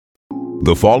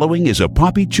The following is a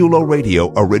Papi Chulo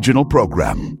Radio original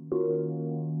program.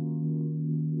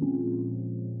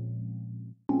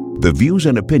 The views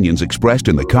and opinions expressed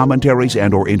in the commentaries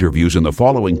and/or interviews in the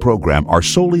following program are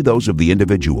solely those of the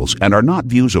individuals and are not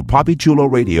views of Papi Chulo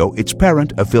Radio, its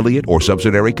parent, affiliate, or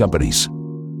subsidiary companies.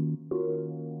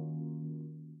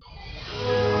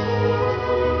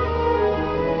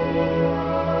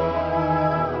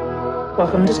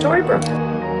 Welcome to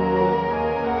Storybrooke.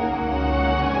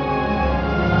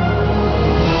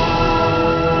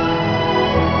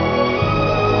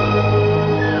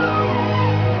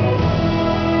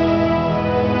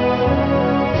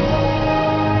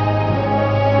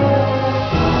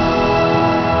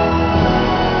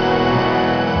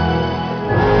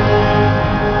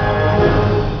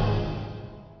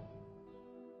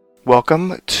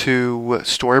 Welcome to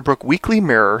Storybrooke Weekly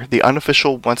Mirror, the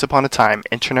unofficial Once Upon a Time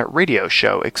internet radio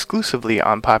show exclusively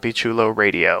on Papi Chulo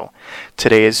Radio.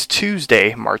 Today is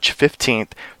Tuesday, March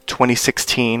 15th,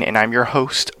 2016, and I'm your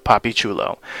host, Papi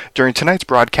Chulo. During tonight's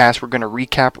broadcast, we're going to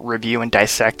recap, review, and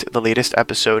dissect the latest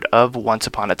episode of Once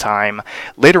Upon a Time.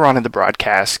 Later on in the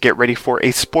broadcast, get ready for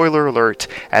a spoiler alert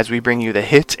as we bring you the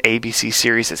hit ABC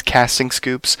series' casting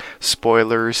scoops,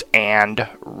 spoilers, and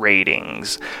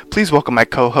ratings. Please welcome my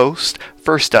co-host.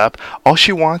 First up, all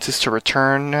she wants is to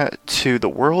return to the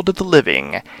world of the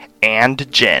living and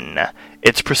gin.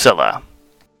 It's Priscilla.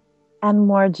 And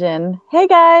more gin. Hey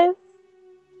guys!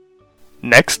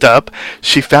 Next up,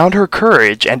 she found her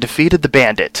courage and defeated the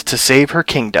bandit to save her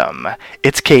kingdom.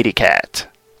 It's Katie Cat.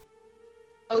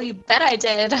 Oh, you bet I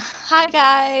did. Hi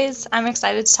guys, I'm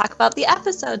excited to talk about the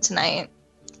episode tonight.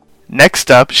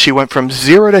 Next up, she went from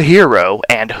zero to hero,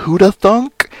 and who'da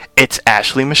thunk? It's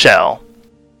Ashley Michelle.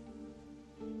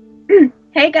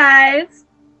 Hey guys.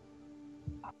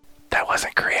 That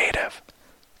wasn't creative.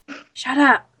 Shut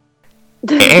up.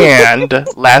 And,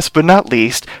 last but not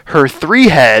least, her three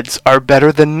heads are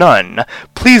better than none.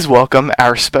 Please welcome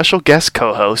our special guest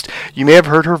co-host. You may have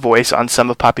heard her voice on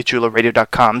some of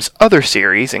PapiChuloRadio.com's other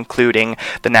series, including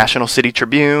the National City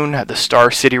Tribune, the Star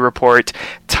City Report,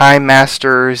 Time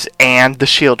Masters, and the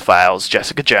Shield Files,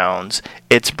 Jessica Jones.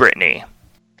 It's Brittany.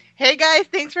 Hey guys,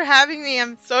 thanks for having me.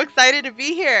 I'm so excited to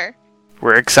be here.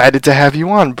 We're excited to have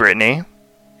you on, Brittany.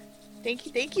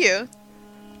 Thank you.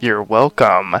 You're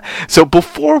welcome. So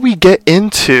before we get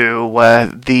into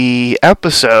the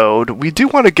episode, we do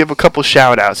want to give a couple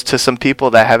shout-outs to some people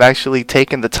that have actually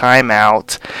taken the time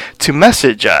out to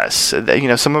message us. You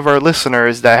know, some of our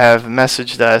listeners that have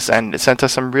messaged us and sent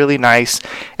us some really nice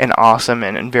and awesome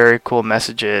and very cool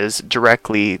messages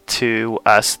directly to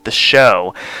us, the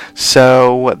show.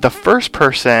 So the first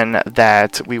person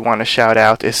that we want to shout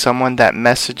out is someone that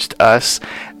messaged us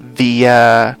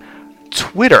via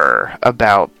Twitter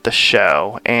about the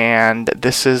show, and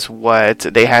this is what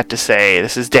they had to say.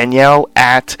 This is Danielle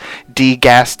at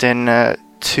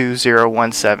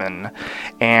dgaston2017,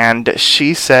 and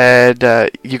she said,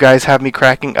 you guys have me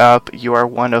cracking up. You are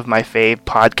one of my fave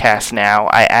podcasts now.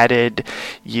 I added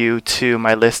you to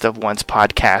my list of once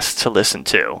podcasts to listen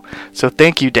to. So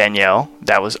thank you, Danielle.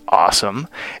 That was awesome.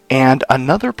 And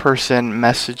another person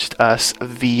messaged us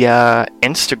via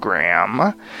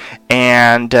Instagram,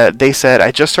 and they said, I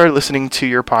just started listening to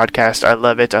your podcast. I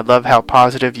love it. I love how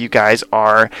positive you guys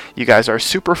are. You guys are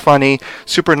super funny,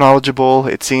 super knowledgeable.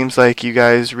 It seems like you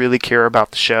guys really care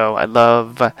about the show. I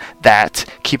love that.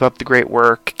 Keep up the great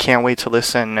work. Can't wait to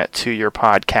listen to your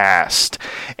podcast.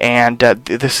 And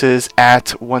this is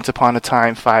at Once Upon a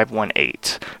Time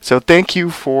 518. So thank you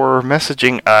for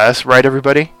messaging us, right,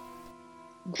 everybody?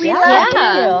 We love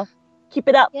you. Keep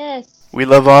it up. Yes. We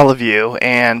love all of you,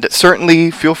 and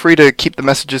certainly feel free to keep the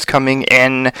messages coming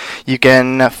in. You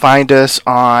can find us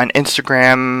on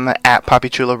Instagram at Papi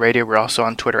Chulo Radio. We're also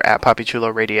on Twitter at Papi Chulo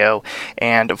Radio.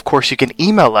 And, of course, you can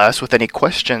email us with any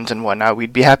questions and whatnot.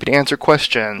 We'd be happy to answer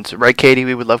questions. Right, Katie?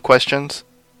 We would love questions.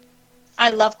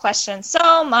 I love questions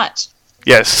so much.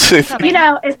 Yes. You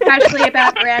know, especially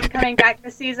about Graham coming back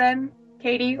this season.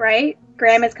 Katie, right?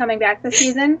 Graham is coming back this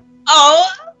season. Oh!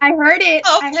 I heard it.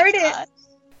 Oh, I heard God. it.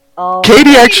 Oh.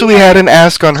 Katie actually had an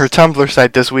ask on her Tumblr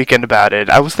site this weekend about it.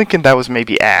 I was thinking that was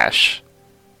maybe Ash.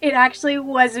 It actually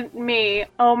wasn't me.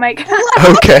 Oh my god.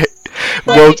 Okay.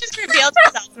 Well, Well, he just revealed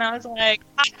himself. and I was like,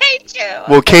 I hate you.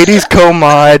 Well, Katie's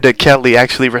co-mod Kelly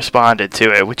actually responded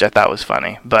to it, which I thought was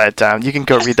funny. But you can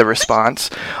go read the response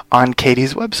on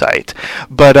Katie's website.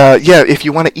 But yeah, if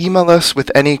you want to email us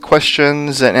with any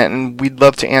questions, and we'd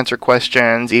love to answer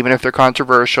questions, even if they're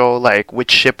controversial, like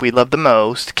which ship we love the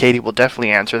most, Katie will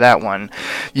definitely answer that one.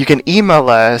 You can email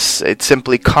us. It's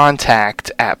simply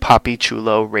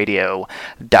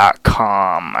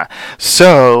contact@poppychuloradio.com.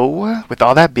 So, with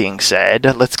all that being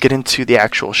said, let's get into the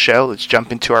actual show. Let's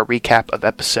jump into our recap of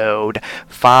episode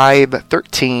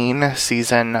 513,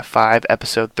 season 5,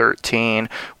 episode 13,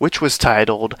 which was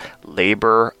titled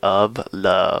Labor of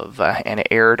Love, and it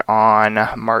aired on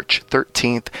March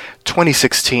 13th,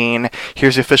 2016.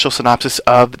 Here's the official synopsis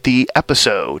of the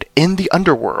episode. In the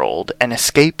underworld, an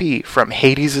escapee from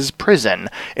Hades' prison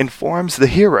informs the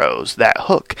heroes that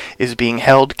Hook is being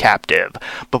held captive.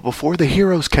 But before the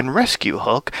heroes can rescue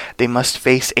Hook, they must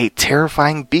face a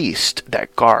terrifying beast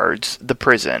that guards the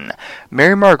prison.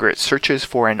 Mary Margaret searches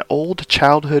for an old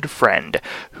childhood friend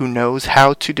who knows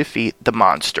how to defeat the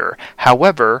monster.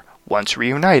 However, once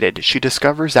reunited, she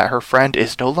discovers that her friend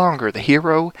is no longer the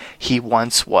hero he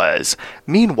once was.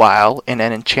 Meanwhile, in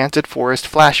an Enchanted Forest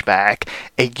flashback,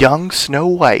 a young Snow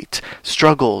White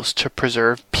struggles to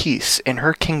preserve peace in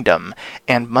her kingdom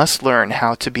and must learn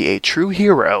how to be a true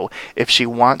hero if she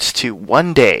wants to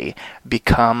one day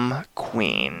become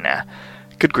queen.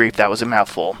 Good grief, that was a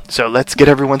mouthful. So let's get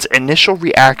everyone's initial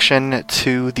reaction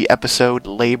to the episode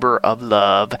Labor of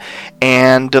Love.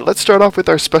 And let's start off with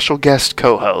our special guest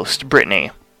co-host,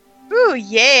 Brittany. Ooh,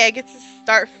 yay, I get to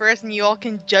start first and you all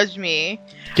can judge me.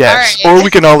 Yes, All right. or we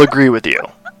can all agree with you.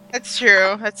 That's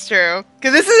true.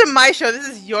 Because this isn't my show, this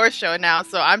is your show now,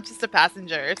 so I'm just a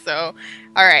passenger, so...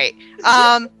 Alright.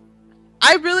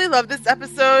 I really love this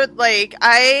episode. Like,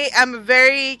 I am a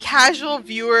very casual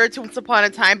viewer to Once Upon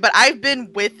a Time, but I've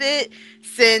been with it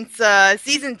since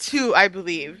season 2, I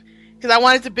believe. Because I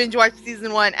wanted to binge watch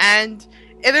season 1, and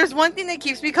if there's one thing that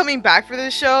keeps me coming back for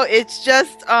this show, it's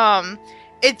just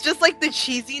like the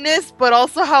cheesiness, but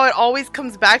also how it always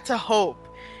comes back to hope.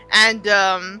 And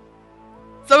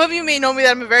some of you may know me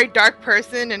that I'm a very dark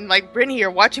person, and like, Brittany,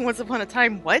 you're watching Once Upon a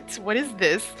Time. What is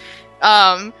this?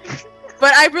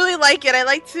 But I really like it. I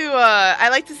like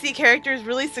to see characters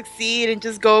really succeed and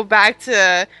just go back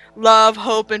to love,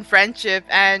 hope, and friendship.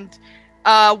 And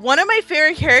one of my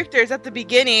favorite characters at the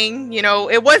beginning, you know,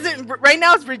 it wasn't right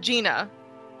now. It's Regina.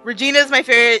 Regina is my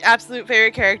absolute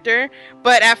favorite character.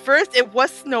 But at first, it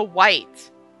was Snow White.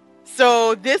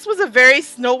 So this was a very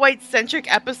Snow White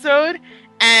centric episode.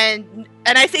 And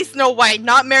I say Snow White,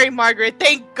 not Mary Margaret.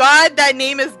 Thank God that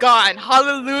name is gone.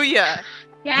 Hallelujah.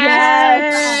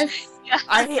 Yes.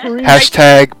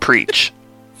 Hashtag preach.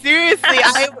 Seriously,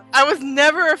 I was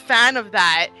never a fan of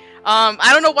that.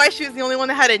 I don't know why she was the only one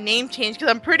that had a name change, because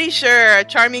I'm pretty sure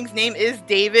Charming's name is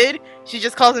David. She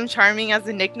just calls him Charming as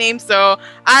a nickname. So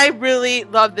I really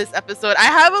love this episode. I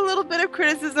have a little bit of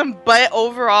criticism, but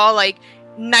overall, like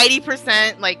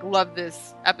 90%, like, love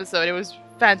this episode. It was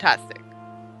fantastic.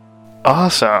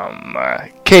 Awesome.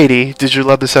 Katie, did you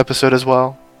love this episode as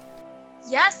well?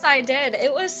 Yes, I did.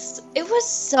 It was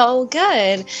so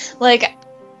good. Like,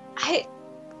 I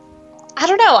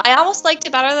don't know. I almost liked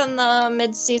it better than the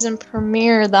mid-season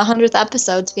premiere, the 100th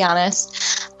episode, to be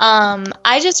honest.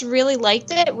 I just really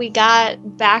liked it. We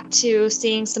got back to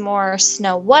seeing some more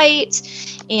Snow White,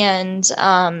 and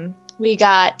we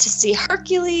got to see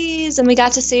Hercules, and we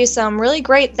got to see some really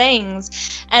great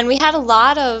things. And we did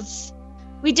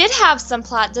have some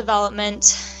plot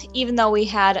development, even though we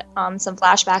had some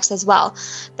flashbacks as well.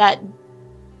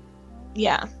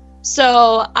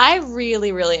 So I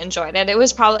really, really enjoyed it.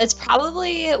 It's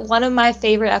probably one of my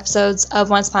favorite episodes of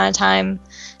Once Upon a Time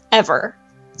ever.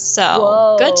 So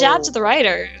Whoa. Good job to the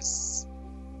writers.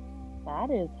 That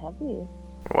is heavy.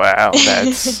 Wow,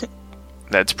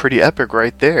 that's pretty epic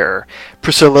right there.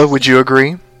 Priscilla, would you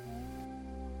agree?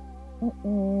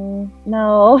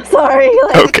 No, sorry.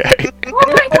 Okay. Oh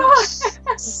my gosh!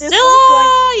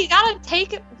 Priscilla, you gotta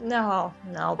take it. No.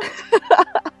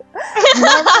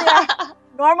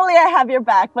 Normally I have your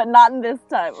back, but not in this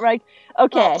time, right?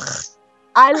 Okay.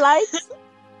 I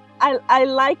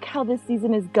like how this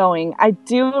season is going. I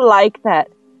do like that.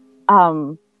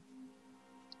 I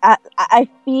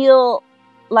feel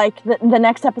like the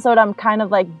next episode I'm kind of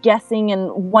like guessing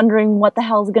and wondering what the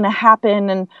hell's gonna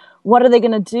happen and what are they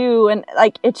gonna do, and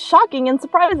like it's shocking and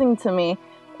surprising to me,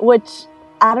 which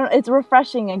it's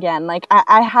refreshing again. Like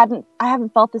I haven't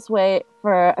felt this way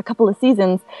for a couple of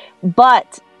seasons,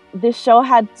 but this show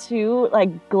had two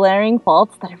like glaring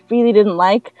faults that I really didn't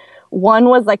like. one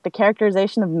was like the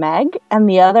characterization of Meg, and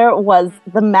the other was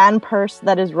the man purse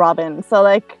that is Robin. So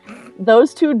like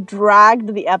those two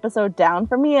dragged the episode down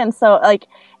for me, and so like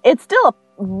it's still a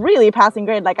really passing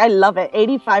grade. Like I love it,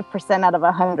 85% out of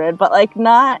 100, but like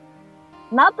not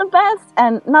the best,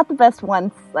 and not the best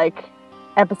once like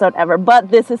episode ever. But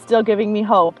this is still giving me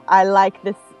hope. I like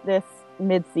this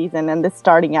mid-season and this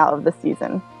starting out of the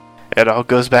season. It all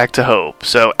goes back to hope.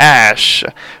 So, Ash,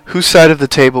 whose side of the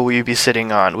table will you be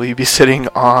sitting on? Will you be sitting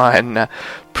on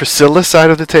Priscilla's side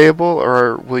of the table,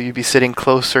 or will you be sitting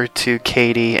closer to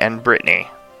Katie and Brittany?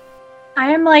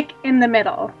 I am like in the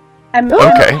middle. I'm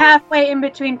Okay. halfway in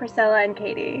between Priscilla and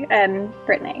Katie and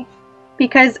Brittany.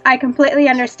 Because I completely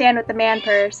understand with the man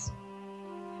purse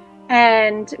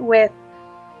and with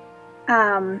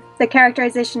the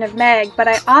characterization of Meg, but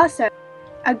I also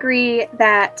agree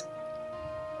that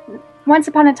Once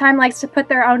Upon a Time likes to put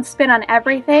their own spin on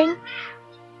everything,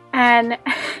 and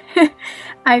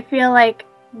I feel like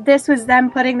this was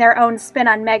them putting their own spin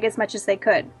on Meg as much as they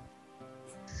could.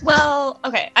 Well,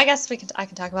 okay, I guess I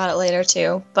can talk about it later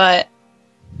too, but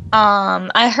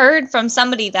I heard from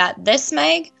somebody that this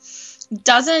Meg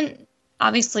does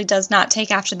not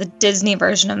take after the Disney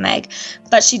version of Meg,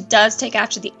 but she does take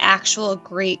after the actual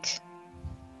Greek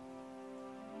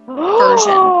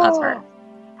version of her.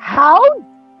 How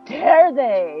dare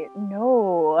they?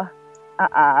 No.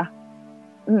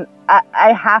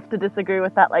 I have to disagree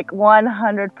with that, like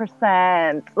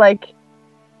 100%. Like,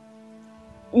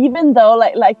 even though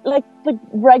like the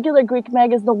regular Greek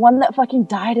Meg is the one that fucking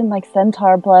died in like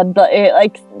centaur blood, but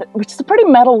which is a pretty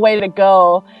metal way to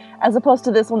go, as opposed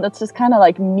to this one that's just kind of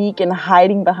like meek and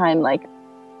hiding behind like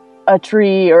a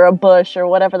tree or a bush or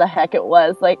whatever the heck it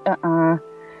was. Like,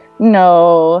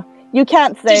 no, you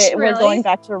can't say we're going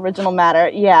back to original matter.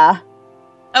 Yeah.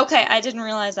 Okay, I didn't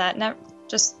realize that. Never,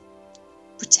 just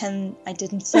pretend I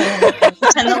didn't say anything.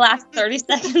 Pretend the last 30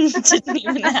 seconds didn't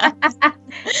even happen.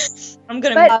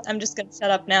 I'm just gonna shut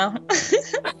up now.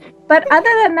 But other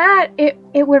than that,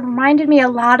 it reminded me a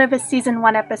lot of a season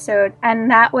 1 episode, and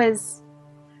that was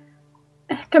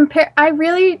I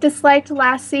really disliked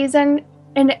last season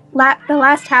and the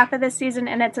last half of the season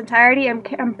in its entirety, and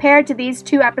compared to these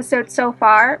 2 episodes so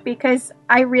far, because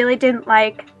I really didn't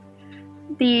like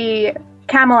the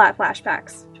Camelot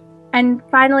flashbacks. And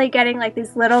finally getting like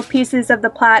these little pieces of the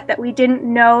plot that we didn't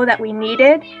know that we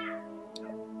needed,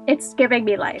 it's giving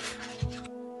me life.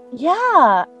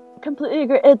 Yeah, completely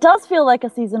agree. It does feel like a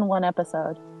season 1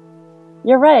 episode.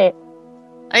 You're right.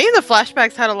 I think the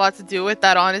flashbacks had a lot to do with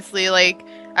that, honestly. Like,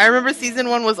 I remember season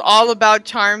 1 was all about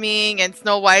Charming and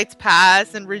Snow White's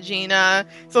past and Regina.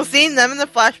 So seeing them in the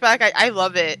flashback, I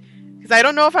love it. Because I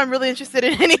don't know if I'm really interested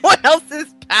in anyone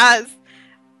else's past.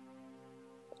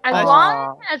 As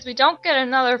long as we don't get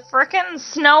another frickin'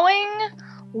 snowing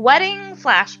wedding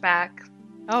flashback.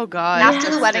 Oh god.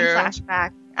 After the wedding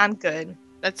flashback, I'm good.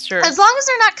 That's true. As long as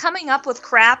they're not coming up with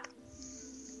crap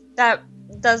that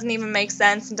doesn't even make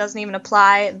sense and doesn't even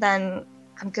apply, then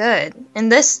I'm good.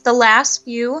 And the last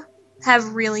few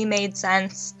have really made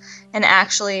sense and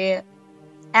actually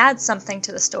add something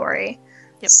to the story.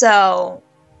 Yep. So,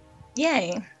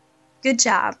 yay. Good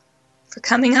job for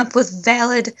coming up with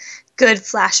valid, good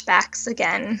flashbacks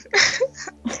again.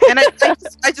 And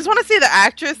I just want to say the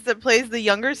actress that plays the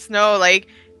younger Snow, like,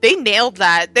 they nailed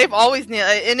that. They've always nailed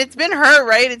it. And it's been her,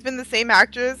 right? It's been the same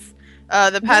actress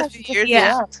the past few years.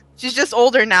 Yeah. She's just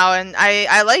older now, and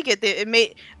I like it. It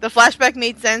made the flashback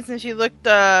made sense, and she looked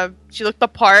the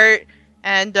part.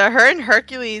 And her and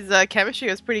Hercules' chemistry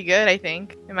was pretty good, I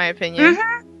think, in my opinion.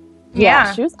 Mm-hmm.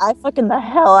 Yeah, she was eye fucking the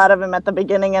hell out of him at the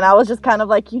beginning, and I was just kind of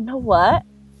like, you know what?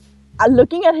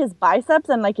 Looking at his biceps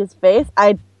and like his face,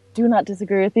 I do not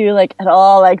disagree with you like at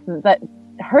all. Like that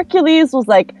Hercules was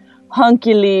like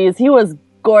Huncules. He was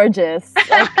gorgeous.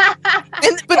 Like,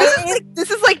 but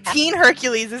this is like teen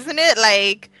Hercules, isn't it?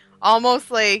 Like almost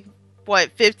like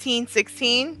what, 15,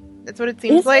 16? That's what it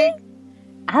seems like.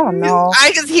 I don't know.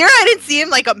 Because here I didn't see him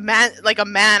like a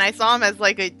man. I saw him as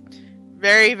like a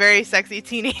very, very sexy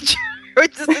teenager,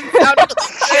 which doesn't sound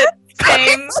good.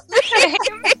 Same.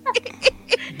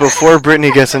 Before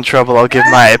Brittany gets in trouble, I'll give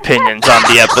my opinions on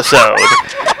the episode.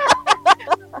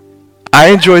 I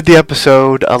enjoyed the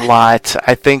episode a lot.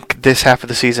 I think this half of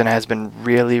the season has been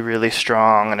really, really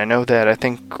strong, and I know that I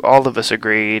think all of us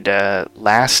agreed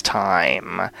last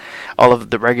time, all of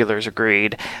the regulars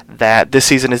agreed, that this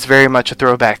season is very much a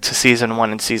throwback to Season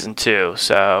 1 and Season 2,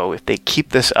 so if they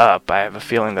keep this up, I have a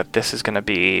feeling that this is going to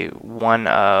be one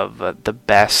of the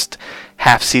best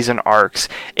half-season arcs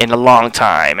in a long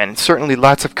time, and certainly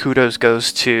lots of kudos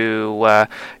goes to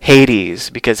Hades,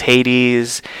 because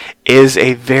Hades is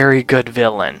a very good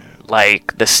villain.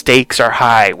 like, the stakes are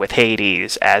high with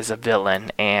Hades as a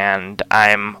villain, and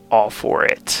I'm all for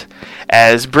it.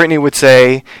 As Brittany would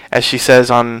say, as she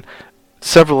says on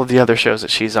several of the other shows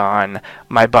that she's on,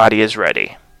 my body is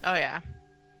ready. Oh yeah.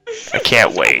 I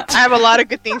can't wait. I have a lot of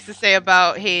good things to say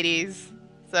about Hades.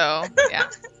 So, yeah.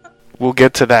 We'll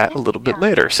get to that a little bit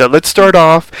later. So let's start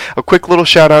off. A quick little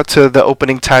shout out to the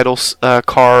opening title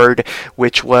card,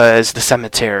 which was the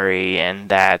cemetery and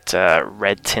that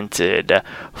red tinted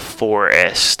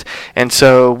forest. And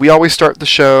so we always start the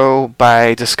show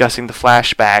by discussing the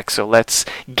flashback. So let's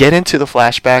get into the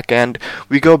flashback, and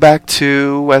we go back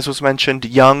to, as was mentioned,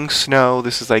 young Snow.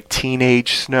 This is like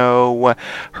teenage Snow.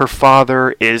 Her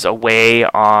father is away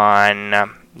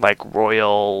on like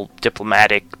royal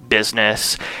diplomatic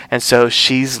business, and so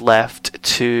she's left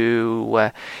to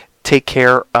take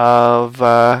care of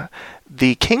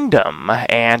the kingdom.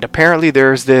 And apparently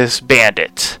there's this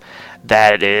bandit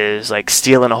that is like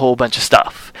stealing a whole bunch of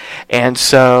stuff, and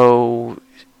so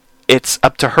it's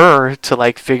up to her to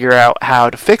like figure out how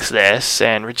to fix this.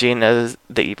 And Regina,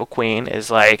 the evil queen,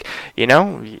 is like, you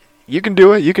know, you can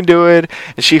do it,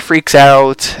 and she freaks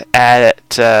out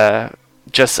at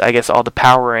just, I guess, all the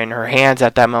power in her hands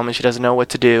at that moment. She doesn't know what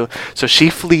to do. So she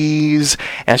flees,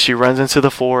 and she runs into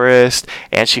the forest,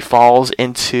 and she falls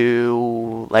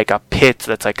into like a pit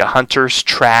that's like a hunter's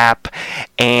trap,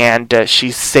 and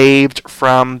she's saved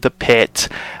from the pit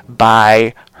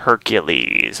by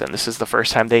Hercules. And this is the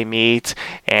first time they meet,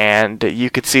 and you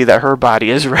could see that her body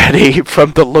is ready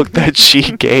from the look that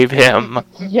she gave him.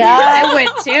 Yeah, I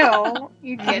would too.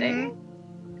 You kidding?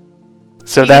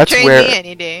 So that's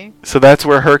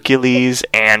where Hercules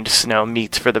and Snow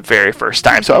meets for the very first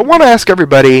time. So I want to ask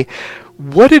everybody,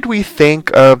 what did we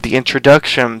think of the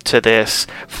introduction to this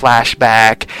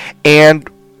flashback? And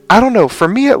I don't know, for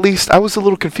me at least, I was a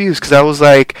little confused because I was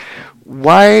like,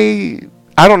 why?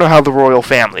 I don't know how the royal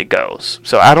family goes.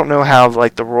 So I don't know how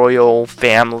like the royal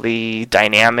family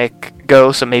dynamic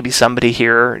goes. So maybe somebody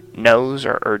here knows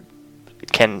or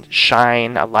can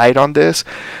shine a light on this.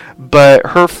 But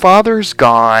her father's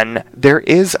gone. There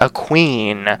is a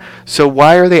queen. So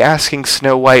why are they asking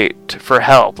Snow White for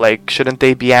help? Like, shouldn't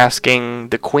they be asking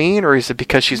the queen, or is it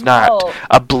because she's not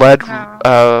a blood?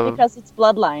 Because it's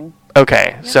bloodline.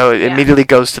 Okay, so it immediately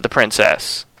goes to the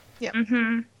princess. Yeah.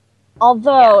 Mm-hmm.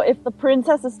 Although, if the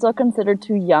princess is still considered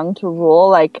too young to rule,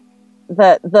 like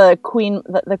the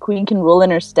queen can rule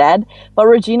in her stead. But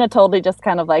Regina totally just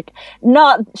kind of like,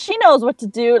 no, she knows what to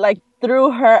do. Like,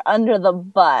 threw her under the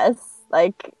bus.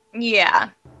 Like, Yeah.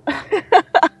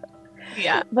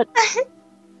 Yeah. But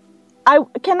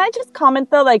can I just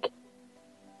comment though? Like,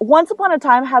 Once Upon a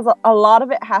Time has a lot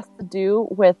of it has to do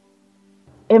with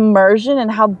immersion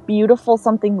and how beautiful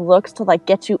something looks to like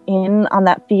get you in on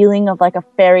that feeling of like a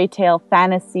fairy tale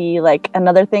fantasy, like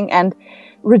another thing. And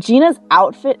Regina's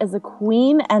outfit as a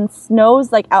queen and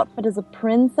Snow's like outfit as a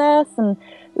princess, and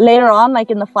later on,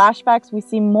 like in the flashbacks, we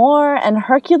see more. And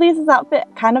Hercules' outfit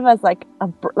kind of as like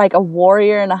a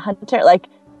warrior and a hunter. Like,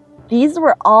 these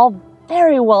were all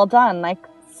very well done. Like,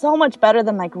 so much better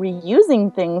than like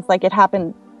reusing things like it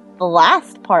happened the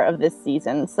last part of this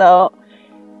season. So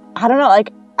I don't know.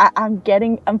 Like, I'm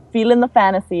feeling the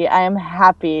fantasy. I am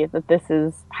happy that this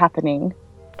is happening.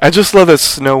 I just love that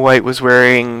Snow White was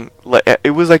wearing,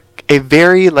 it was like a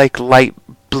very like light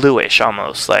bluish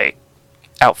almost like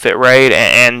outfit, right?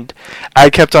 And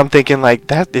I kept on thinking like,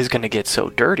 that is gonna get so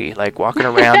dirty, like walking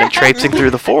around and traipsing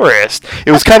through the forest.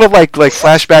 It was kind of like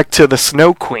flashback to the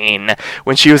Snow Queen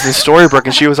when she was in Storybrooke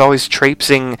and she was always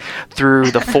traipsing through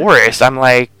the forest. I'm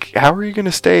like, how are you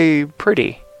gonna stay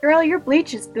pretty? Girl, your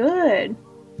bleach is good.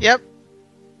 Yep.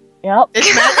 Yep.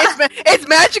 It's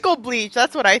magical bleach.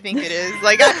 That's what I think it is.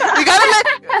 Like,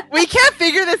 we can't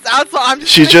figure this out, so I'm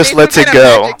just. She just lets it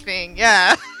go. Magic thing.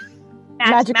 Yeah.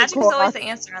 Magic is always the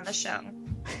answer on the show.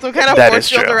 So kind of force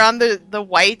field around the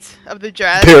white of the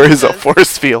dress. There is a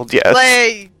force field, yes.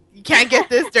 Like, you can't get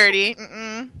this dirty.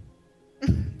 Mm-mm.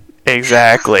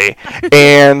 Exactly.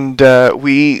 And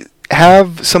we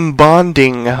have some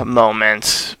bonding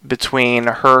moments between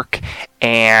Herc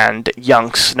and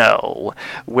young Snow,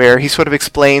 where he sort of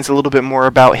explains a little bit more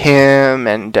about him,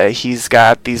 and he's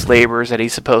got these labors that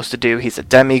he's supposed to do. He's a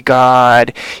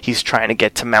demigod. He's trying to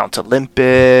get to Mount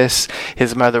Olympus.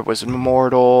 His mother was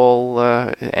immortal,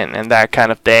 and that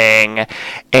kind of thing.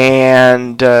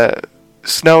 And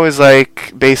Snow is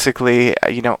like, basically,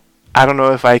 I don't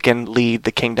know if I can lead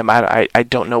the kingdom. I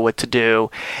don't know what to do.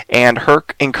 And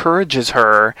Herc encourages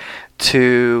her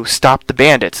to stop the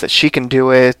bandits, that she can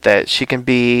do it, that she can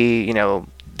be,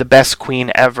 the best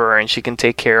queen ever, and she can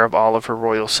take care of all of her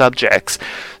royal subjects.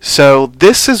 So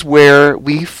this is where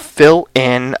we fill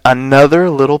in another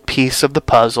little piece of the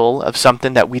puzzle of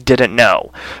something that we didn't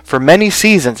know. For many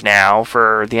seasons now,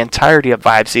 for the entirety of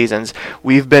 5 seasons,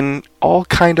 we've been all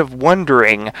kind of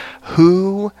wondering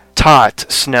who taught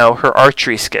Snow her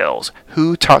archery skills.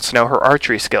 Who taught Snow her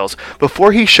archery skills?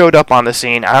 Before he showed up on the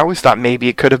scene, I always thought maybe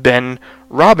it could have been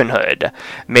Robin Hood.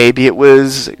 Maybe it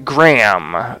was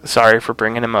Graham. Sorry for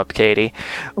bringing him up, Katie.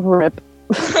 Rip.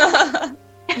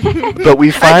 But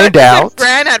we find out...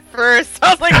 Bran at first.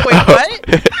 I was like, wait,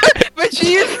 what? But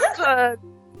she used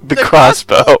the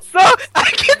crossbow. So I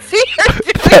can see her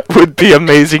doing That would be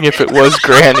amazing if it was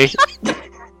Granny.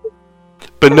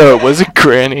 But no, it wasn't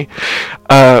Granny.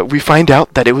 We find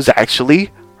out that it was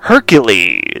actually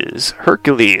Hercules.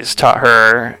 Hercules taught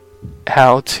her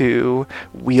how to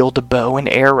wield a bow and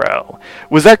arrow.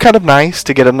 Was that kind of nice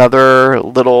to get another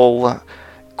little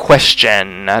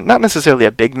question? Not necessarily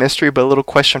a big mystery, but a little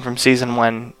question from season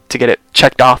 1 to get it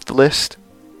checked off the list?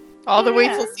 all the way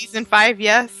till season 5,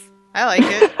 yes. I like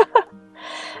it.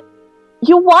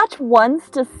 You watch once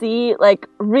to see, like,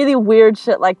 really weird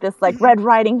shit like this, like Red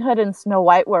Riding Hood and Snow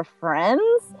White were friends.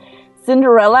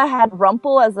 Cinderella had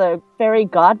Rumple as a fairy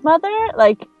godmother,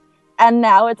 like, and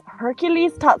now it's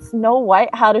Hercules taught Snow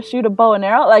White how to shoot a bow and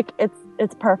arrow. Like,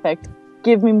 it's perfect.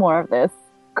 Give me more of this.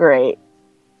 Great.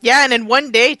 Yeah, and in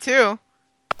one day, too.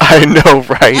 I know,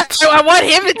 right? I want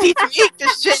him to teach me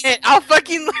this shit. I'll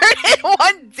fucking learn it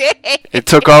one day. It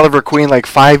took Oliver Queen like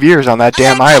 5 years on that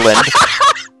damn island.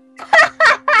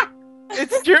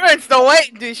 It's true, and Snow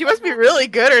White, dude, she must be really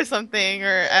good or something,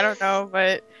 or I don't know,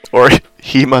 but... Or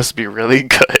he must be really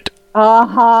good.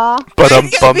 Uh-huh. But I'm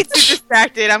gonna be too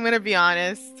distracted, I'm gonna be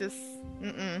honest. Just,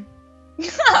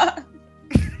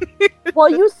 Well,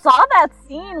 you saw that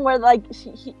scene where, like,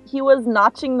 he was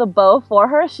notching the bow for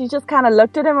her. She just kind of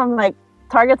looked at him. I'm like,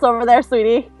 target's over there,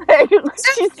 sweetie.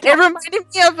 It reminded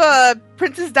me of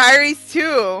Princess Diaries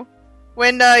too,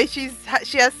 when she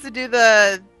has to do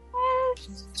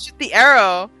shoot the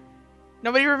arrow.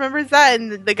 Nobody remembers that,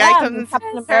 and the guy comes and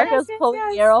Captain America's pulling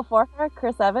the arrow for her.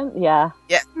 Chris Evans, yeah.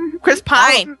 Chris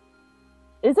Pine.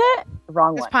 Is it?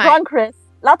 Wrong Chris one. Pine. Wrong Chris.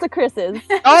 Lots of Chris's.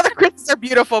 All the Chris's are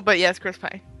beautiful, but yes, Chris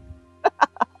Pine.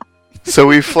 So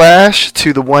we flash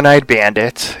to the One-Eyed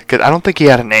Bandit, because I don't think he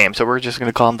had a name, so we're just going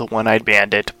to call him the One-Eyed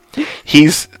Bandit.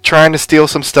 He's trying to steal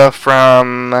some stuff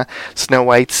from Snow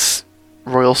White's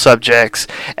royal subjects,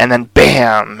 and then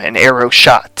bam, an arrow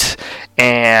shot.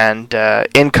 And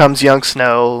in comes young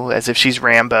Snow, as if she's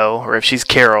Rambo, or if she's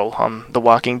Carol on The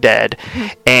Walking Dead.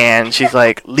 And she's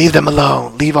like, leave them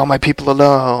alone, leave all my people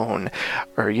alone.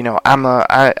 Or, you know,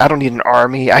 I don't need an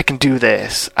army, I can do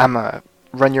this.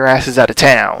 Run your asses out of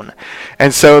town.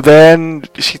 And so then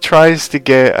she tries to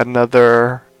get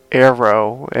another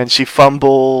arrow, and she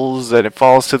fumbles, and it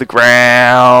falls to the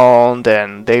ground,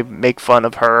 and they make fun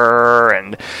of her,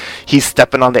 and he's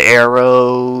stepping on the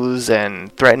arrows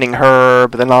and threatening her,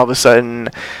 but then all of a sudden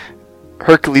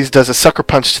Hercules does a sucker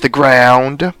punch to the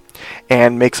ground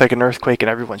and makes like an earthquake, and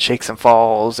everyone shakes and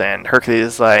falls, and Hercules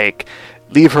is like,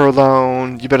 leave her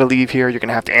alone, you better leave here, you're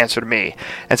gonna have to answer to me.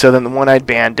 And so then the One-Eyed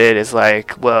Bandit is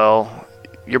like, well,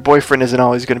 your boyfriend isn't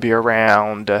always gonna be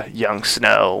around, young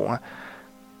Snow,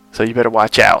 so you better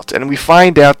watch out. And we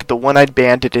find out that the One-Eyed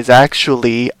Bandit is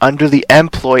actually under the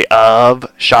employ of,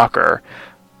 shocker,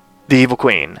 the Evil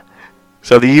Queen.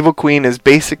 So the Evil Queen is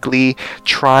basically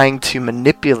trying to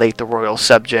manipulate the royal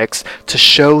subjects to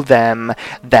show them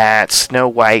that Snow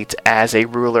White as a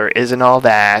ruler isn't all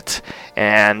that,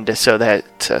 and so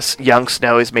that young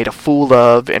Snow is made a fool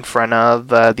of in front of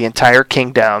the entire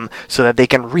kingdom, so that they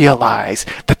can realize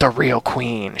that the real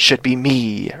queen should be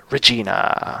me,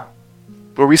 Regina.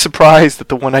 Were we surprised that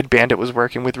the One-Eyed Bandit was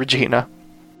working with Regina?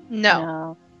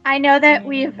 No. I know that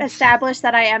we've established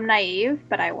that I am naive,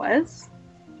 but I was.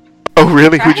 Oh,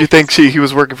 really? Who'd you think he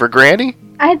was working for, Granny?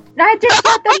 I just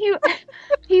thought that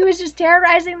he was just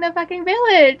terrorizing the fucking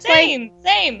village. Same.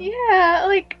 Yeah,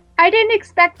 like, I didn't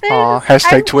expect this. Aw,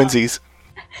 hashtag twinsies.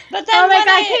 But then Oh my when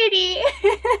god, Katie!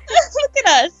 look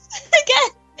at us again.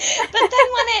 But then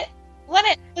when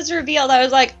it was revealed, I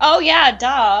was like, oh yeah,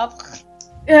 duh.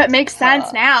 It makes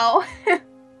sense now.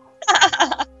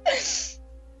 It's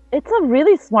a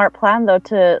really smart plan, though,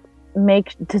 to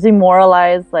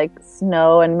demoralize, like,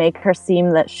 Snow and make her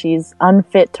seem that she's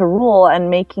unfit to rule, and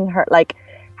making her, like,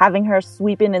 having her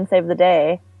sweep in and save the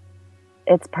day.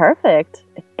 It's perfect.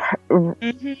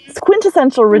 It's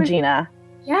quintessential Regina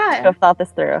to Yeah. have thought this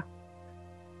through.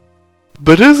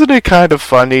 But isn't it kind of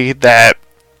funny that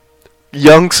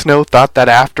young Snow thought that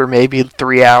after maybe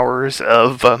 3 hours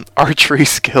of archery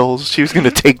skills, she was going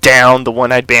to take down the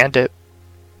one-eyed bandit.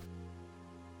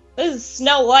 This is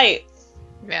Snow White.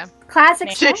 Yeah.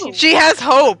 Classic Snow. She has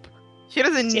hope. She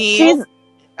doesn't need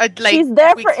she's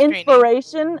there for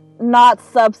inspiration, not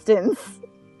substance.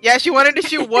 Yeah, she wanted to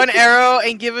shoot one arrow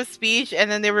and give a speech,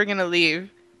 and then they were gonna leave.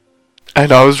 I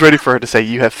know, I was ready for her to say,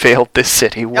 "You have failed this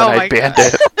city, one-eyed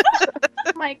bandit."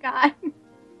 Oh my god.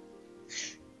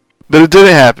 But it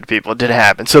didn't happen, people. It didn't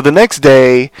happen. So the next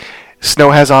day,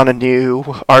 Snow has on a new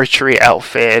archery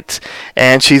outfit,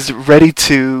 and she's ready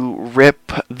to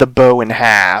rip the bow in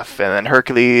half. And then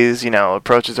Hercules,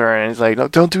 approaches her and is like, "No,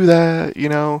 don't do that.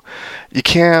 You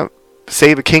can't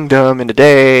save a kingdom in a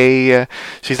day."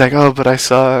 She's like, "Oh, but I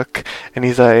suck." And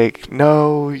he's like,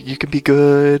 "No, you can be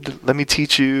good. Let me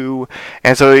teach you."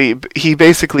 And so he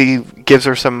basically gives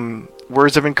her some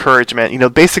words of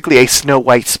encouragement. Basically a Snow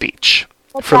White speech,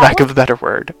 for lack of a better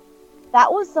word.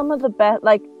 That was some of the best.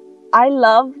 I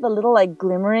love the little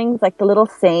glimmerings, the little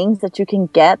sayings that you can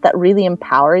get that really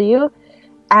empower you.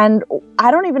 And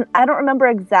I don't remember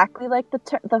exactly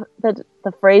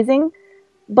the phrasing,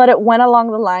 but it went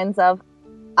along the lines of,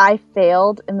 "I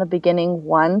failed in the beginning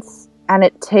once, and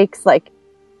it takes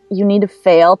you need to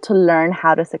fail to learn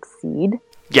how to succeed."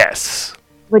 Yes.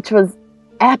 Which was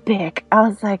epic. I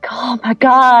was like, "Oh my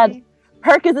god,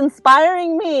 Herc is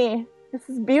inspiring me. This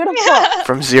is beautiful."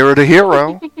 From zero to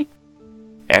hero.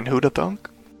 And who'da thunk?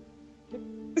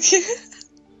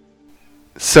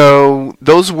 So,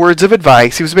 those words of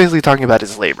advice, he was basically talking about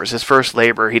his labors. His first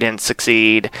labor, he didn't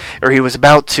succeed, or he was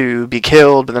about to be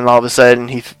killed, but then all of a sudden,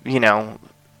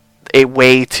 a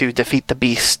way to defeat the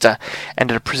beast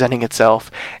ended up presenting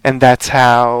itself, and that's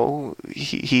how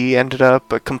he ended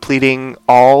up completing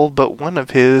all but one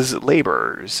of his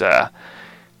labors.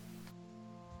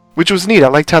 Which was neat. I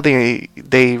liked how they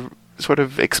sort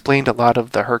of explained a lot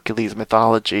of the Hercules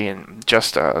mythology in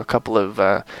just a couple of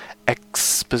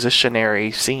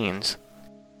expositionary scenes.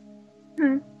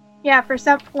 Yeah, for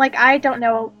some, I don't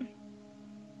know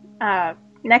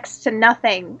next to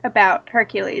nothing about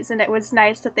Hercules, and it was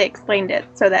nice that they explained it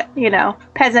so that,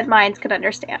 peasant minds could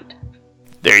understand.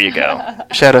 There you go.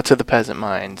 Shout out to the peasant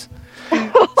minds.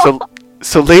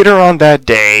 So later on that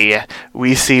day,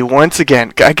 we see once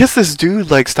again, I guess this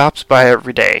dude stops by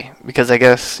every day, because I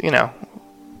guess,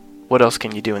 what else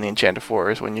can you do in the Enchanted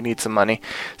Forest when you need some money?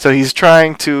 So he's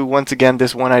trying to, once again,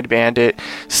 this one-eyed bandit,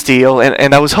 steal,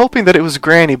 and I was hoping that it was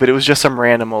Granny, but it was just some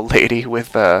random old lady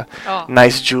with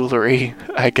nice jewelry,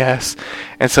 I guess.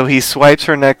 And so he swipes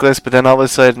her necklace, but then all of a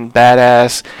sudden,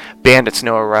 badass Bandit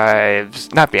Snow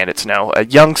arrives, not Bandit Snow,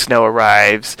 young Snow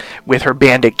arrives with her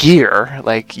bandit gear,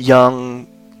 young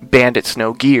Bandit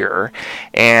Snow gear,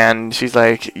 and she's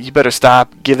like, "You better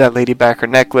stop, give that lady back her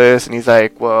necklace," and he's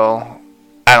like, "Well,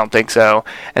 I don't think so."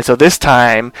 And so this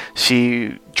time,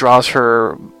 she draws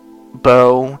her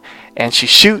bow, and she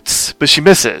shoots, but she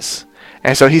misses.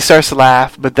 And so he starts to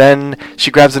laugh, but then she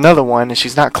grabs another one, and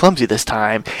she's not clumsy this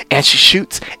time, and she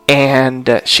shoots,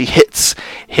 and she hits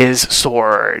his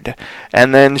sword.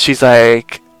 And then she's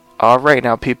like, "All right,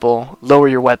 now people, lower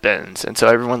your weapons." And so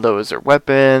everyone lowers their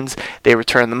weapons, they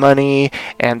return the money,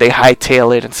 and they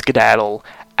hightail it and skedaddle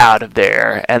out of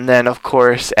there. And then, of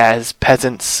course, as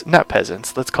not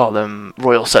peasants, let's call them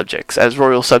royal subjects, as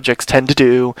royal subjects tend to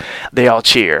do, they all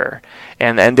cheer.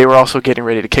 And they were also getting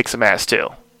ready to kick some ass, too.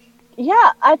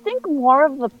 Yeah, I think more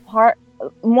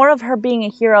of her being a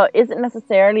hero isn't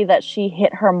necessarily that she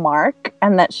hit her mark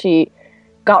and that she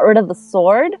got rid of the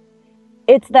sword.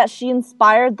 It's that she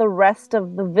inspired the rest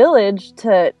of the village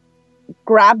to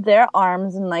grab their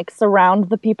arms and surround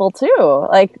the people too.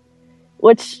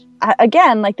 Which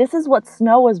again, this is what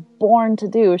Snow was born to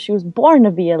do. She was born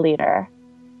to be a leader.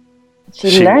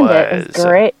 She learned it. It was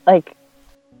great.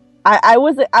 I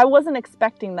wasn't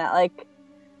expecting that.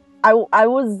 I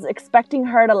was expecting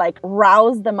her to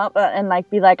rouse them up and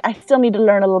be like, "I still need to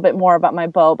learn a little bit more about my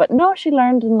bow." But no, she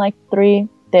learned in 3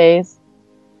 days.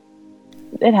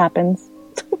 It happens.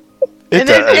 It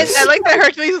does. I like that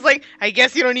Hercules was like, "I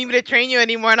guess you don't need me to train you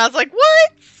anymore." And I was like,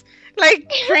 "What?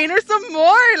 Train her some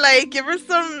more. Give her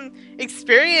some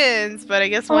experience." But I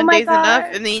guess one day's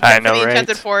enough in the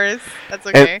Enchanted Forest. That's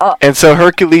okay. And so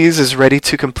Hercules is ready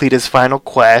to complete his final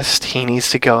quest. He needs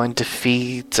to go and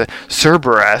defeat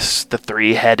Cerberus, the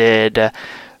three-headed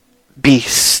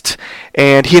beast.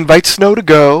 And he invites Snow to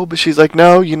go, but she's like,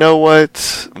 no, you know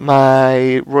what?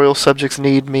 My royal subjects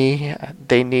need me.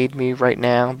 They need me right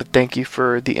now, but thank you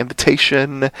for the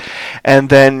invitation. And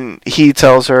then he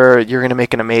tells her, you're going to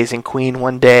make an amazing queen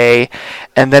one day.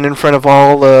 And then in front of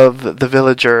all of the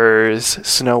villagers,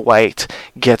 Snow White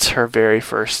gets her very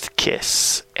first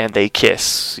kiss. And they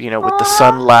kiss, with the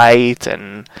sunlight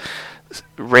and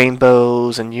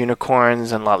rainbows and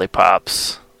unicorns and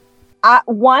lollipops.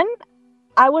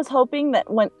 I was hoping that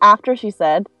after he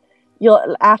said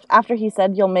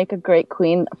you'll make a great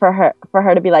queen, for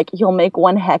her to be like, you'll make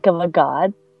one heck of a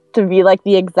god, to be like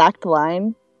the exact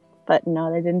line, but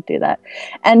no, they didn't do that.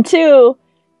 And 2,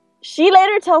 she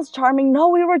later tells Charming, no,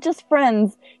 we were just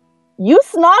friends. You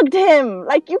snogged him,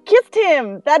 like you kissed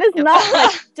him. That is not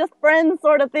like just friends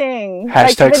sort of thing.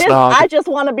 Hashtag like, snog. I just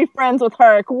want to be friends with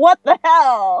her. What the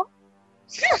hell?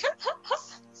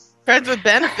 Friends with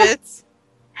benefits.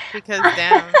 Because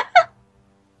damn.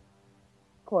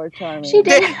 Poor Charming. She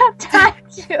didn't have time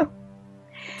to.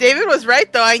 David was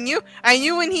right though. I knew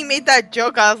when he made that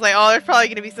joke, I was like, oh, there's probably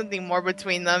gonna be something more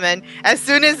between them. And as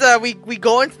soon as we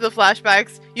go into the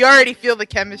flashbacks, you already feel the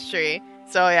chemistry.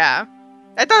 So yeah,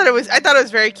 I thought it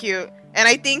was very cute. And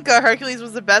I think Hercules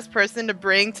was the best person to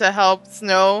bring to help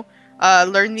Snow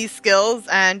learn these skills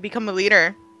and become a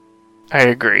leader. I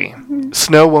agree. Mm-hmm.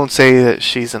 Snow won't say that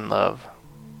she's in love.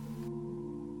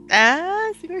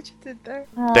 See what you did there.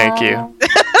 Thank you.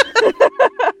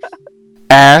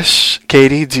 Ash,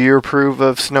 Katie, do you approve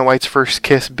of Snow White's first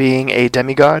kiss being a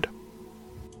demigod?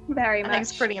 Very much. I think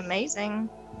it's pretty amazing.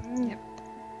 Yep.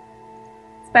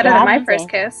 It's better than my first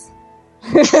kiss.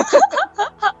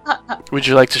 Would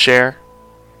you like to share?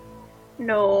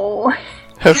 No.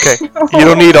 Okay. No. You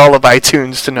don't need all of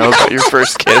iTunes to know about your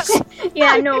first kiss.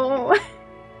 Yeah, no.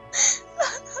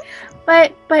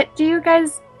 But do you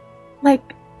guys like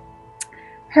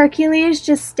Hercules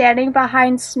just standing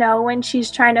behind Snow when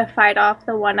she's trying to fight off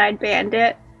the one-eyed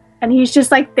bandit, and he's just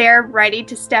like there ready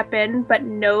to step in but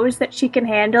knows that she can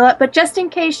handle it, but just in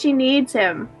case she needs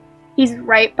him, he's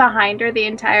right behind her the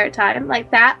entire time. Like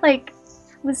that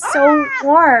was so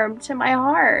warm to my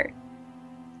heart.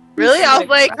 Really? I was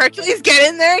like, Hercules, get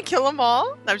in there and kill them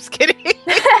all? I'm just kidding.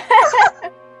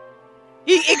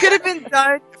 It could have been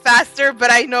done faster, but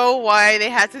I know why they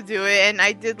had to do it, and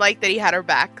I did like that he had her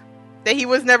back. That he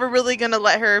was never really going to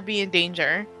let her be in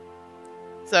danger.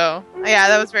 So, yeah,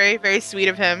 that was very, very sweet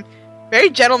of him.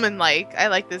 Very gentlemanlike. I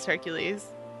like this Hercules.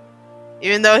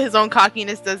 Even though his own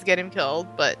cockiness does get him killed,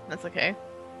 but that's okay.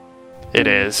 It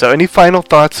is. So, any final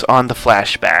thoughts on the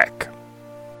flashback?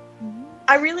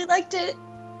 I really liked it.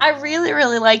 I really,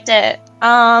 really liked it.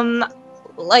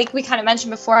 Like we kind of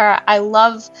mentioned before, I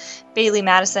love Bailey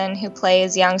Madison, who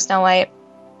plays young Snow White.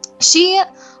 She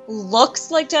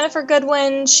looks like Jennifer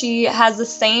Goodwin. She has the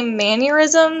same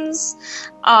mannerisms.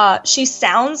 She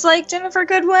sounds like Jennifer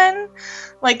Goodwin.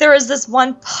 Like, there was this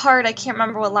one part, I can't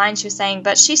remember what line she was saying,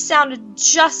 but she sounded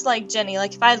just like Ginny.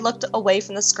 Like, if I had looked away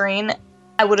from the screen,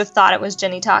 I would have thought it was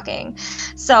Ginny talking.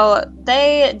 So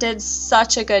they did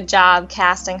such a good job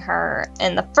casting her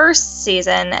in the first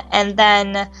season, and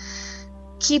then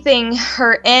keeping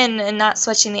her in and not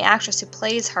switching the actress who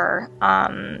plays her,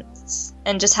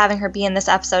 and just having her be in this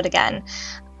episode again.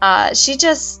 She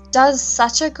just does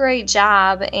such a great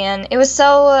job, and it was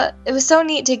so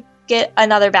neat to get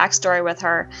another backstory with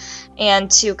her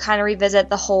and to kind of revisit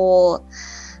the whole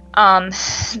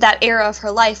that era of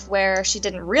her life where she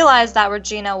didn't realize that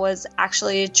Regina was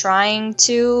actually trying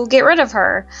to get rid of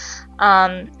her.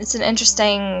 It's an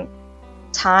interesting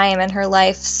time in her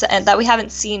life that we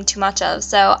haven't seen too much of,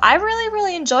 so I really,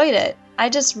 really enjoyed it. I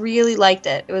just really liked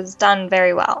it. It was done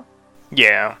very well.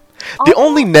 Yeah. The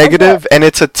only negative, and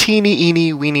it's a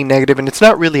teeny weeny negative, and it's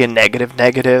not really a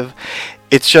negative,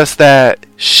 it's just that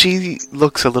she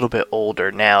looks a little bit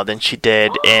older now than she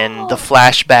did in the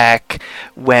flashback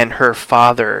when her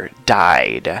father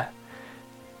died.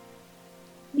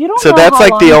 So that's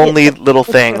like the only little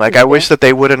thing. Like, I wish that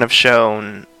they wouldn't have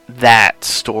shown that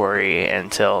story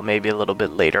until maybe a little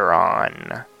bit later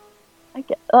on.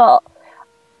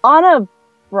 On a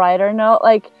brighter note,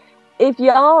 like, if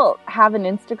y'all have an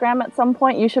Instagram at some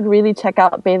point, you should really check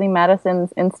out Bailey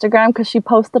Madison's Instagram, because she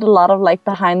posted a lot of like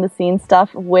behind the scenes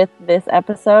stuff with this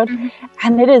episode,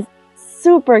 and it is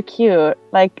super cute.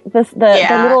 Like the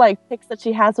little like pics that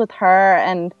she has with her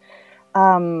and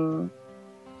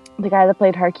the guy that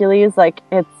played Hercules, like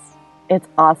it's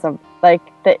awesome. Like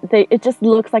it just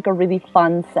looks like a really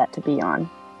fun set to be on.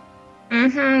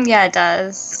 Yeah, it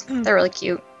does. They're really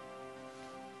cute.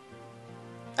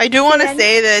 I do want to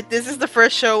say that this is the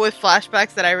first show with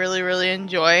flashbacks that I really, really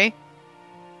enjoy.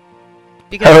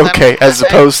 Because Okay, as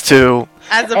opposed to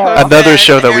another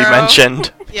show that we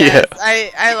mentioned. Yes, Yeah.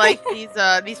 I like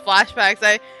these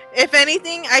flashbacks. If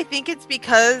anything, I think it's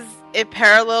because it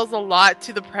parallels a lot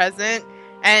to the present,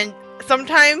 and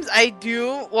sometimes I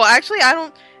do. Well, actually, I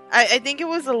don't. I think it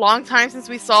was a long time since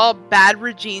we saw Bad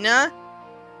Regina.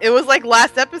 It was like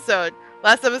last episode,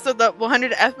 the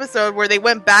 100th episode, where they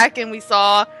went back and we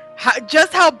saw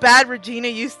just how bad Regina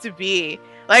used to be.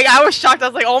 Like, I was shocked. I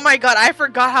was like, oh my god, I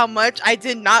forgot how much I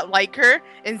did not like her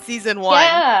in season 1.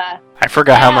 Yeah. I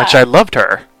forgot how much I loved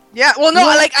her. Yeah, well, no,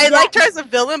 I liked her as a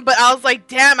villain, but I was like,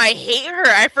 damn, I hate her.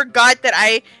 I forgot that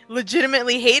I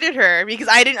legitimately hated her because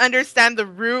I didn't understand the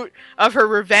root of her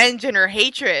revenge and her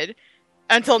hatred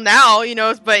until now,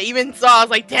 but even so, I was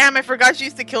like, damn, I forgot she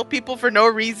used to kill people for no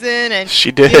reason, and she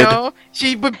did.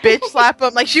 She would bitch slap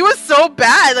them. Like, she was so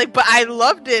bad, but I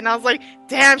loved it, and I was like,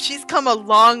 damn, she's come a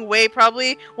long way.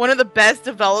 Probably one of the best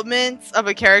developments of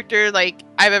a character,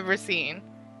 I've ever seen.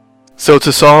 So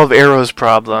to solve Arrow's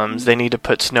problems, they need to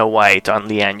put Snow White on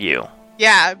Lian Yu.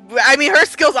 Yeah, I mean, her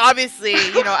skills obviously,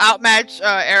 outmatch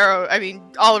Arrow. I mean,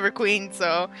 Oliver Queen.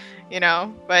 So,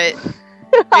 but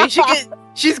I mean,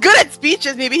 she's good at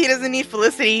speeches. Maybe he doesn't need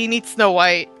Felicity. He needs Snow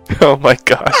White. Oh my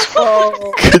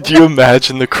gosh! Could you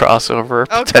imagine the crossover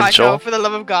potential? God, no! For the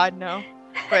love of God, no.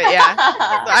 But yeah,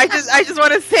 so I just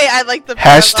want to say I like the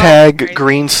hashtag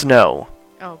Green Snow.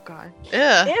 Oh God!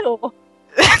 Ugh. Ew.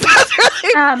 That's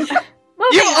really.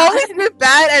 You've always been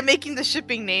bad at making the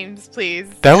shipping names, please.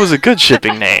 That was a good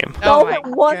shipping name. No, it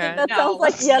wasn't. That sounds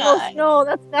like yellow snow.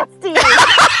 That's nasty.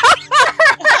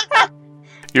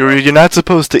 You're not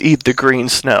supposed to eat the green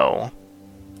snow.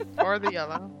 Or the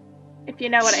yellow. If you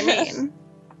know what I mean.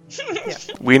 Yeah.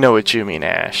 We know what you mean,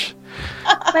 Ash.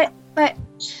 But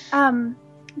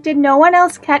did no one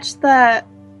else catch the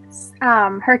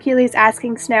Hercules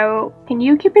asking Snow, can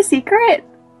you keep a secret?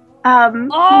 No,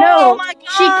 my God,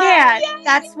 she can't. yes!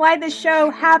 That's why the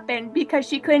show happened, because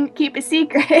she couldn't keep a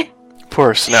secret.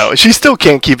 Poor Snow. She still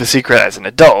can't keep a secret as an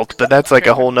adult, but that's like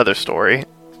a whole nother story.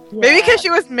 Maybe because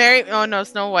she was married. Oh no,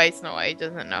 Snow White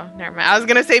doesn't know. Never mind. I was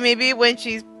gonna say maybe when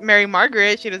she's married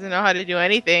Margaret, she doesn't know how to do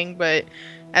anything. But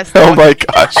as Snow my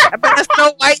gosh! But as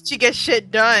Snow White, she gets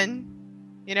shit done.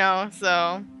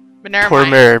 So. But never Poor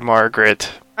mind. Mary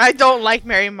Margaret. I don't like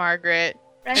Mary Margaret.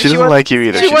 She doesn't like you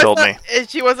either. She told me.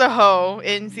 She was a hoe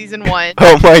in season 1.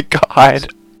 Oh my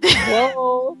god!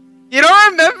 Whoa. You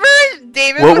don't remember,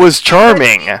 David? What was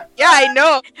charming? Yeah, I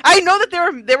know. I know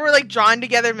that they were like drawn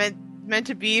together, meant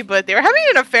to be, but they were having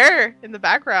an affair in the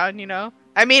background.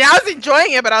 I mean, I was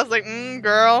enjoying it, but I was like,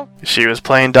 girl. She was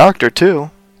playing doctor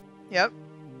too. Yep.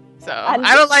 So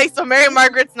I don't like. So Mary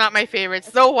Margaret's not my favorite.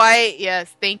 Snow White,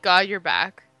 yes. Thank God you're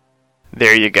back.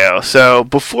 There you go. So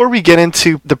before we get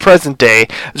into the present day,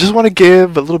 I just want to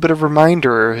give a little bit of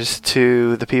reminders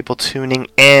to the people tuning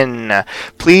in.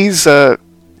 Please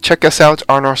check us out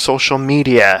on our social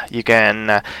media. You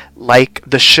can like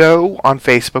the show on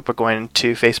Facebook by going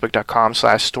to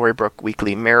facebook.com/Storybrooke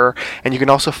Weekly Mirror. And you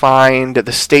can also find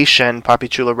the station, Papi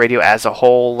Chulo Radio, as a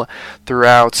whole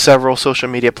throughout several social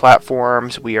media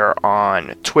platforms. We are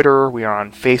on Twitter, we are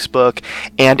on Facebook,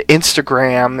 and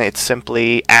Instagram. It's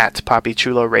simply at Papi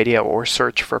Chulo Radio, or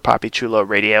search for Papi Chulo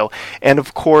Radio. And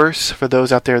of course, for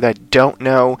those out there that don't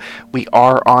know, we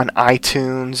are on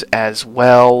iTunes as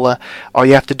well. All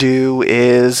you have to do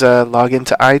is log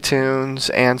into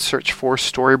iTunes and search for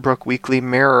Storybrooke Weekly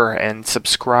Mirror and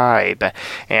subscribe.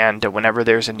 And whenever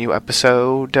there's a new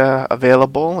episode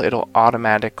available, it'll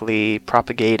automatically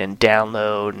propagate and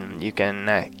download, and you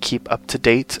can keep up to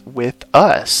date with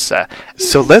us.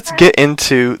 So let's get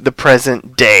into the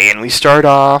present day, and we start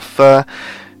off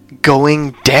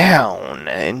going down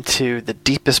into the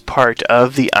deepest part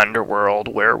of the underworld,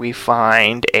 where we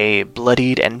find a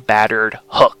bloodied and battered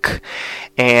Hook.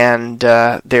 And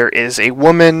there is a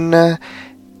woman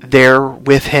there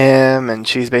with him, and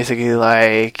she's basically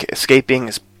like, escaping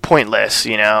is pointless,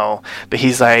 but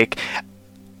he's like,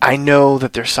 I know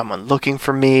that there's someone looking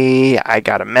for me, I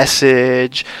got a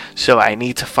message, so I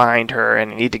need to find her,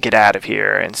 and I need to get out of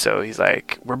here. And so he's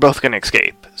like, we're both going to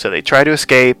escape. So they try to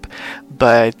escape,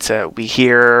 but we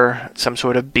hear some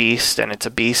sort of beast, and it's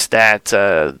a beast that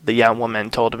the young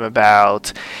woman told him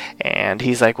about. And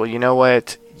he's like, well, you know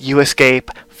what? You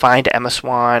escape, find Emma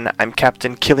Swan, I'm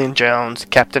Captain Killian Jones,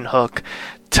 Captain Hook,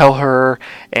 tell her,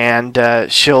 and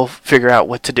she'll figure out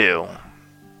what to do.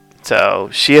 So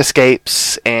she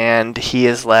escapes, and he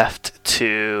is left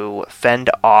to fend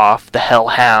off the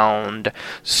hellhound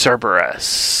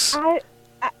Cerberus.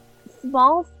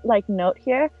 Small note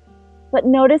here, but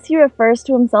notice he refers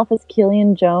to himself as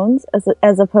Killian Jones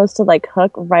as opposed to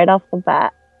Hook right off the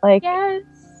bat. Yes.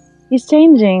 He's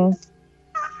changing.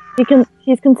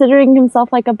 He's considering himself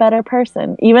like a better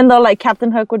person, even though like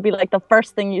Captain Hook would be like the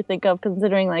first thing you think of,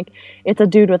 considering like it's a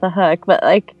dude with a hook. But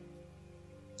like,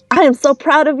 I am so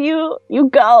proud of you. You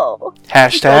go.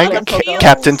 Hashtag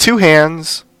Captain Two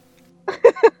Hands.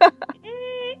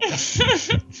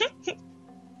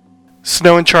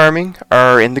 Snow and Charming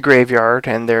are in the graveyard,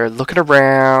 and they're looking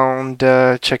around,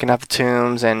 checking out the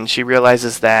tombs, and she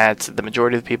realizes that the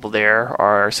majority of the people there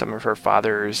are some of her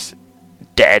father's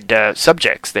dead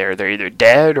subjects. They're either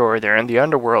dead or they're in the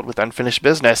underworld with unfinished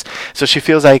business. So she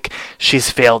feels like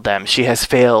she's failed them. She has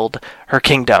failed her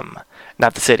kingdom,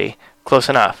 not the city. Close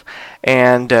enough.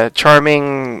 And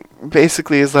Charming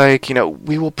basically is like,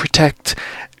 we will protect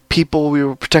people, we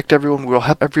will protect everyone, we will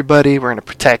help everybody, we're going to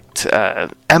protect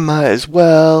Emma as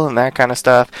well, and that kind of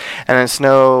stuff. And then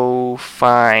Snow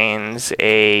finds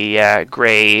a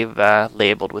grave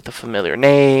labeled with a familiar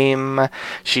name.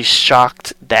 She's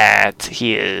shocked that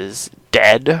he is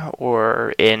dead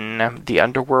or in the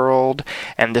underworld,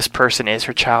 and this person is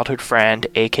her childhood friend,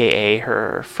 aka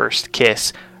her first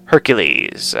kiss,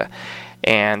 Hercules.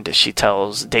 And she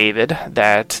tells David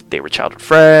that they were childhood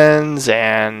friends,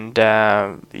 and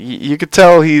you could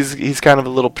tell he's kind of a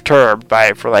little perturbed by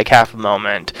it for like half a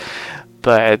moment.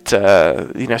 But,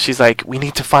 she's like, we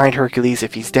need to find Hercules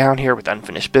if he's down here with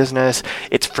unfinished business.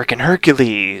 It's frickin'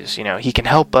 Hercules. He can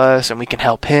help us, and we can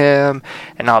help him,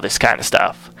 and all this kind of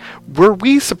stuff. Were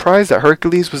we surprised that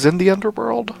Hercules was in the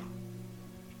underworld?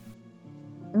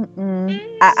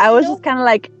 I was just kind of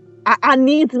like, I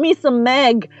needs me some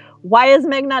Meg. Why is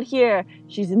Meg not here?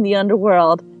 She's in the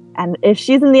underworld. And if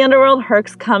she's in the underworld,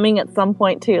 Herc's coming at some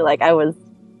point too. Like I was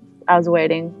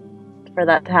waiting for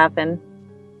that to happen.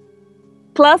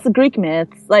 Plus Greek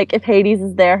myths. Like if Hades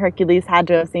is there, Hercules had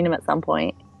to have seen him at some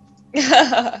point.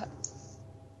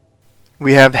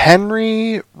 We have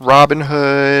Henry, Robin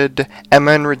Hood,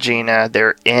 Emma, and Regina.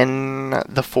 They're in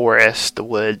the forest, the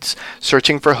woods,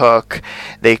 searching for Hook.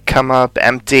 They come up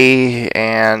empty,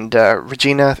 and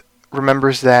Regina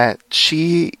remembers that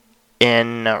she,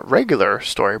 in regular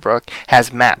Storybrooke,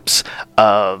 has maps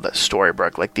of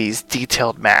Storybrooke, like these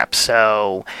detailed maps.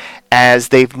 So, as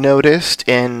they've noticed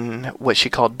in what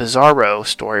she called Bizarro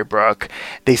Storybrooke,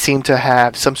 they seem to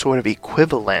have some sort of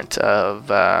equivalent of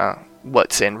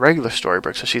what's in regular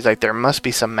Storybrooke. So she's like, there must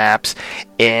be some maps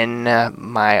in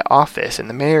my office, in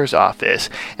the mayor's office.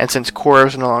 And since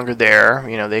Cora's no longer there,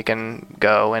 they can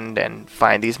go and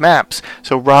find these maps.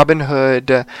 So Robin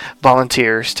Hood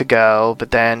volunteers to go,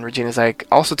 but then Regina's like,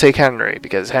 also take Henry,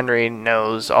 because Henry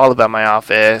knows all about my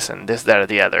office and this, that, or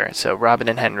the other. So Robin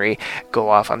and Henry go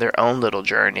off on their own little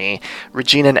journey.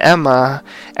 Regina and Emma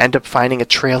end up finding a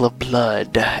trail of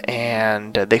blood,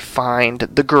 and they find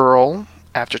the girl.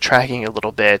 After tracking a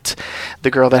little bit,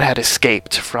 the girl that had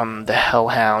escaped from the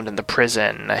Hellhound and the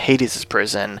prison, Hades'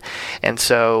 prison. And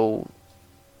so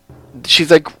she's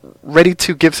like ready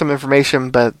to give some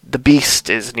information, but the beast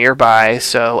is nearby,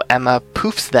 so Emma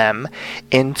poofs them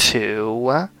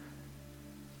into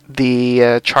the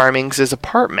Charmings'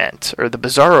 apartment, or the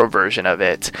Bizarro version of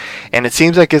it. And it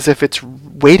seems like as if it's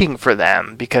waiting for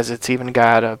them, because it's even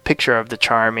got a picture of the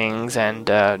Charmings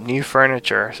and new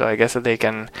furniture, so I guess that they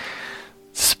can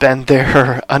spend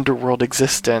their underworld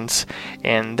existence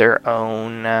in their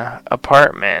own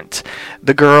apartment.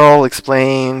 The girl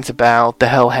explains about the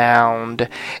Hellhound,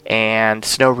 and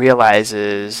Snow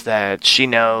realizes that she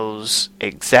knows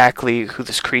exactly who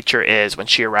this creature is when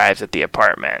she arrives at the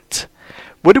apartment.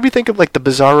 What do we think of like the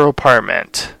Bizarro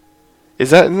apartment?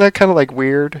 Isn't that kind of like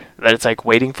weird that it's like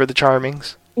waiting for the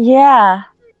Charmings? Yeah.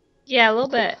 Yeah, a little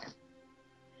bit.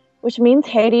 Which means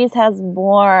Hades has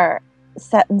more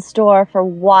set in store for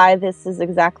why this is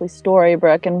exactly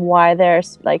Storybrooke and why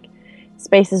there's like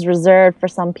spaces reserved for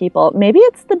some people. Maybe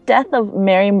it's the death of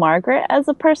Mary Margaret as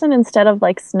a person instead of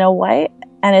like Snow White,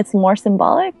 and it's more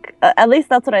symbolic. At least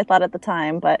that's what I thought at the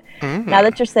time. But now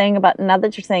that you're saying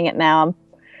it now, I'm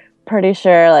pretty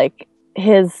sure like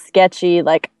his sketchy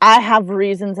like I have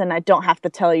reasons and I don't have to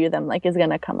tell you them like is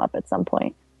gonna come up at some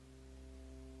point.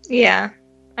 Yeah,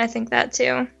 I think that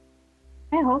too.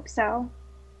 I hope so.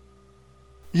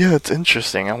 Yeah, it's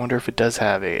interesting. I wonder if it does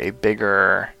have a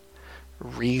bigger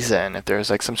reason, if there's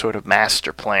like some sort of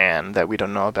master plan that we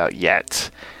don't know about yet.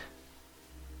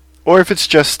 Or if it's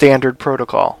just standard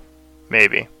protocol.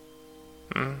 Maybe.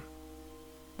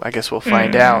 I guess we'll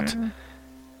find out.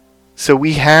 So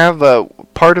we have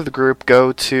part of the group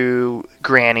go to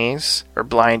Granny's, or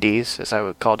Blindy's, as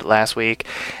I called it last week,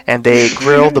 and they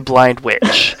grill the blind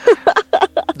witch.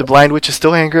 The blind witch is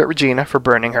still angry at Regina for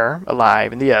burning her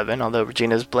alive in the oven, although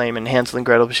Regina's blaming Hansel and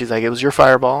Gretel, but she's like, it was your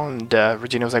fireball, and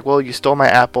Regina was like, well, you stole my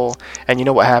apple, and you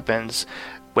know what happens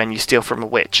when you steal from a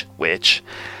witch.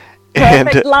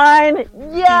 Perfect line.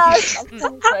 Yes.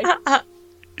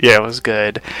 Yeah, it was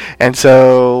good. And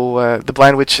so the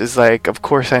blind witch is like, of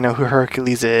course I know who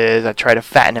Hercules is. I try to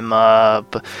fatten him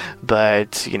up,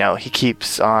 but, you know, he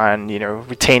keeps on, you know,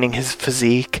 retaining his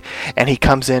physique. And he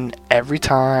comes in every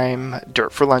time,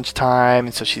 dirt for lunchtime.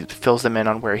 And so she fills them in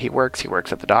on where he works. He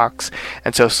works at the docks.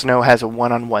 And so Snow has a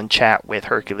one-on-one chat with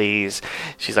Hercules.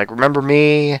 She's like, remember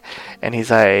me? And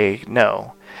he's like,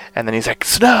 no. And then he's like,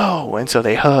 Snow! And so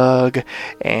they hug.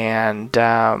 And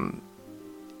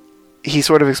he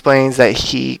sort of explains that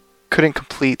he couldn't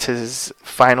complete his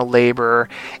final labor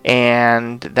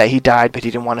and that he died, but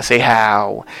he didn't want to say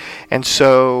how. And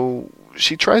so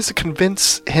she tries to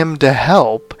convince him to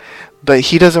help, but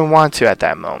he doesn't want to at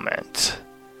that moment.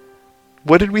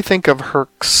 What did we think of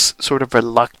Herc's sort of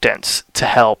reluctance to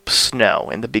help Snow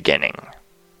in the beginning?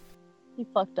 He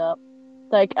fucked up.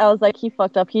 Like, I was like, he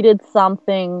fucked up. He did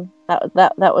something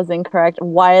that was incorrect.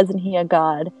 Why isn't he a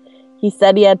god? He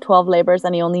said he had 12 labors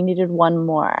and he only needed one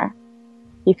more.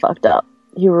 He fucked up.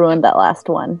 He ruined that last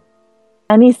one.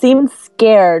 And he seemed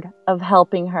scared of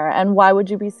helping her. And why would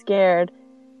you be scared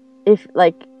if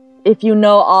you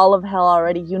know all of hell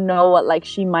already, you know what, like,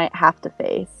 she might have to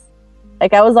face.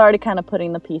 Like, I was already kind of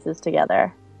putting the pieces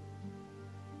together.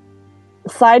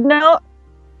 Side note,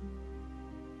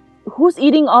 who's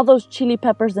eating all those chili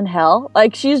peppers in hell?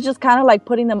 Like, she's just kind of like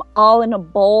putting them all in a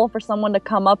bowl for someone to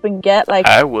come up and get. Like,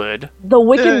 I would. The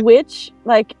Wicked Witch,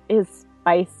 like, is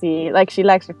spicy. Like, she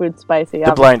likes her food spicy.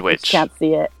 The blind witch. Can't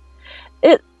see it.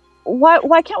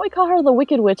 Why can't we call her the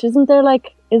Wicked Witch? Isn't there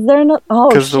like, is there no? Oh,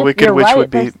 because the Wicked Witch right. would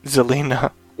be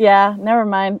Zelina. Yeah, never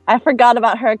mind. I forgot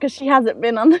about her because she hasn't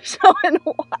been on the show in a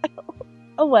while.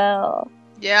 Oh well.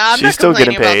 Yeah, I'm She's not still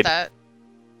complaining getting paid. about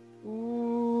that.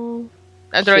 Ooh.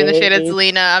 I'm throwing the shade at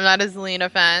Zelina. I'm not a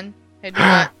Zelina fan.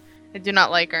 I do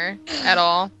not like her at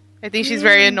all. I think she's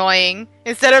very annoying.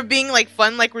 Instead of being like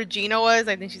fun like Regina was,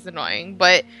 I think she's annoying.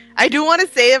 But I do want to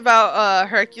say about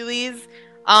Hercules.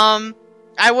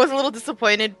 I was a little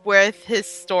disappointed with his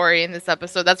story in this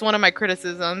episode. That's one of my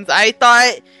criticisms. I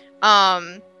thought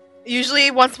usually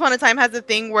Once Upon a Time has a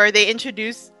thing where they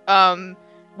introduce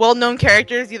well-known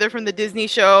characters either from the Disney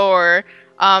show or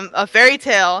a fairy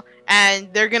tale,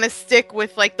 and they're gonna stick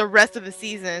with like the rest of the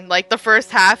season. Like the first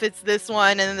half it's this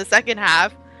one, and then the second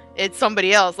half it's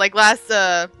somebody else. Like last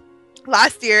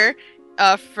year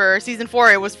for season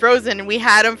 4 it was Frozen, and we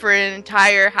had him for an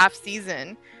entire half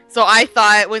season. So I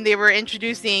thought when they were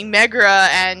introducing Megra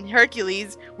and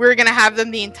Hercules, we were gonna have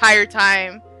them the entire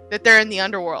time that they're in the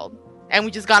underworld, and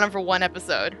we just got them for one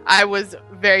episode. I was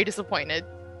very disappointed.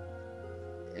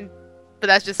 But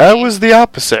that's just I me. was the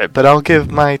opposite, but I'll give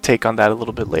my take on that a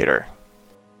little bit later.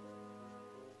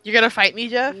 You're gonna fight me,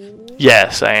 Jeff?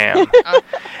 Yes, I am. Oh,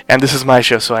 And this is my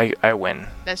show, so I win.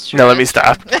 that's true. No, let me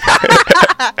stop.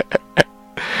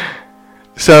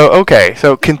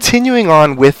 So continuing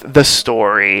on with the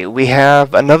story, we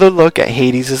have another look at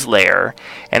Hades' lair,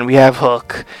 and we have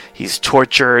Hook. He's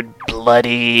tortured,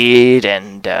 bloodied,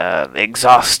 and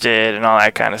exhausted, and all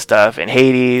that kind of stuff, and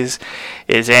Hades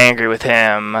is angry with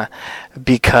him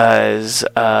because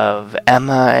of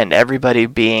Emma and everybody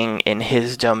being in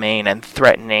his domain and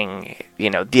threatening,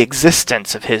 the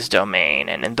existence of his domain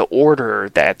and the order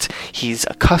that he's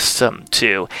accustomed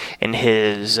to in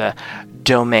his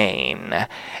domain.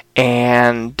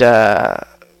 And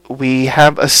we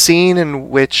have a scene in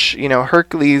which,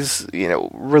 Hercules,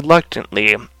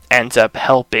 reluctantly ends up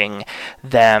helping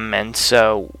them. And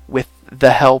so with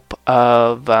the help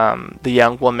of the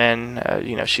young woman,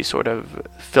 she sort of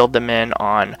filled them in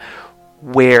on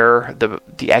where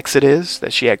the exit is,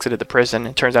 that she exited the prison.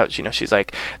 It turns out, she's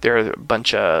like, there are a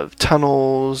bunch of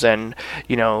tunnels, and,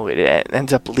 it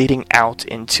ends up leading out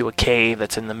into a cave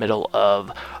that's in the middle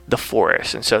of the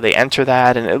forest. And so they enter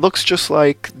that, and it looks just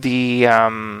like the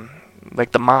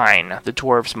mine, the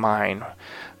dwarves' mine,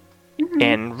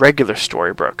 in regular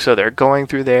Storybrooke. So they're going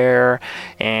through there,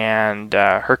 and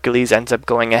Hercules ends up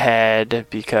going ahead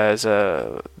because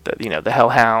the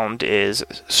Hellhound is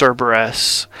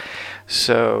Cerberus.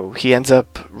 So he ends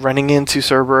up running into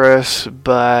Cerberus,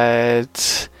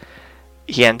 but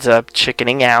he ends up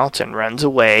chickening out and runs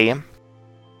away.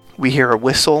 We hear a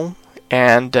whistle,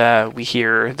 and we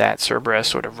hear that Cerberus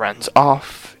sort of runs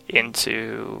off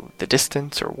into the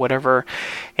distance or whatever,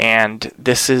 and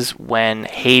this is when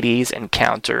Hades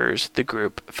encounters the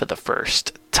group for the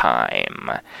first time.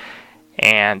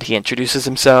 And he introduces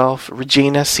himself.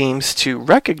 Regina seems to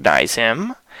recognize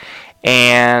him,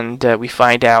 And we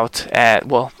find out I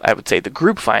would say the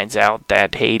group finds out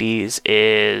that Hades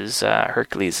is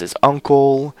Hercules'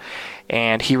 uncle,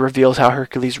 and he reveals how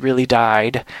Hercules really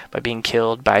died by being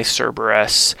killed by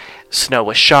Cerberus. Snow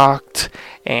was shocked,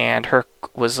 and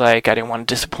Herc was like, I didn't want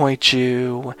to disappoint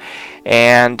you.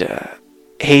 And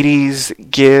Hades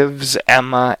gives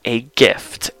Emma a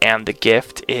gift, and the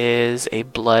gift is a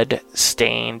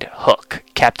blood-stained hook,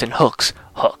 Captain Hook's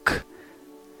hook.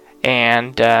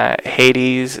 And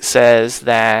Hades says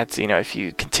that, if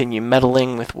you continue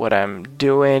meddling with what I'm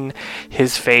doing,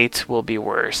 his fate will be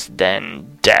worse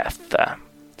than death.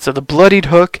 So the bloodied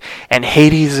hook and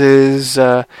Hades'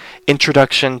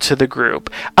 introduction to the group.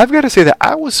 I've got to say that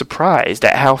I was surprised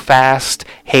at how fast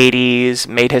Hades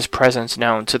made his presence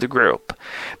known to the group.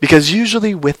 Because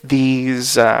usually with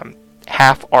these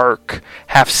half-arc,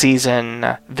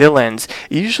 half-season villains,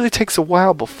 it usually takes a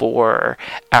while before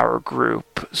our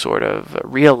group sort of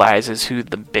realizes who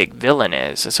the big villain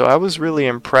is. So I was really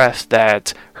impressed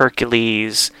that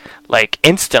Hercules,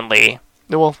 instantly,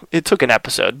 well, it took an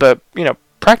episode, but,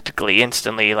 practically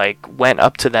instantly, went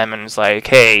up to them and was like,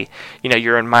 hey,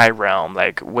 you're in my realm.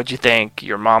 What'd you think?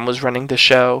 Your mom was running the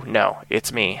show? No,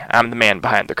 it's me. I'm the man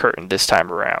behind the curtain this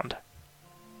time around.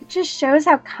 It just shows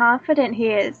how confident he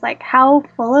is, how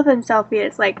full of himself he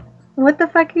is. What the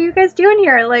fuck are you guys doing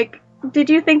here?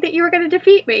 Did you think that you were going to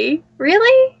defeat me?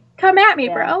 Really? Come at me,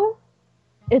 bro.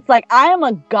 It's I am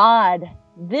a god.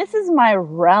 This is my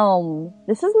realm.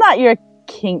 This is not your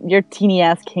teeny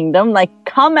ass kingdom.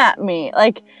 Come at me.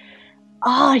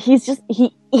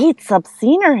 He eats up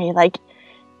scenery.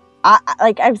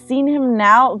 I've seen him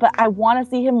now, but I want to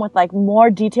see him with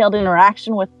more detailed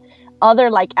interaction with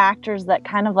other actors that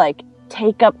kind of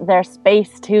take up their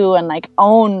space too and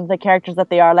own the characters that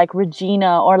they are, like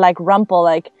Regina or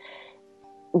Rumpel.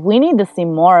 We need to see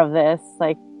more of this.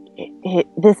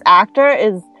 This actor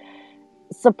is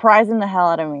surprising the hell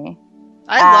out of me.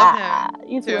 I love him.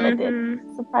 You see what I did?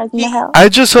 Surprising the hell. I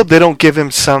just hope they don't give him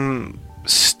some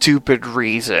stupid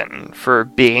reason for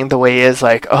being the way he is.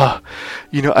 I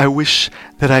wish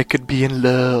that I could be in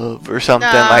love or something.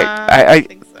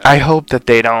 I hope that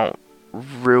they don't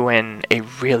ruin a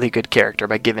really good character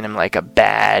by giving him a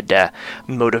bad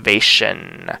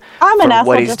motivation I'm an asshole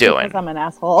what he's just doing. Because I'm an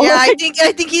asshole. Yeah, I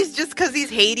think he's just because he's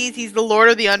Hades. He's the Lord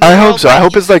of the Underworld. I hope so. I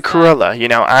hope it's like Cruella.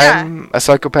 I'm a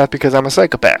psychopath because I'm a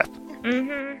psychopath.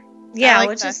 Mm-hmm. Yeah,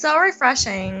 which that. is so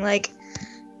refreshing.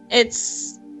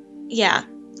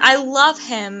 I love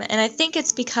him, and I think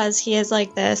it's because he is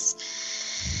like this.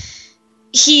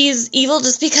 He's evil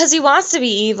just because he wants to be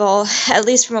evil, at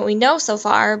least from what we know so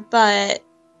far, but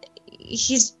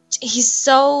he's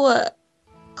so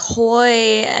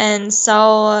coy and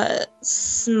so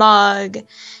smug,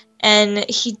 and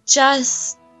he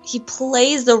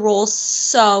plays the role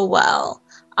so well.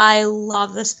 I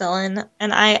love this villain,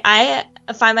 and I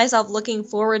find myself looking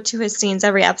forward to his scenes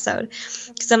every episode,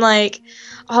 because I'm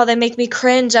they make me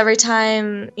cringe every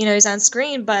time he's on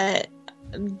screen, but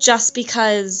just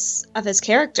because of his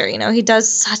character. He does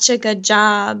such a good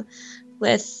job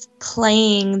with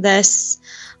playing this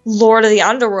Lord of the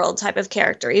Underworld type of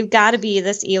character. You've got to be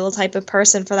this evil type of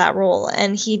person for that role,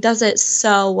 and he does it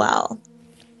so well.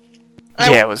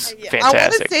 Yeah, it was fantastic. I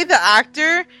want to say the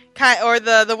actor or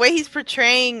the way he's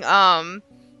portraying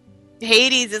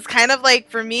Hades is kind of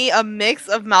for me a mix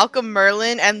of Malcolm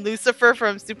Merlyn and Lucifer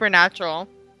from Supernatural.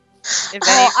 If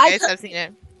any of you guys have seen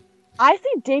it. I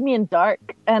see Damien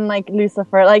Dark and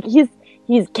Lucifer. He's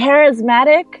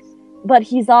charismatic, but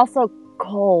he's also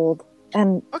cold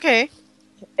and okay.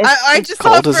 I just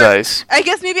cold as ice. I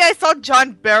guess maybe I saw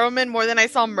John Barrowman more than I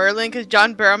saw Merlin, because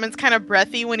John Barrowman's kind of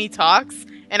breathy when he talks,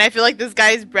 and I feel like this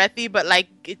guy is breathy, but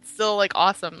it's still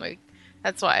awesome.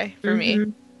 That's why for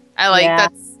me, I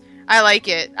like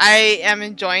it. I am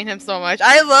enjoying him so much.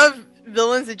 I love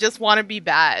villains that just want to be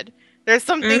bad. There's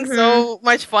something so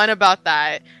much fun about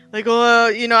that. I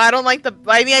don't like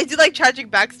I do like tragic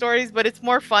backstories, but it's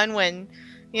more fun when,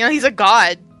 he's a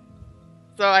god.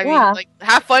 So,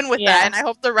 have fun with that. And I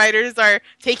hope the writers are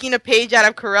taking a page out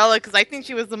of Cruella, because I think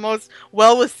she was the most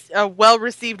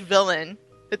well-received villain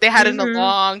that they had in a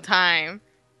long time.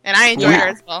 And I enjoy her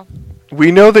as well.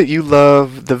 We know that you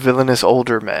love the villainous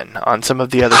older men on some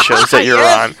of the other shows that you're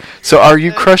on. So are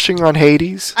you crushing on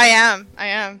Hades? I am.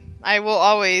 I will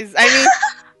always.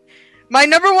 My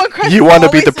number one crush. You want to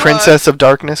be the princess of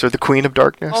darkness or the queen of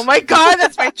darkness? Oh my god,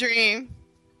 that's my dream.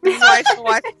 This is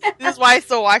why I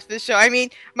still watch this show.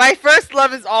 My first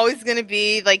love is always going to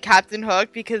be Captain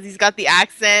Hook, because he's got the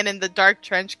accent and the dark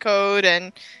trench coat,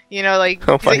 and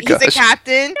oh my he's a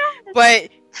captain. But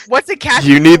what's a captain?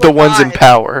 You need the ones in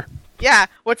power. yeah,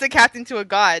 what's a captain to a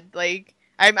god? Like,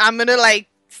 I'm gonna like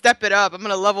step it up. I'm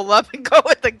gonna level up and go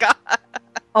with the god.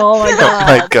 Oh my Oh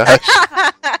my god.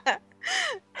 gosh.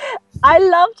 I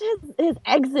loved his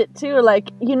exit too. Like,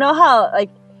 you know how like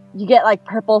you get like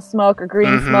purple smoke or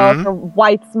green smoke or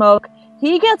white smoke?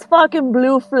 He gets fucking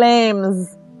blue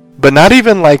flames. But not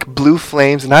even like blue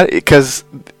flames, not because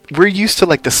we're used to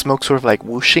like the smoke sort of like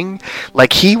whooshing.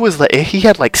 Like he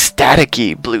had like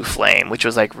staticky blue flame, which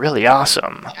was like really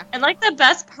awesome. And like the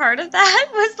best part of that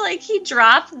was like he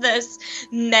dropped this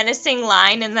menacing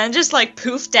line and then just like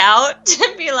poofed out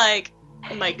to be like,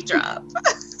 mic drop.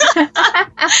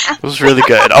 It was really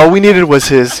good. All we needed was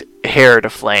his hair to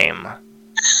flame.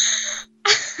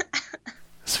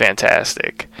 It's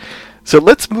fantastic. So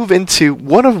let's move into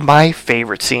one of my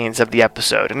favorite scenes of the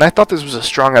episode. And I thought this was a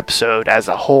strong episode as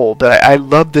a whole, but I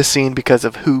love this scene because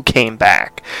of who came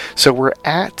back. So we're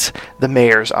at the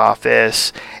mayor's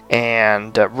office,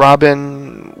 and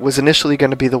Robin was initially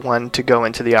going to be the one to go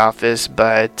into the office,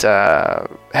 but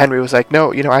Henry was like,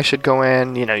 no, I should go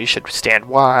in, you should stand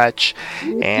watch,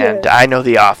 and I know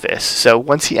the office. So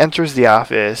once he enters the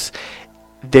office,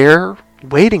 they're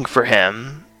waiting for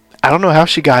him. I don't know how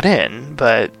she got in,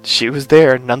 but she was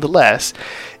there nonetheless,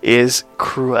 is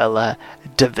Cruella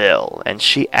DeVille, and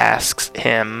she asks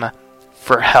him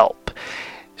for help.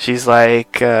 She's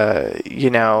like,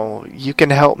 you can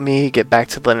help me get back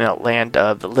to the land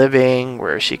of the living,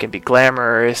 where she can be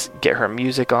glamorous, get her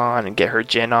music on, and get her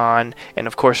gin on, and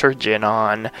of course her gin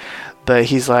on. But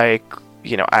he's like,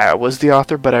 I was the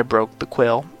author, but I broke the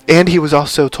quill. And he was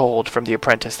also told from the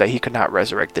apprentice that he could not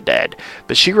resurrect the dead.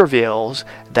 But she reveals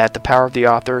that the power of the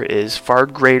author is far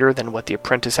greater than what the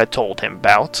apprentice had told him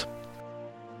about.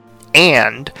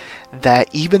 And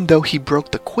that even though he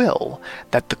broke the quill,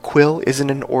 that the quill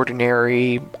isn't an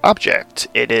ordinary object.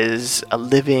 It is a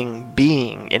living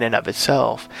being in and of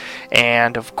itself.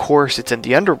 And of course it's in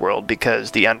the underworld,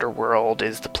 because the underworld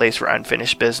is the place for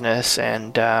unfinished business,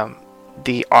 and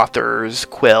the author's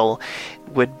quill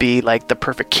would be like the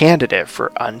perfect candidate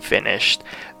for unfinished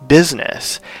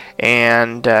business.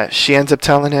 And she ends up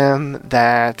telling him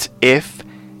that if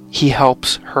he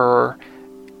helps her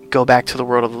go back to the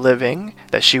world of the living,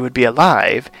 that she would be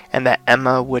alive, and that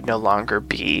Emma would no longer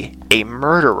be a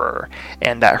murderer,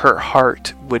 and that her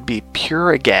heart would be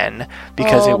pure again,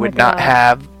 because it would not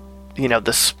have,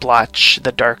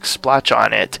 the dark splotch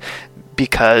on it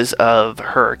because of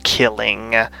her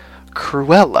killing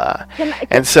Cruella. Can I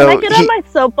get on my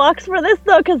soapbox for this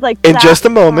though? Because in just a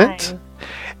moment,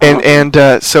 and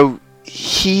so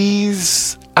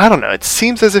he's, I don't know. It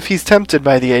seems as if he's tempted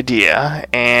by the idea,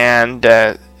 and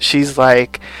she's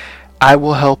like, "I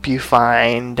will help you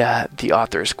find the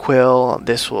author's quill.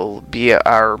 This will be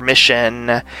our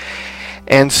mission."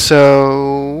 And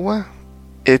so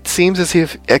it seems as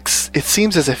if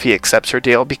he accepts her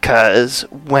deal, because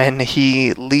when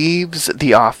he leaves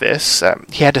the office,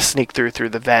 he had to sneak through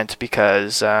the vent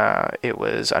because it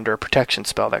was under a protection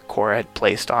spell that Cora had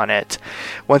placed on it.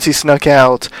 Once he snuck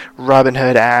out, Robin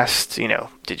Hood asked,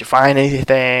 did you find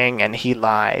anything? And he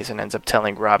lies and ends up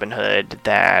telling Robin Hood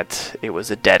that it was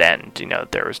a dead end.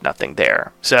 There was nothing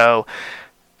there. So,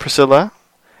 Priscilla,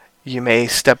 you may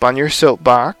step on your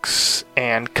soapbox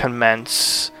and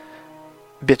commence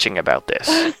bitching about this.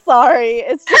 Sorry,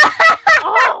 it's just,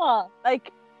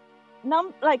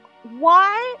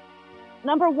 why?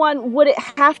 Number one, would it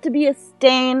have to be a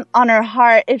stain on her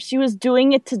heart if she was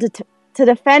doing it to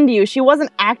defend you? She wasn't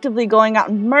actively going out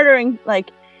and murdering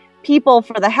people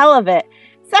for the hell of it.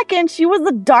 Second, she was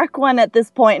the Dark One at this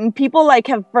point, and people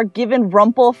have forgiven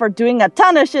Rumpel for doing a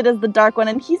ton of shit as the Dark One,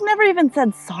 and he's never even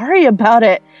said sorry about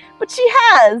it, but she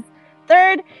has.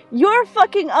 Third, your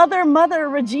fucking other mother,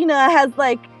 Regina, has,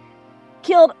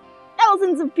 killed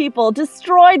thousands of people,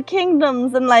 destroyed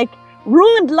kingdoms, and,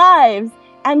 ruined lives.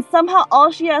 And somehow all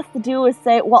she has to do is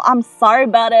say, well, I'm sorry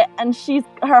about it, and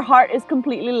her heart is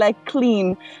completely,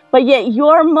 clean. But yet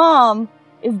your mom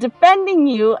is defending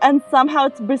you, and somehow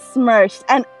it's besmirched.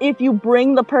 And if you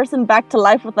bring the person back to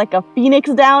life with, a phoenix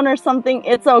down or something,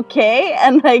 it's okay,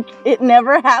 and, it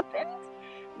never happened.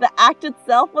 The act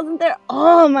itself wasn't there.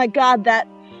 Oh my god, that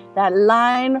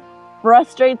line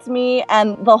frustrates me,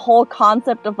 and the whole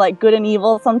concept of good and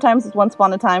evil sometimes is once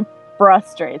upon a time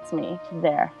frustrates me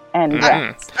there. And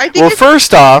well,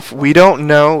 first off, we don't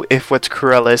know if what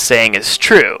Cruella is saying is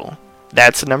true.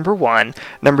 That's number one.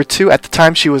 Number two, at the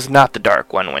time she was not the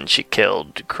Dark One when she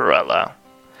killed Cruella.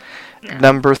 No.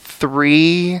 Number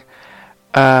three,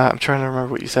 I'm trying to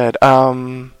remember what you said.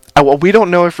 Well, we don't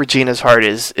know if Regina's heart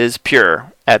is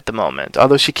pure at the moment,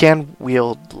 although she can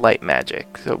wield light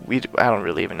magic. So I don't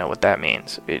really even know what that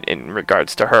means in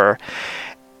regards to her.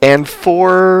 And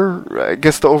 4, I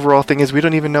guess the overall thing is we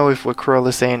don't even know if what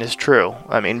Cruella's saying is true.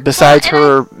 I mean, besides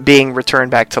her being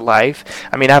returned back to life,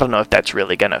 I mean, I don't know if that's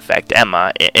really going to affect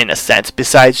Emma in a sense,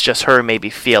 besides just her maybe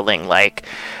feeling like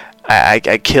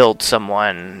I killed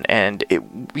someone and,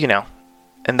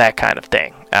 and that kind of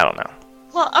thing. I don't know.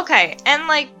 Well, okay, and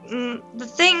the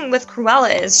thing with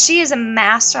Cruella is she is a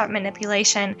master at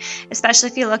manipulation, especially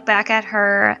if you look back at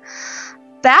her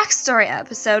backstory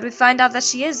episode. We find out that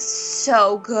she is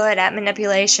so good at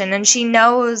manipulation, and she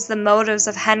knows the motives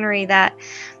of Henry, that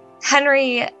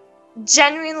Henry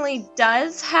genuinely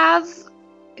does have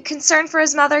concern for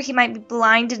his mother. He might be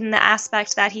blinded in the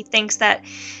aspect that he thinks that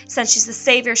since she's the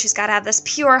savior, she's got to have this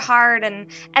pure heart,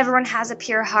 and everyone has a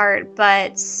pure heart.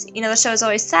 But, the show's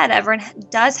always said everyone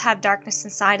does have darkness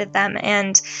inside of them,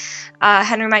 and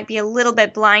Henry might be a little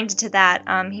bit blinded to that.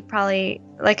 He probably,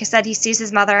 like I said, he sees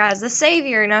his mother as the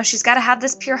savior. She's got to have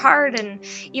this pure heart, and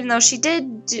even though she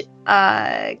did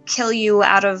kill you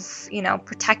out of,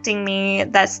 protecting me,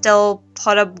 that still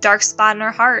put a dark spot in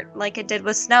her heart, like it did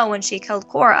with Snow when she killed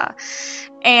Cora.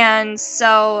 And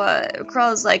so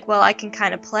Cruella's like, well, I can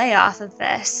kind of play off of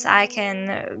this. I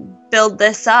can build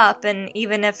this up, and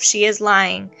even if she is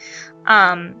lying,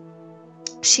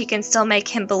 she can still make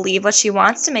him believe what she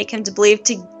wants to make him to believe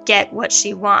to get what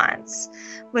she wants,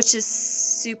 which is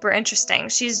super interesting.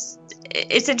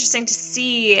 It's interesting to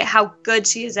see how good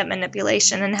she is at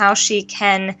manipulation and how she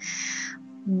can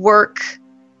work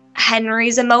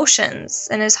Henry's emotions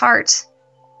in his heart.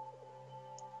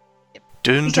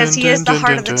 Because he is the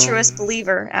heart of the truest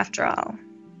believer, after all.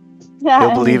 Yeah,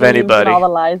 he'll believe anybody. All the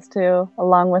lies too,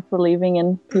 along with believing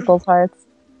in people's hearts.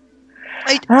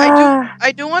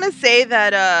 I do want to say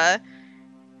that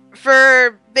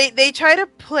they try to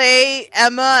play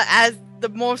Emma as the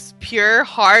most pure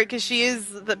heart, because she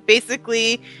is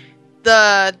basically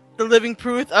the living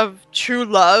proof of true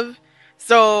love.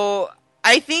 So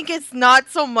I think it's not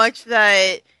so much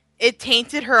that it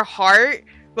tainted her heart,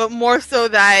 but more so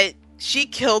that she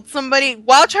killed somebody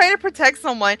while trying to protect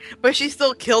someone, but she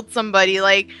still killed somebody.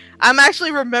 Like, I'm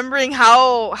actually remembering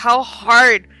how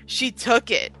hard she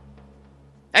took it.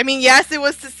 I mean, yes, it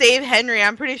was to save Henry.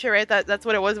 I'm pretty sure, right? That's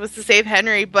what it was to save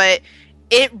Henry, but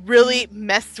it really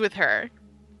messed with her.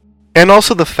 And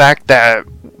also the fact that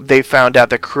they found out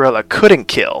that Cruella couldn't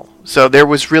kill, so there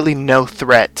was really no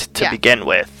threat to begin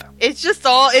with. It's just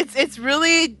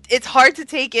it's hard to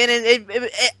take in, and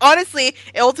it honestly,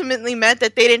 it ultimately meant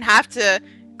that they didn't have to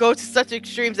go to such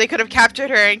extremes. They could have captured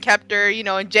her and kept her,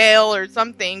 in jail or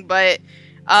something, but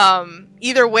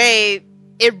either way,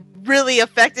 it really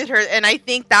affected her, and I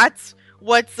think that's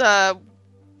what's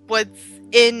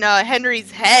in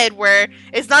Henry's head, where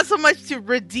it's not so much to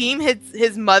redeem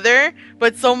his mother,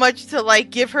 but so much to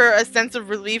give her a sense of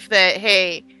relief that,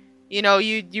 hey,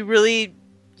 you really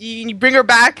you bring her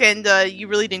back, and you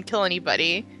really didn't kill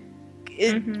anybody.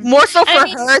 More so for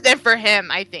her than for him,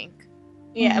 I think.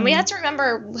 Yeah, and we have to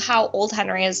remember how old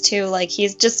Henry is too. Like,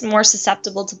 he's just more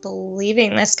susceptible to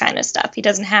believing this kind of stuff. He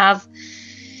doesn't have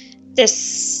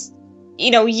this,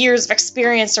 years of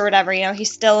experience or whatever.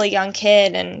 He's still a young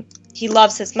kid, and he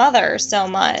loves his mother so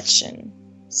much, and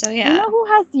so yeah. You know who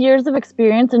has years of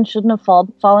experience and shouldn't have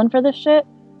fallen for this shit?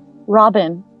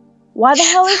 Robin. Why the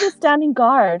hell is he standing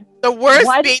guard? The worst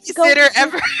babysitter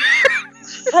ever.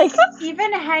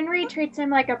 Even Henry treats him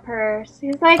like a purse.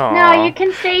 He's like, no, you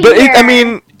can stay here.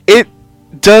 But it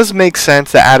does make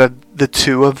sense that out of the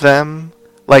two of them,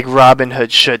 Robin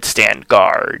Hood should stand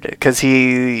guard, because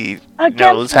he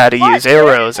knows how to use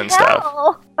arrows and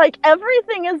stuff.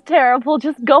 Everything is terrible.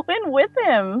 Just go in with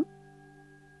him.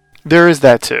 There is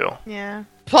that too. Yeah.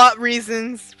 Plot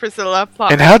reasons, Priscilla.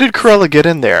 And how did Cruella get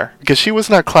in there? Because she was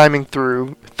not climbing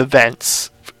through the vents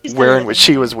wearing what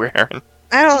she was wearing.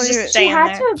 I don't know. She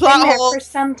had to have been there for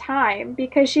some time,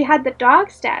 because she had the dog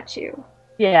statue.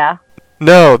 Yeah.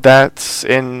 No, that's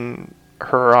in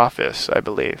her office, I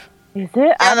believe. Is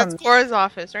it? Yeah, that's Cora's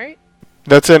office, right?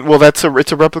 It's a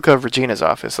replica of Regina's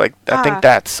office. I think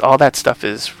that's all that stuff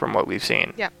is from what we've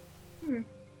seen. Yeah.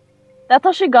 That's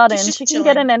how she got in. She can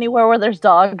get in anywhere where there's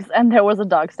dogs, and there was a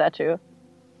dog statue.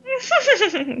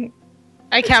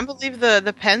 I can't believe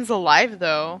the pen's alive,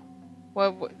 though.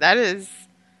 What that is?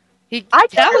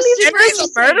 Henry's a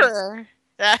murderer.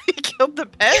 Yeah, he killed the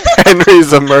pen.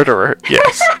 Henry's a murderer.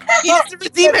 Yes. He needs to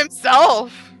redeem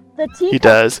himself. He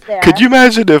does. Could you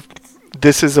imagine if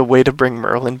this is a way to bring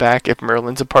Merlin back? If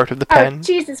Merlin's a part of the pen? Oh,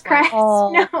 Jesus Christ!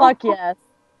 Oh, no. Fuck yes.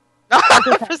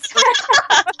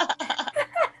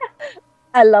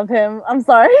 I love him. I'm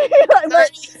sorry.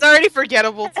 It's already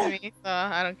forgettable to me, so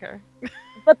I don't care.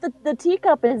 But the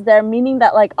teacup is there, meaning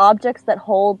that like objects that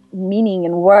hold meaning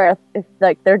and worth, if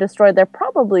like they're destroyed, they're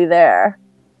probably there.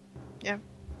 Yeah.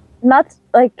 Not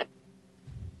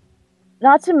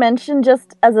to mention,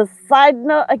 just as a side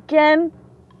note, again,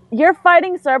 you're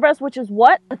fighting Cerberus, which is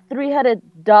what? A 3-headed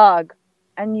dog.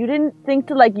 And you didn't think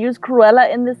to like use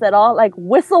Cruella in this at all? Like,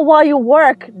 whistle while you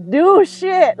work. Do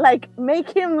shit. Like,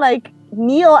 make him like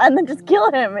kneel and then just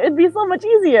kill him. It'd be so much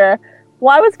easier.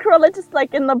 Why was Cruella just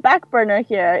like in the back burner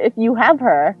here if you have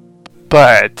her?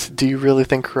 But do you really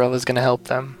think Cruella's gonna help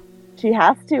them? She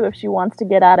has to if she wants to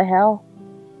get out of hell.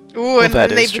 Ooh, and then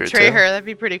they betray her. That'd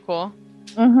be pretty cool.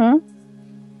 Mm-hmm.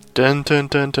 Dun dun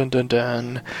dun dun dun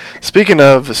dun. Speaking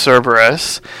of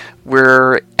Cerberus,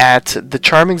 we're at the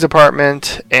Charming's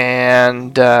apartment,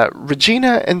 and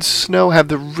Regina and Snow have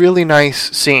the really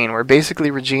nice scene where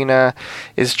basically Regina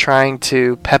is trying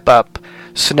to pep up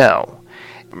Snow.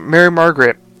 Mary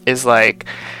Margaret is like,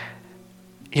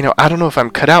 I don't know if I'm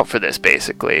cut out for this,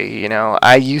 basically.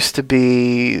 I used to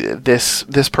be this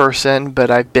person,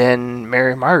 but I've been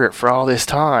Mary Margaret for all this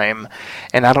time,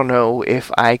 and I don't know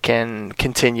if I can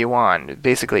continue on.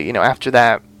 Basically, after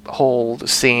that whole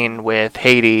scene with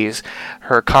Hades,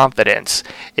 her confidence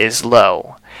is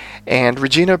low. And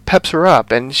Regina peps her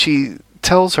up, and she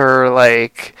tells her,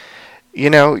 like,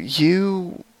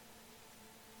 you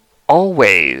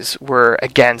always were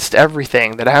against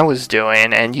everything that I was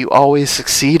doing, and you always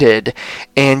succeeded,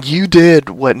 and you did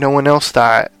what no one else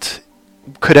thought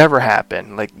could ever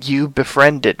happen. Like, you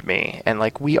befriended me, and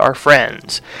like, we are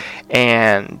friends,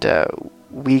 and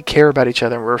we care about each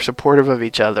other, and we're supportive of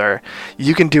each other.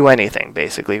 You can do anything,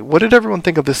 basically. What did everyone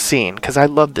think of this scene? Because I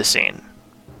loved this scene.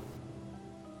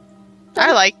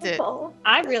 I liked it.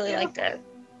 I really liked it.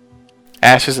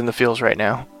 Ash is in the feels right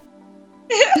now.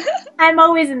 I'm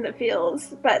always in the feels,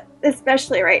 but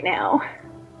especially right now.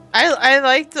 I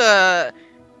liked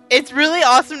it's really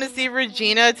awesome to see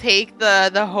Regina take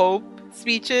the hope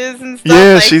speeches and stuff.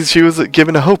 Yeah, she was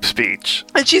giving a hope speech.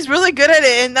 And she's really good at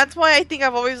it, and that's why I think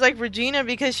I've always liked Regina,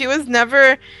 because she was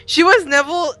never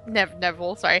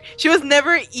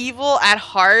evil at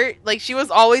heart. Like, she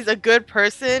was always a good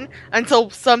person until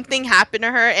something happened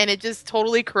to her and it just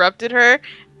totally corrupted her.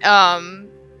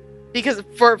 Because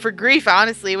for grief,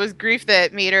 honestly, it was grief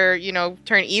that made her,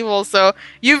 turn evil. So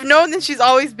you've known that she's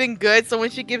always been good. So when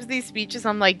she gives these speeches,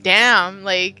 I'm like, damn,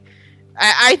 like,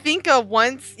 I think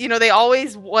once, they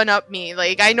always one-up me.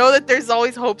 Like, I know that there's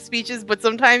always hope speeches, but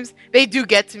sometimes they do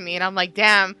get to me. And I'm like,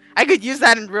 damn, I could use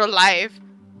that in real life.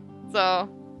 So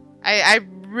I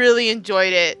really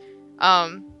enjoyed it.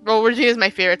 Well, Regina's my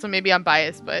favorite, so maybe I'm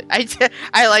biased, but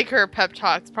I like her pep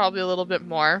talks probably a little bit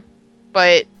more.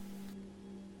 But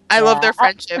I love their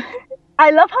friendship. I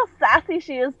love how sassy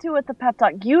she is too with the pep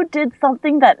talk. You did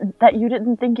something that you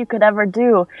didn't think you could ever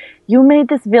do. You made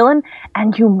this villain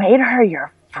and you made her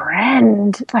your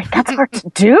friend. Like, that's hard to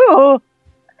do.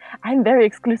 I'm very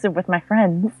exclusive with my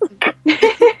friends.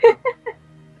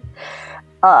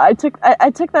 I took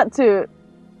that too.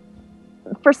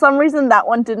 For some reason, that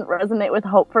one didn't resonate with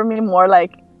hope for me. More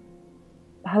like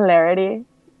hilarity.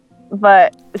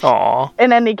 But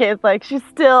in any case, like, she's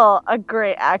still a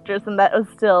great actress, and that was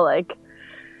still like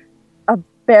a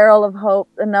barrel of hope,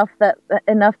 enough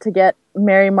to get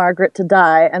Mary Margaret to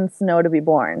die and Snow to be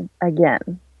born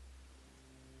again.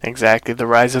 Exactly, the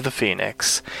rise of the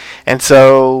Phoenix. And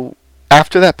so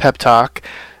after that pep talk,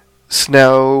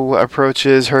 Snow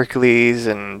approaches Hercules,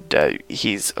 and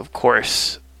he's, of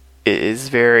course, is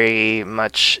very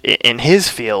much in his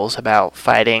feels about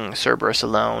fighting Cerberus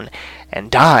alone and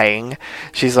dying.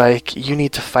 She's like, you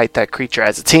need to fight that creature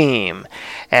as a team.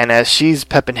 And as she's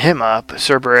pepping him up,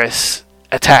 Cerberus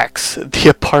attacks the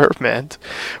apartment,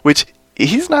 which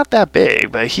he's not that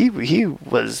big, but he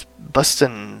was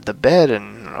busting the bed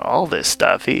and all this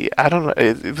stuff. I don't know,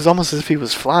 it was almost as if he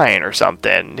was flying or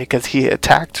something, because he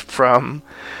attacked from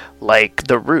like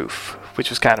the roof, which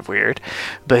was kind of weird.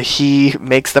 But he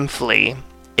makes them flee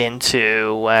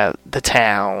into the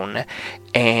town,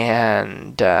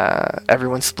 and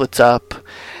everyone splits up,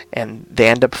 and they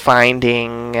end up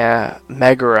finding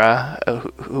Megara,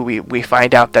 who we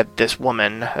find out that this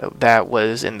woman that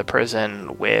was in the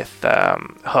prison with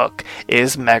Hook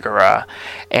is Megara,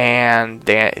 and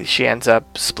she ends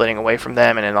up splitting away from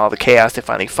them, and in all the chaos they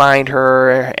finally find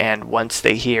her, and once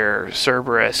they hear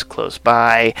Cerberus close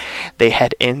by, they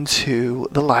head into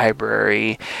the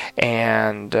library,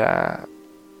 and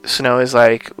Snow is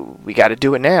like, we got to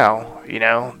do it now.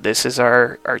 This is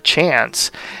our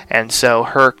chance. And so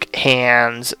Herc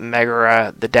hands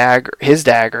Megara his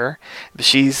dagger.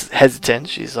 She's hesitant.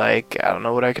 She's like, I don't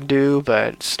know what I can do,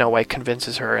 but Snow White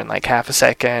convinces her in like half a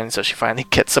second. So she finally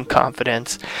gets some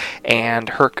confidence, and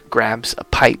Herc grabs a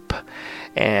pipe,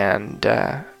 and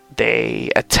they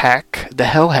attack the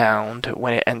Hellhound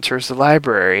when it enters the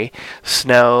library.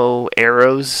 Snow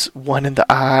arrows one in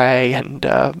the eye, and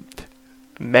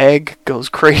Meg goes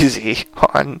crazy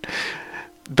on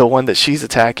the one that she's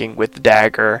attacking with the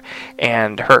dagger,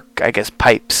 and Herc, I guess,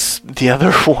 pipes the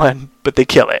other one, but they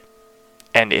kill it,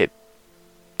 and it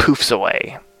poofs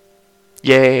away.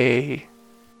 Yay!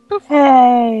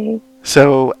 Hey!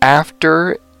 So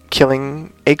after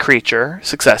killing a creature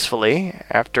successfully,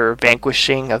 after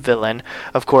vanquishing a villain,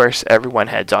 of course, everyone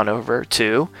heads on over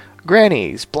to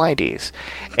Granny's, Blindy's.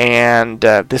 And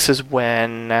this is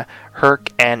when Herc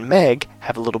and Meg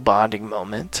have a little bonding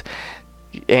moment.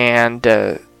 And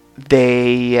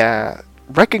they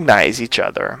recognize each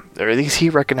other. Or at least he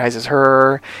recognizes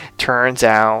her. Turns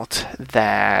out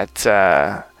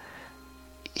that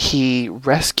he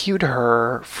rescued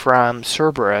her from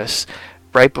Cerberus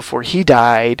right before he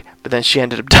died, but then she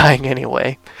ended up dying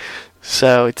anyway.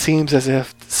 So it seems as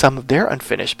if some of their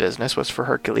unfinished business was for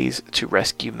Hercules to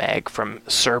rescue Meg from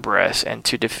Cerberus and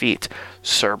to defeat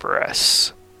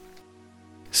Cerberus.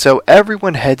 So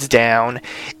everyone heads down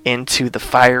into the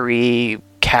fiery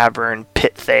cavern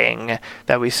pit thing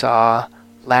that we saw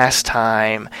last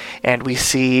time, and we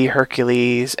see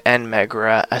Hercules and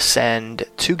Megara ascend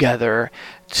together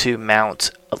to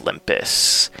Mount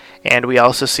Olympus. And we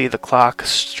also see the clock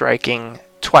striking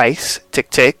twice, tick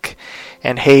tick,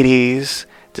 and Hades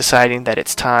deciding that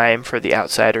it's time for the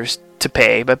outsiders to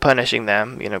pay by punishing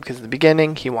them, because in the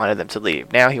beginning he wanted them to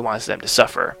leave. Now he wants them to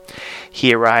suffer.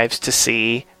 He arrives to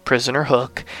see prisoner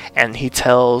Hook, and he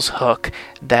tells Hook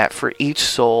that for each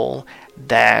soul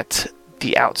that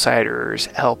the outsiders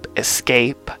help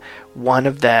escape, one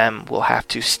of them will have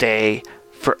to stay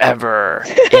forever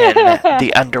in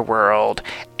the underworld,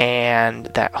 and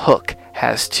that Hook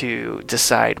has to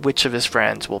decide which of his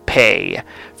friends will pay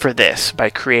for this by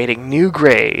creating new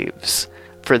graves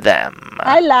for them.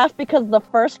 I laugh because the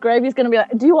first grave he's going to be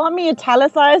like, do you want me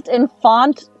italicized in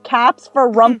font caps for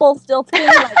Rumpelstiltskin?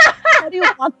 Like, how do you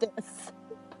want this?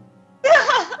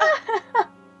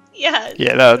 Yes.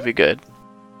 Yeah, that would be good.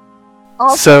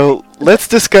 Also, So let's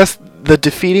discuss the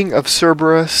defeating of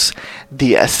Cerberus,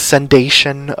 the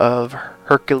ascendation of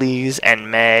Hercules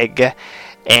and Meg,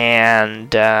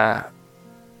 and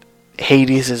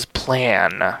Hades'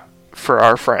 plan for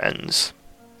our friends.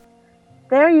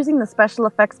 they're using the special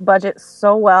effects budget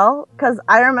so well, because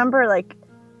I remember like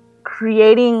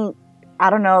creating, I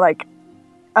don't know, like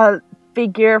a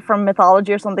figure from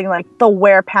mythology or something, like the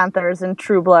Were-Panthers in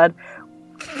True Blood.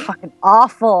 Fucking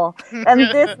awful. And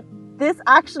this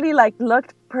actually like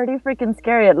looked pretty freaking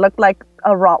scary. It looked like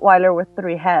a Rottweiler with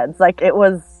 3 heads. Like it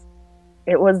was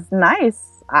nice.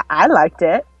 I liked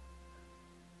it.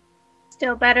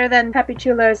 Still better than Pepe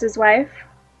Chulos' wife,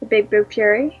 the Big Boo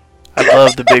Fury. I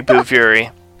love the Big Boo Fury.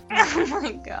 Oh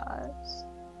my gosh.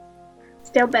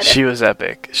 Still better. She was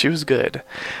epic. She was good.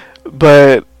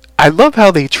 But I love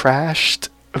how they trashed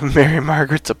Mary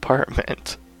Margaret's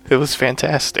apartment. It was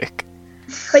fantastic.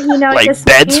 But you know what Like this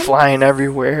beds means? flying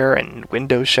everywhere and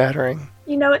windows shattering.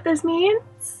 You know what this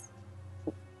means?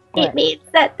 What? It means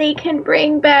that they can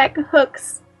bring back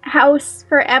Hook's house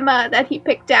for Emma that he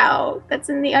picked out that's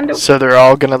in the underworld. So they're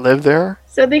all gonna live there?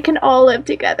 So they can all live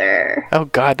together. Oh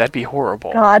god, that'd be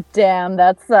horrible. God damn,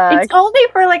 that sucks. It's only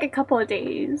for like a couple of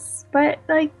days. But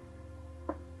like,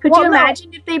 could Well, you no.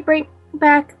 imagine if they bring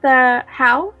back the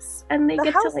house and they The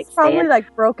get house to like is stay probably in-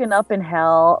 like broken up in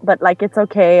hell, but like it's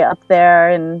okay up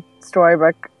there in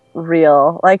Storybrooke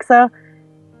real. Like, so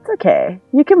it's okay.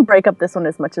 You can break up this one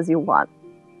as much as you want.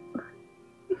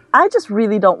 I just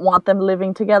really don't want them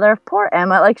living together. Poor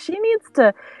Emma. Like she needs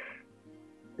to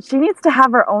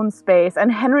have her own space, and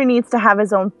Henry needs to have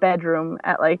his own bedroom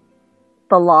at like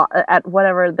the at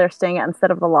whatever they're staying at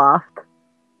instead of the loft.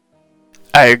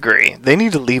 I agree. They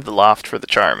need to leave the loft for the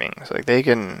Charmings. Like they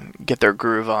can get their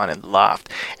groove on in the loft.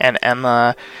 And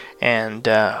Emma and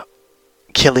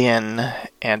Killian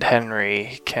and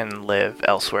Henry can live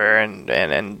elsewhere, and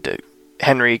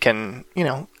Henry can,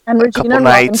 And a Regina couple and Robin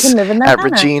nights can live in their at manor.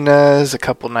 Regina's, a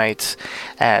couple nights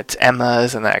at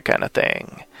Emma's, and that kind of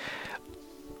thing.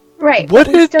 Right, What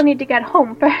but we did- still need to get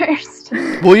home first.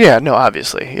 Well, yeah, no,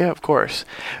 obviously. Yeah, of course.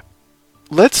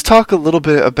 Let's talk a little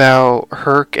bit about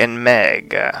Herc and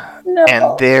Meg No.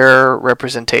 and their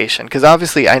representation. Because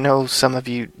obviously, I know some of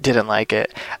you didn't like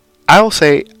it. I will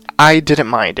say, I didn't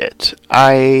mind it.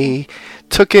 I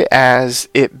took it as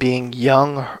it being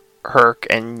young Herc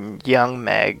and young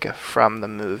Meg from the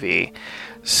movie.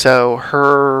 So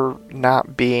her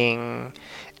not being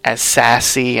as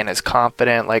sassy and as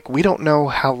confident, like, we don't know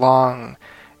how long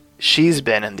she's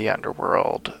been in the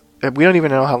underworld. We don't even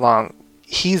know how long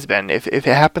he's been. If it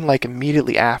happened like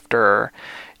immediately after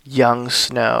young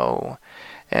Snow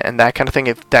and that kind of thing,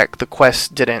 if that the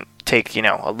quest didn't take,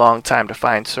 a long time to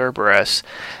find Cerberus,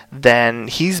 then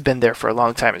he's been there for a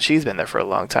long time and she's been there for a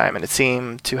long time, and it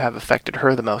seemed to have affected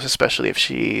her the most, especially if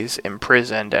she's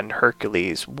imprisoned and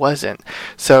Hercules wasn't.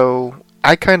 So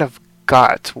I kind of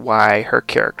got why her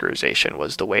characterization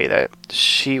was the way that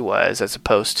she was, as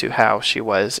opposed to how she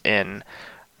was in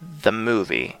the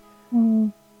movie.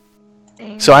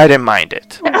 So I didn't mind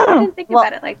it. I didn't think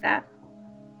about it like that.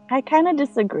 I kind of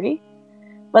disagree.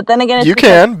 But then again, you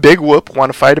can. Big whoop. Want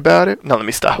to fight about it? No, let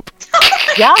me stop.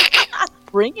 Yeah,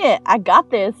 bring it. I got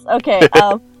this. Okay.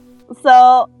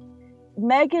 So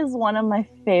Meg is one of my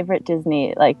favorite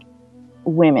Disney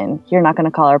women. You're not going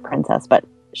to call her a princess, but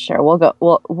sure,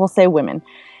 we'll say women.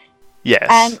 Yes.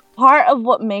 And part of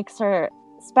what makes her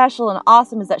special and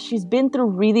awesome is that she's been through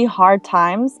really hard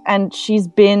times, and she's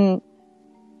been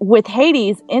with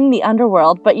Hades in the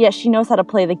underworld, but yet she knows how to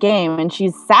play the game, and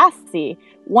she's sassy.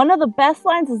 One of the best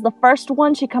lines is the first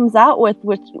one she comes out with,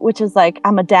 which is like,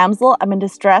 "I'm a damsel, I'm in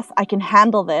distress, I can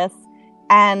handle this."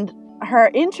 And her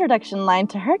introduction line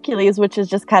to Hercules, which is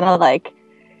just kind of like,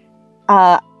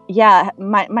 yeah,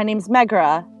 my name's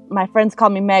Megra. My friends call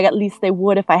me Meg, at least they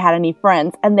would if I had any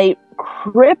friends. And they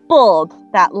crippled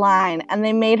that line, and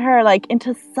they made her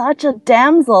into such a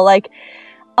damsel.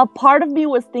 A part of me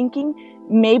was thinking,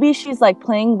 maybe she's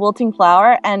playing Wilting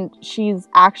Flower and she's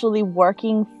actually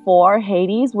working for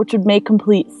Hades, which would make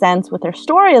complete sense with her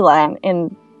storyline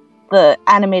in the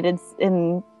animated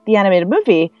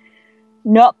movie.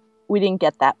 Nope, we didn't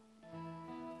get that.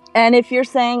 And if you're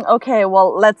saying, okay,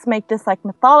 well, let's make this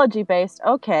mythology based,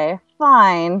 okay,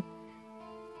 fine.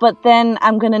 But then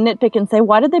I'm going to nitpick and say,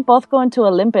 why did they both go into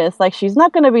Olympus? She's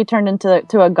not going to be turned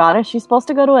into a goddess. She's supposed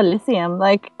to go to Elysium.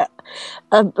 I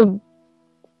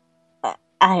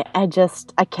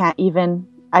can't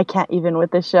even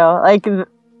with this show.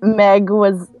 Meg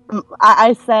was,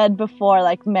 I said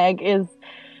before, Meg is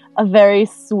a very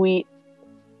sweet,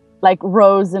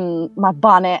 rose in my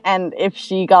bonnet, and if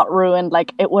she got ruined,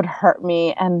 it would hurt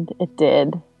me, and it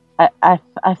did. I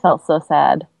felt so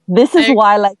sad. This is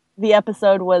why, the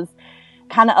episode was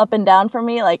kind of up and down for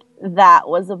me. That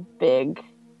was a big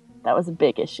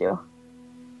issue.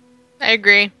 I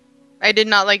agree. I did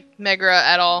not like Megra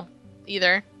at all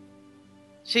either.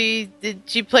 She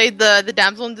played the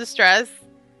damsel in distress,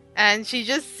 and she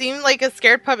just seemed like a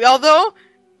scared puppy. Although,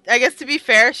 I guess to be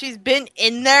fair, she's been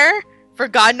in there for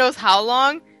God knows how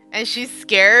long, and she's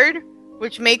scared,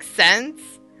 which makes sense.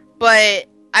 But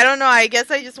I don't know, I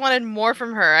guess I just wanted more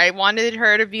from her. I wanted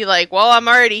her to be well, I'm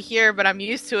already here, but I'm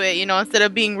used to it, instead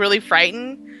of being really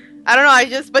frightened. I don't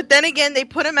know, but then again, they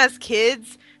put them as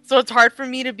kids, so it's hard for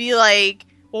me to be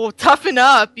well, toughen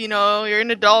up, you're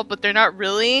an adult, but they're not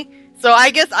really. So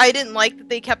I guess I didn't like that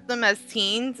they kept them as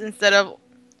teens instead of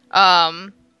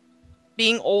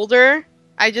being older.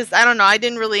 I don't know, I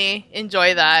didn't really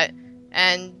enjoy that.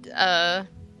 And I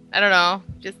don't know,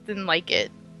 just didn't like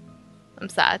it. I'm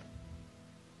sad.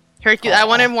 I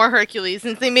wanted more Hercules,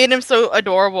 since they made him so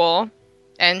adorable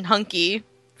and hunky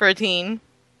for a teen.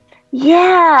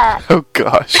 Yeah. Oh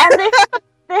gosh. And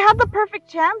they had the perfect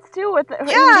chance too with it.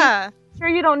 Yeah. Sure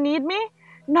you don't need me?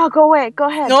 No, go away. Go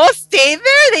ahead. No, stay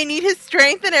there. They need his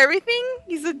strength and everything.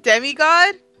 He's a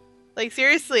demigod.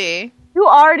 Seriously. You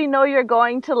already know you're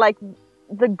going to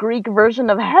the Greek version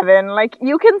of heaven.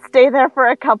 You can stay there for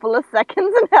a couple of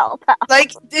seconds and help out.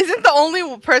 Isn't the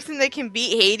only person that can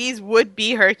beat Hades would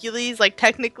be Hercules,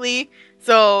 technically?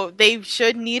 So they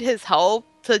should need his help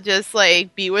to just,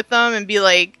 be with them and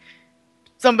be,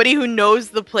 somebody who knows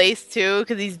the place, too,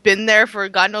 because he's been there for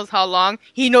God knows how long.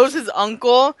 He knows his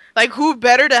uncle. Who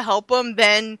better to help him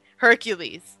than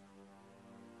Hercules?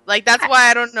 That's why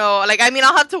I don't know.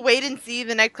 I'll have to wait and see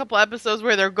the next couple episodes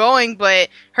where they're going, but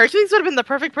Hercules would have been the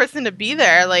perfect person to be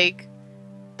there.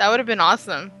 That would have been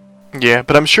awesome. Yeah,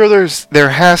 but I'm sure there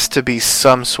has to be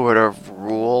some sort of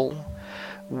rule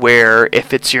where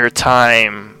if it's your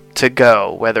time to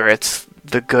go, whether it's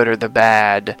the good or the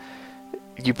bad,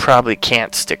 you probably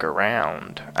can't stick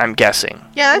around, I'm guessing.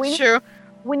 Yeah, that's true.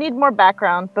 We need more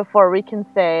background before we can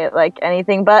say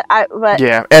anything, but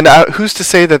yeah, and who's to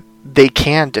say that they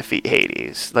can defeat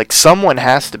Hades? Someone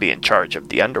has to be in charge of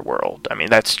the underworld. I mean,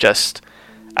 that's just,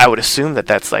 I would assume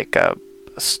that's a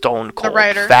stone cold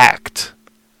fact.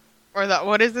 Or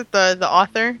what is it? The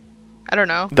author? I don't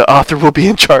know. The author will be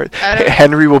in charge.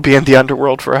 Henry will be in the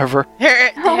underworld forever.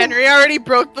 Henry already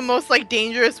broke the most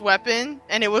dangerous weapon,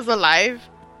 and it was alive.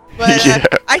 But Yeah.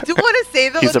 I do want to say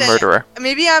though He's a that murderer.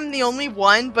 maybe I'm the only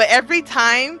one, but every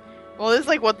time, well, this is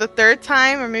the third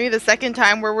time or maybe the second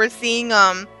time where we're seeing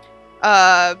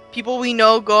people we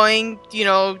know going,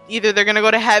 either they're gonna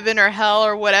go to heaven or hell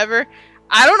or whatever.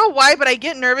 I don't know why, but I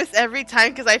get nervous every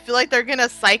time because I feel like they're gonna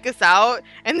psych us out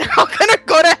and they're all gonna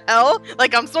go to hell.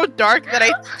 I'm so dark that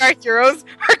I think our heroes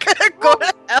are gonna go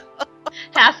to hell.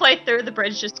 Halfway through, the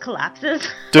bridge just collapses.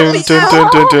 Dun, dun,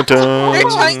 dun, dun, dun, dun. They're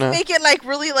trying to make it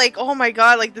really oh my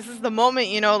god, this is the moment,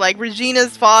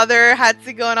 Regina's father had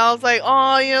to go, and I was like,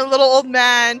 oh, little old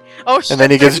man. Oh shit. And then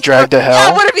he gets dragged to hell.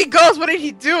 Yeah, what if he goes? What did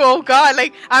he do? Oh god,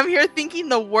 I'm here thinking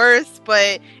the worst,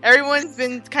 but everyone's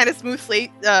been kind of smooth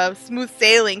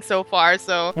sailing so far.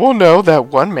 So. Well, no, that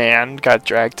one man got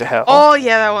dragged to hell. Oh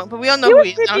yeah, that one. But we all know He who was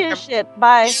he is. creepy as shit.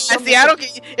 Bye. See, I don't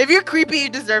get. If you're creepy, you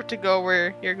deserve to go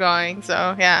where you're going.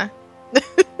 So yeah.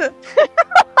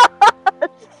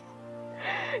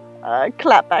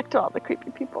 Clap back to all the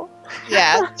creepy people.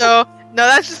 Yeah. So no,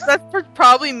 that's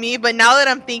probably me. But now that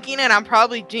I'm thinking it, I'm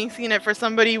probably jinxing it for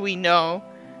somebody we know.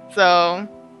 So,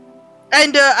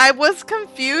 and I was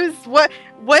confused. What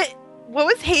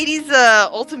was Hades'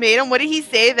 ultimatum? What did he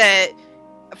say that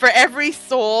for every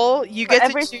soul you get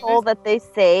to choose? Every soul that they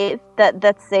save,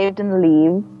 that's saved and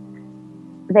leaves,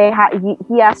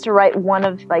 he has to write one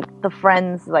of the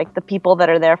friends, the people that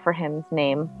are there for him's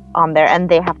name on there, and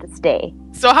they have to stay.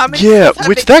 So how many? Yeah,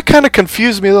 which that kind of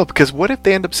confused me a little, because what if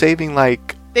they end up saving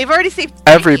they've already saved 3.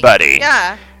 everybody?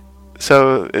 Yeah.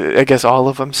 So I guess all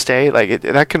of them stay.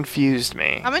 That confused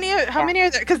me. How many are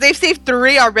there? Because they've saved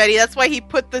 3 already. That's why he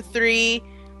put the 3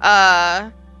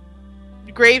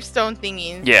 gravestone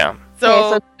thingies. Yeah.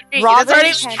 So, 3. Robin, That's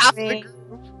already half the Henry,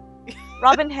 group.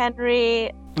 Robin,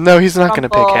 Henry, No, he's not going to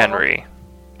pick Rumple, Henry.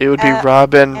 It would be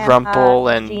Robin, Emma, Rumple,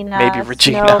 and Regina, maybe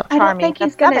Regina. Snow, I don't Charming. think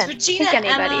he's That's gonna 7. Regina, pick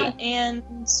anybody. Emma,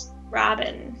 and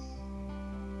Robin.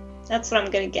 That's what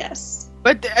I'm gonna guess.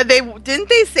 But didn't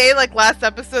they say last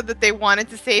episode that they wanted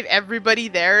to save everybody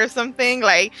there or something?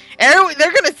 Everyone,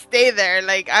 they're gonna stay there.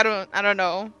 I don't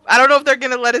know. I don't know if they're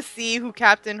gonna let us see who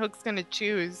Captain Hook's gonna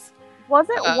choose.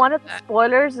 Wasn't one of the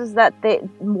spoilers is that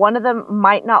one of them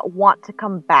might not want to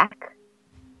come back?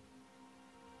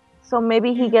 So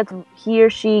maybe he or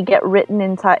she get written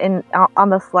on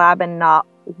the slab and not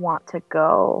want to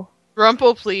go.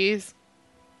 Rumple, please.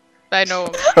 I know.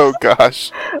 Oh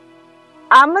gosh.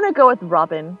 I'm gonna go with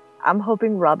Robin. I'm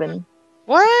hoping Robin.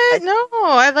 What? No,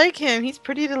 I like him. He's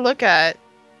pretty to look at.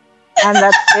 And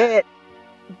that's it.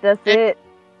 That's it.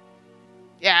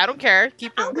 Yeah, I don't care.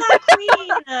 Keep him. Queen.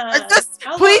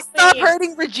 Please stop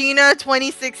hurting Regina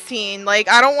 2016. I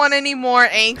don't want any more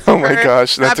angst. Oh my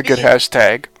gosh, that's a good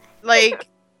hashtag.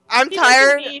 I'm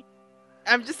tired.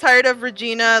 I'm just tired of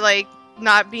Regina,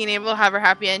 not being able to have her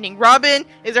happy ending. Robin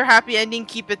is her happy ending.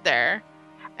 Keep it there.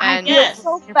 And Yes. It's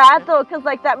so bad though, because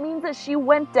that means that she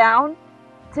went down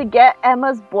to get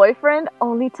Emma's boyfriend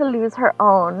only to lose her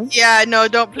own. yeah, no,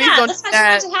 don't please don't that's do not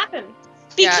that. going to happen.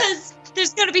 Because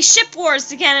there's going to be ship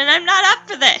wars again, and I'm not up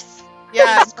for this.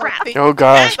 Yeah, Crap. Oh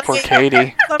gosh, poor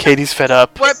Katie. Katie's fed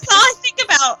up. What That's all I think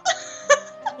about.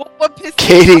 what pissed me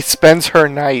Katie spends her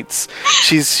nights.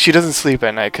 She doesn't sleep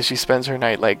at night because she spends her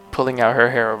night pulling out her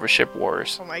hair over ship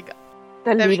wars. Oh my god.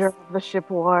 The That leader of the ship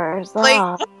wars.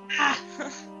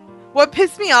 What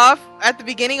pissed me off at the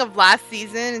beginning of last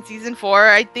season, in season 4,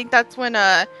 I think that's when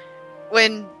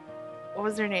what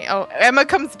was her name? Oh, Emma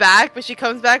comes back, but she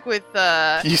comes back with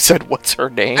You said what's her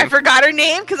name? I forgot her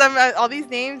name because I'm all these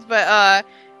names, but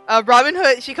Robin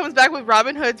Hood. She comes back with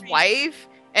Robin Hood's wife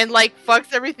and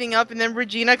fucks everything up, and then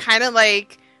Regina kind of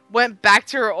went back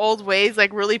to her old ways,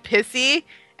 really pissy.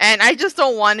 And I just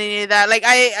don't want any of that.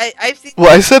 I've seen.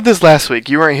 Well, I said this last week.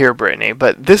 You weren't here, Brittany,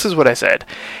 but this is what I said.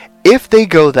 If they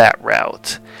go that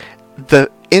route,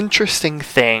 the interesting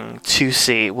thing to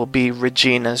see will be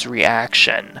Regina's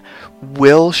reaction.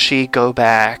 Will she go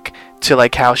back to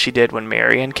how she did when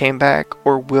Marion came back,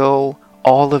 or will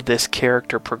all of this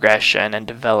character progression and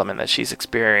development that she's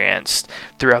experienced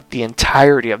throughout the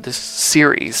entirety of this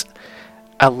series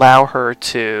allow her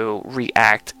to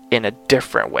react in a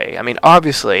different way? I mean,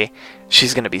 obviously,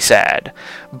 she's going to be sad,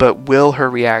 but will her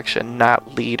reaction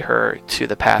not lead her to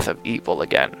the path of evil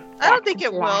again? I don't think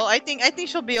it will. I think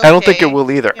she'll be okay. I don't think it will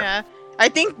either. Yeah. I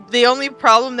think the only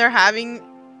problem they're having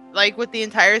like with the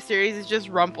entire series is just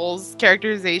Rumple's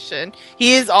characterization.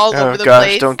 He is all Oh over the gosh,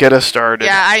 place. don't get us started.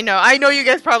 Yeah, I know. I know you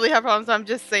guys probably have problems. So I'm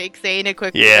just saying it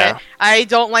quickly. Yeah. But I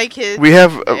don't like his. We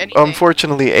have, anything.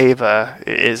 unfortunately, Ava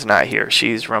is not here.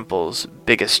 She's Rumple's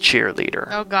biggest cheerleader.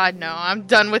 Oh god, no. I'm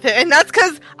done with it. And that's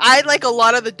because I like a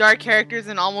lot of the dark characters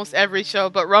in almost every show.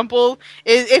 But Rumple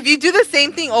is, if you do the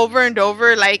same thing over and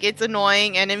over, like, it's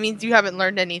annoying and it means you haven't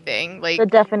learned anything. Like, The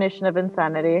definition of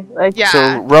insanity. Like, yeah. So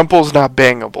Rumple's not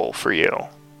bangable for you.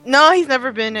 No, he's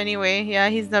never been anyway. Yeah,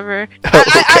 he's never. Okay.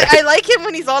 I like him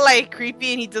when he's all like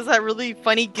creepy and he does that really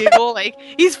funny giggle. Like,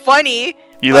 he's funny.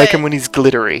 You but- like him when he's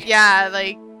glittery. Yeah,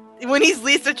 like when he's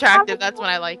least attractive, that's when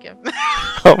I like him.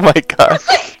 Oh my god.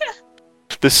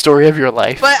 The story of your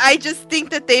life. But I just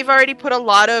think that they've already put a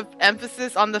lot of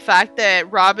emphasis on the fact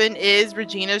that Robin is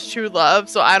Regina's true love,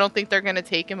 so I don't think they're gonna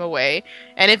take him away.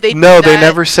 And if they No, do they that-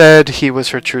 never said he was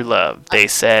her true love. They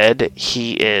said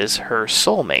he is her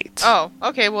soulmate. Oh,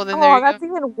 okay. Well then, there oh, you that's go.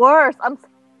 even worse. I'm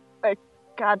like,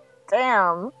 god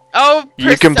damn. Oh,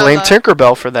 You can blame Priscilla.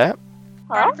 Tinkerbell for that.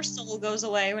 Huh? Jennifer's soul goes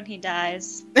away when he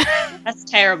dies. That's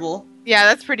terrible. Yeah,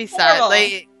 that's pretty sad. Horrible.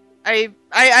 Like,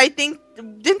 I think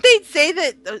didn't they say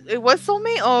that it was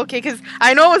soulmate? Oh, okay, because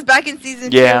I know it was back in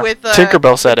season Yeah, 2 with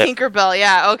Tinkerbell said it. Tinkerbell,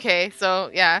 yeah, okay, so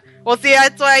yeah. Well, see,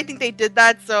 that's why I think they did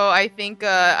that. So I think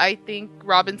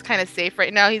Robin's kind of safe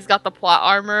right now. He's got the plot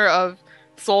armor of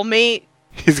soulmate.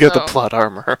 He's got the So- plot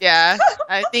armor. Yeah,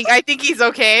 I think he's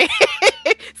okay.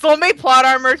 Soulmate plot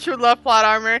armor, true love plot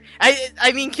armor.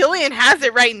 I mean, Killian has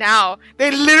it right now. They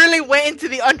literally went into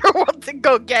the underworld to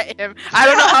go get him. I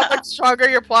don't know how much stronger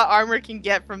your plot armor can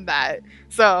get from that.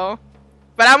 So,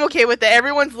 but I'm okay with it.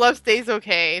 Everyone's love stays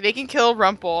okay. They can kill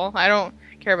Rumple. I don't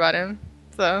care about him.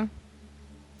 So,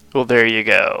 Well, there you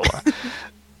go.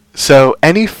 So,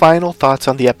 any final thoughts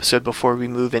on the episode before we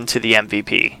move into the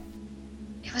MVP?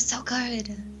 It was so good.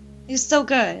 It was so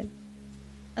good.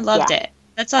 I loved Yeah. it.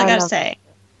 That's all I I gotta loved say.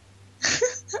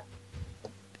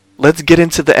 Let's get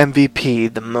into the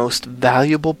MVP, the most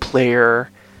valuable player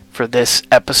for this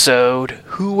episode.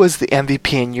 Who was the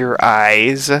MVP in your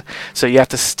eyes? So you have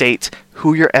to state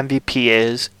who your MVP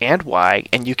is and why,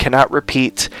 and you cannot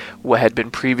repeat what had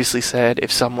been previously said.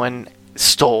 If someone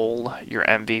stole your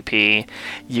MVP,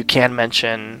 you can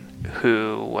mention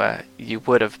who you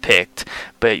would have picked,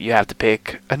 but you have to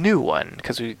pick a new one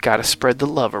because we've got to spread the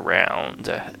love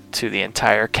around to the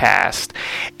entire cast.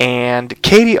 And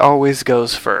Katie always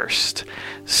goes first,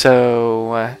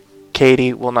 so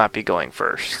Katie will not be going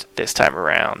first this time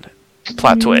around.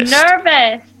 Plot twist.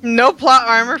 Nervous. no plot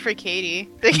armor for Katie.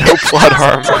 No plot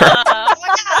armor. Oh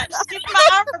my gosh, give me my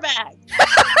armor back.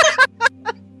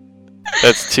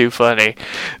 That's too funny.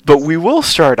 But we will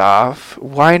start off,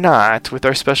 why not, with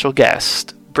our special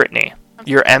guest, Brittany.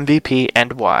 Your MVP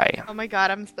and why. Oh my god,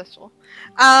 I'm special.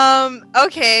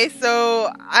 Okay,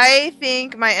 so I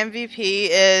think my MVP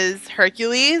is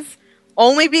Hercules,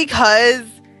 only because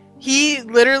he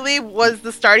literally was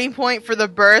the starting point for the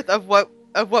birth of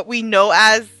what we know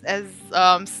as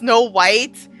Snow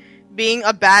White being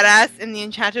a badass in the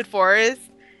Enchanted Forest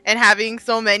and having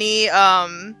so many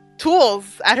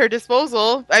tools at her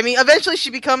disposal. I mean, eventually she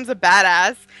becomes a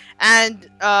badass, and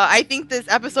I think this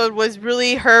episode was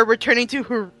really her returning to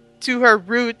her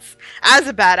roots as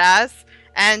a badass.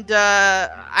 And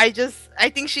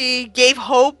I think she gave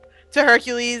hope to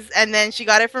Hercules, and then she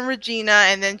got it from Regina,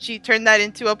 and then she turned that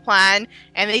into a plan,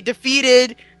 and they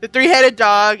defeated the three-headed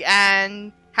dog,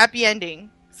 and happy ending.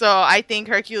 So I think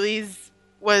Hercules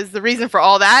was the reason for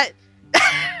all that.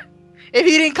 If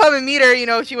he didn't come and meet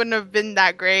her, she wouldn't have been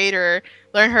that great or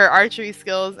learn her archery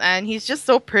skills, and he's just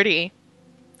so pretty.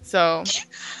 So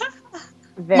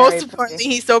Very most pretty. importantly,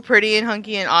 he's so pretty and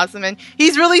hunky and awesome, and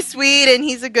he's really sweet, and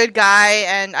he's a good guy,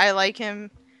 and I like him.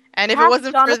 And if it Ask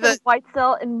wasn't Jonathan for the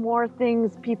Whitesell in more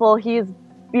things, people, he is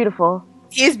beautiful.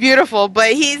 he's beautiful,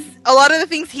 but a lot of the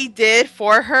things he did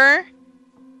for her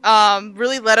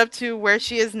really led up to where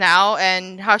she is now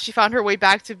and how she found her way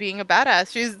back to being a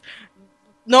badass.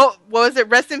 What was it?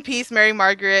 Rest in peace, Mary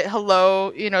Margaret.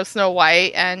 Hello, Snow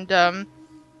White. And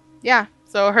yeah,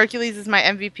 so Hercules is my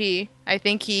MVP. I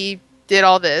think he did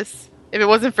all this. If it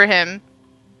wasn't for him.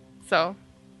 So,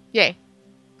 yay.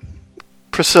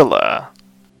 Priscilla.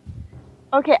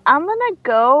 Okay, I'm gonna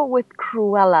go with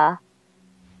Cruella.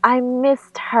 I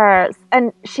missed her,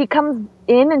 and she comes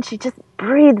in and she just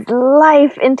breathes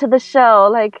life into the show.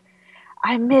 Like,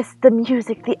 I missed the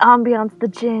music, the ambiance, the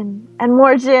gin, and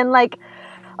more gin. Like,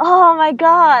 oh my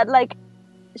god! Like,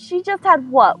 she just had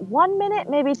 1 minute,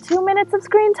 maybe 2 minutes of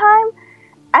screen time,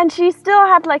 and she still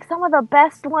had like some of the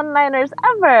best one-liners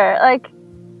ever. Like,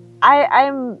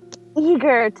 I'm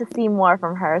eager to see more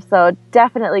from her. So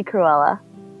definitely Cruella.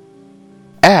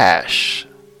 Ash.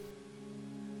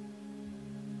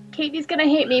 Katie's gonna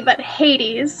hate me, but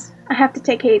Hades. I have to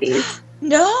take Hades.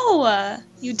 No,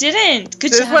 you didn't.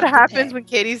 Good This job. is what happens when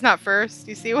Katie's not first.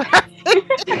 You see what happens?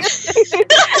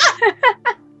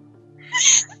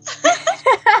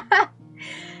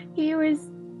 He was.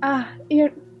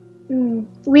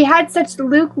 We had such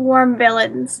lukewarm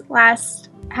villains last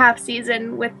half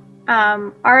season with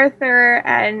Arthur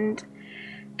and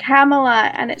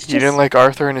Camilla, and it's just. You didn't like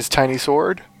Arthur and his tiny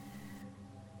sword?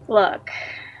 Look.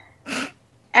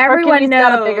 Everyone Hercules knows.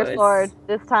 got a bigger sword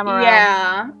this time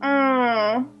around.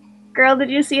 Yeah. Girl, did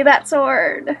you see that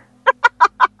sword?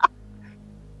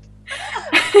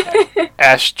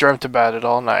 Ash dreamt about it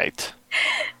all night.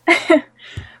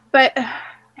 But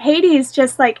Hades,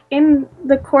 just like in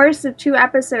the course of 2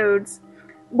 episodes,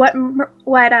 what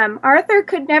Arthur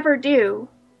could never do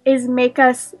is make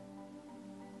us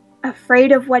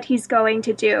afraid of what he's going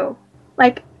to do.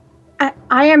 Like,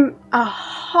 I am a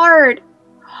hard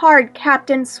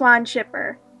Captain Swan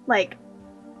shipper. Like,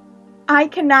 I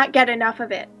cannot get enough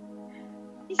of it.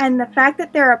 And the fact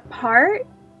that they're apart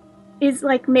is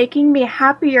like making me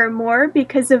happier more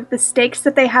because of the stakes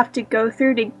that they have to go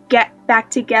through to get back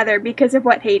together because of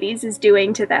what Hades is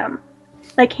doing to them.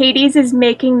 Like, Hades is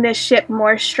making this ship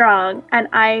more strong, and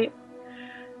I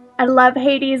love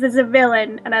Hades as a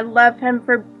villain, and I love him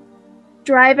for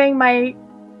driving my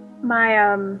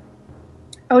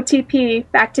OTP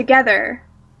back together.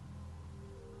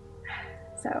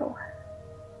 So,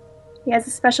 he has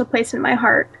a special place in my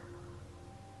heart.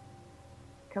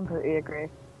 Completely agree.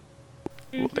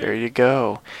 Well, there you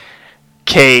go.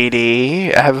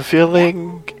 Katie, I have a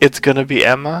feeling it's gonna be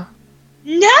Emma.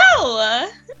 No.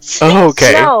 Oh,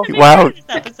 okay. No. Wow. This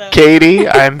episode. Katie,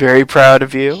 I'm very proud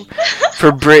of you.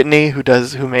 For Brittany,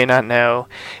 who may not know,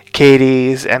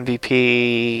 Katie's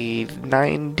MVP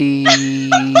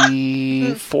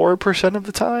 94% of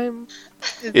the time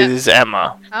is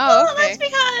Emma. Oh, Well, okay. that's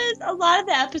because a lot of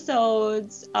the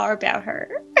episodes are about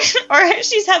her, or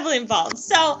she's heavily involved.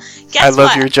 So, guess I love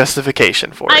what? your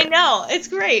justification for I it. know, it's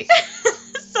great.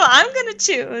 So I'm gonna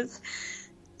choose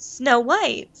Snow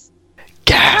White.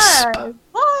 Gasp.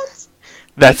 What?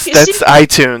 That's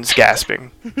iTunes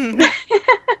gasping.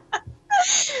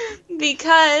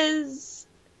 Because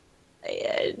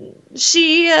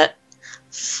she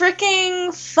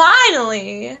freaking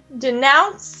finally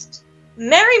denounced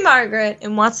Mary Margaret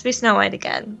and wants to be Snow White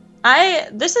again. I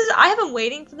have been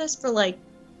waiting for this for like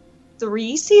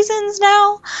 3 seasons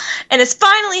now, and it's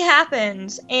finally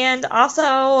happened. And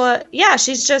also, yeah,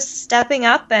 she's just stepping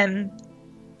up and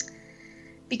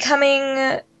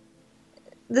becoming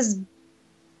this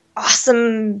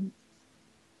awesome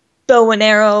bow and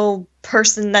arrow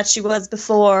person that she was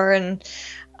before, and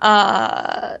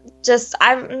I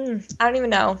don't even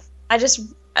know.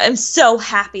 I'm so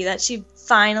happy that she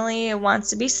finally wants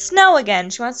to be Snow again.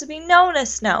 She wants to be known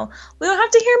as Snow. We don't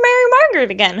have to hear Mary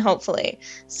Margaret again, hopefully.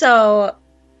 So,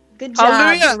 good job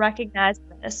Hallelujah. for recognizing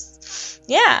this.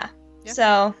 Yeah.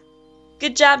 So,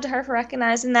 good job to her for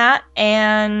recognizing that,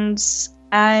 and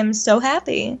I'm so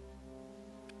happy.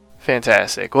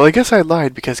 Fantastic. Well, I guess I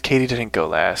lied because Katie didn't go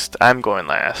last. I'm going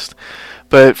last.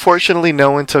 But fortunately,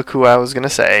 no one took who I was going to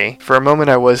say. For a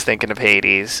moment, I was thinking of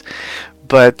Hades.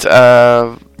 But,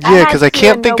 yeah, because I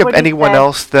can't think of anyone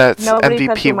else that's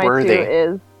MVP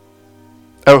worthy.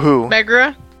 Oh, who?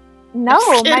 Megra? No,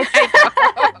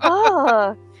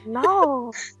 oh,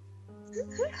 no.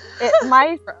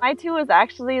 My 2 is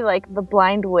actually like the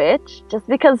blind witch, just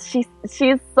because she's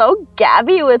so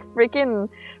gabby with freaking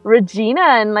Regina,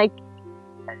 and like,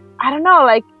 I don't know,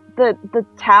 like the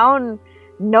town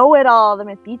know-it-all, the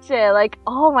Metiche, like,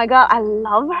 oh my god, I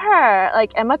love her.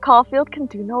 Like, Emma Caulfield can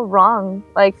do no wrong.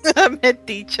 Like,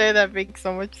 Metiche, that makes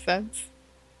so much sense.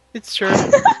 It's true.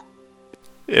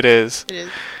 It is. It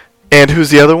is. And who's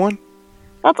the other one?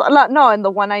 that's no, and the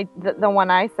one I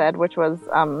said, which was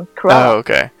Cruella. Oh,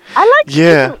 okay. I like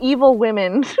some evil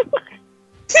women.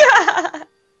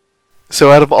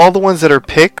 So out of all the ones that are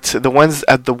picked, the ones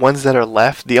that are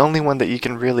left, the only one that you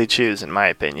can really choose, in my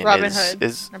opinion, Robin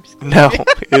is Hood.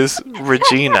 is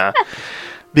Regina,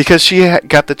 because she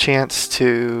got the chance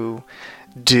to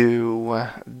do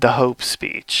the Hope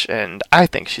speech, and I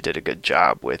think she did a good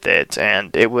job with it,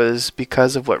 and it was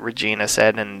because of what Regina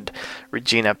said, and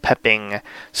Regina pepping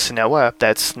Snow up,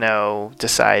 that Snow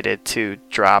decided to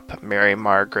drop Mary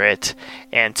Margaret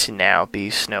and to now be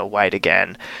Snow White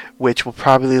again, which will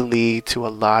probably lead to a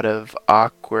lot of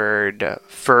awkward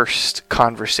first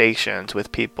conversations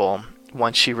with people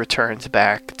once she returns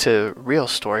back to real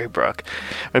Storybrooke.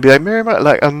 I'd be like, Mary Margaret,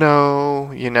 like, oh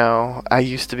no, I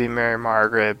used to be Mary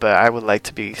Margaret, but I would like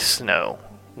to be Snow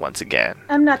once again.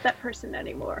 I'm not that person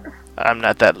anymore. I'm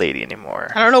not that lady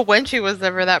anymore. I don't know when she was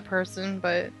ever that person,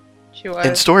 but she was.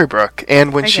 In Storybrooke,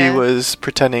 and when I she guess. was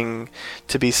pretending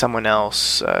to be someone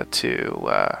else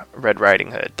to Red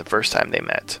Riding Hood the first time they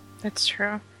met. That's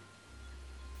true.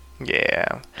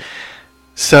 Yeah.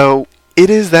 So, it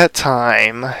is that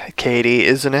time, Katie,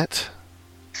 isn't it?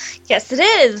 Yes, it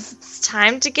is. It's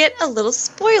time to get a little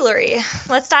spoilery.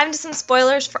 Let's dive into some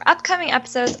spoilers for upcoming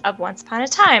episodes of Once Upon a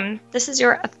Time. This is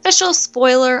your official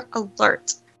spoiler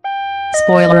alert.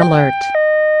 Spoiler alert.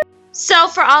 So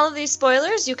for all of these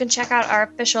spoilers, you can check out our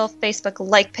official Facebook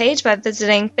like page by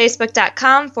visiting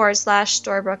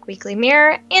facebook.com/Storybrooke Weekly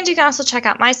Mirror. And you can also check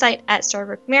out my site at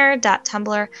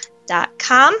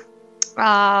storybrookmirror.tumblr.com.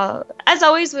 As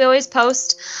always, we always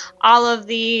post all of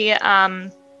the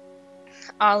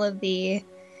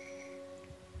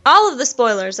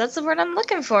spoilers. That's the word I'm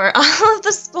looking for. All of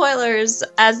the spoilers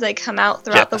as they come out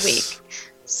throughout the week.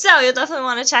 So you'll definitely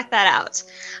want to check that out.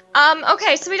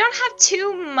 Okay, so we don't have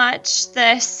too much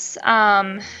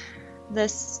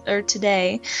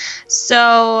today.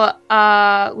 So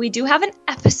we do have an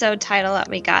episode title that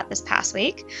we got this past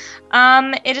week.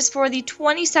 It is for the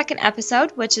 22nd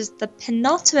episode, which is the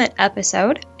penultimate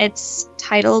episode. It's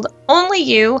titled Only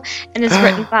You, and is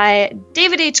written by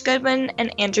David H. Goodman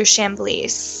and Andrew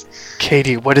Chambliss.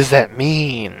 Katie, what does that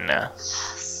mean?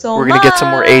 So we're going to get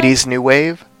some more 80s new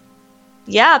wave?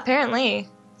 Yeah, apparently.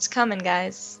 It's coming,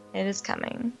 guys. It is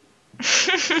coming.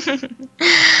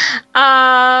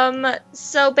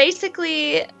 So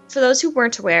basically, for those who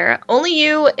weren't aware, Only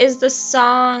You is the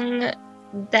song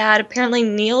that apparently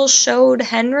Neil showed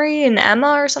Henry and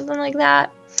Emma or something like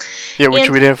that. Yeah, which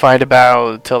we didn't find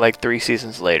about till like 3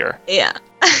 seasons later. Yeah,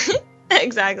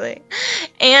 exactly.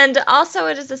 And also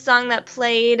it is a song that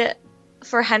played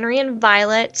for Henry and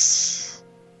Violet.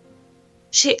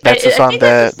 That's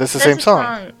the same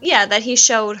song. Yeah, that he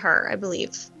showed her, I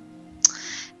believe.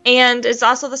 And it's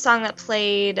also the song that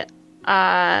played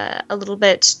a little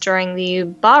bit during the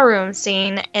ballroom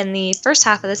scene in the first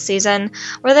half of the season,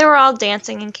 where they were all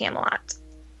dancing in Camelot.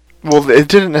 Well, it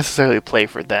didn't necessarily play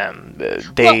for them.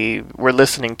 They were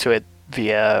listening to it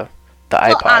via the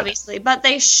iPod. Well, obviously, but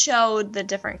they showed the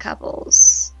different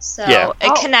couples. So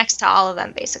it connects to all of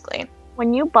them, basically.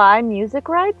 When you buy music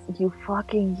rights, you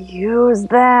fucking use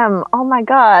them. Oh my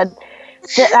god.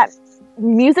 That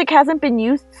music hasn't been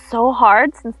used so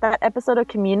hard since that episode of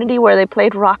Community where they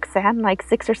played Roxanne like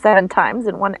 6 or 7 times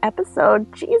in one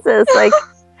episode. Jesus, like,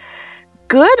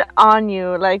 good on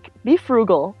you. Like, be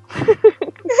frugal.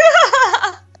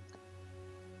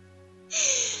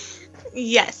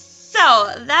 Yes.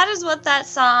 So, that is what that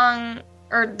song,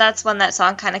 or that's when that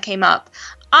song kind of came up.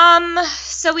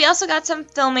 So we also got some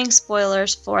filming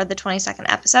spoilers for the 22nd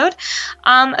episode.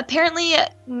 Apparently,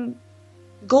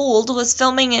 Gold was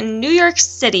filming in New York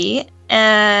City.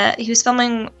 He was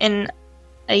filming in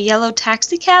a yellow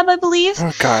taxi cab, I believe.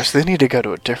 Oh gosh, they need to go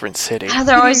to a different city.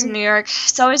 They're always in New York.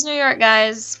 It's always New York,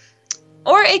 guys.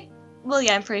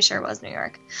 I'm pretty sure it was New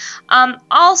York.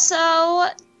 Also,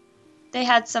 they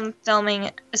had some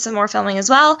more filming as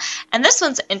well. And this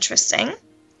one's interesting.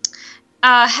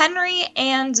 Henry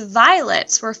and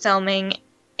Violet were filming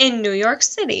in New York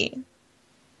City.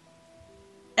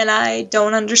 And I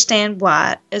don't understand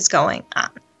what is going on.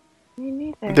 Me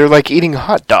neither. They're like eating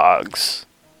hot dogs.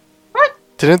 What?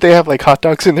 Didn't they have like hot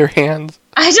dogs in their hands?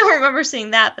 I don't remember seeing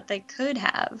that, but they could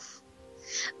have.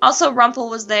 Also, Rumpel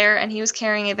was there, and he was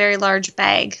carrying a very large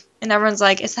bag. And everyone's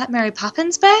like, is that Mary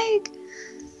Poppins' bag?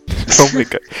 Oh my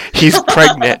god. He's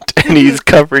pregnant, and he's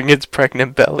covering his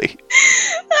pregnant belly.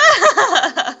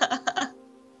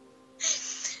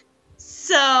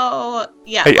 So,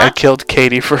 yeah. I killed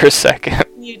Katie for a second.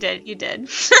 You did.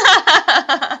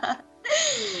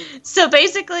 So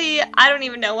basically, I don't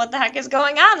even know what the heck is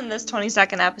going on in this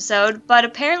 22nd episode, but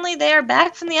apparently they are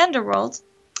back from the underworld.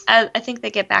 I think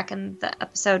they get back in the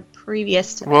episode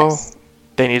previous to this. Well,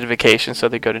 they need a vacation, so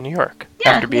they go to New York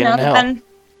after being in hell.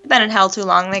 They've been in hell too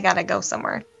long. They gotta go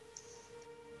somewhere.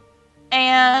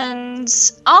 And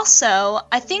also,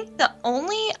 I think the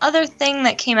only other thing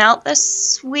that came out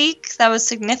this week that was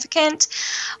significant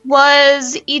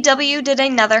was EW did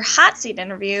another hot seat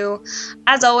interview.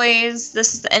 As always,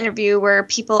 this is the interview where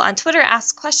people on Twitter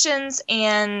ask questions,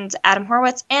 and Adam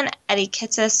Horowitz and Eddie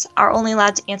Kitsis are only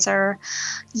allowed to answer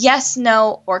yes,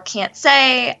 no, or can't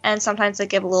say, and sometimes they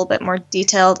give a little bit more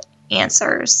detailed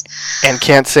answers. And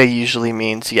can't say usually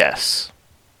means yes.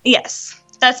 Yes.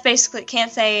 That's basically,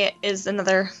 can't say is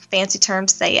another fancy term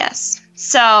to say yes.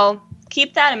 So,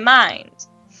 keep that in mind.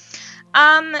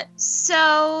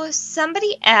 So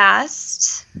somebody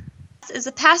asked, is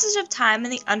the passage of time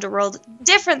in the underworld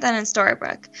different than in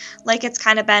Storybrooke, like it's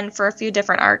kind of been for a few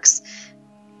different arcs?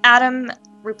 Adam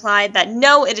replied that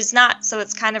no, it is not. So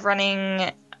it's kind of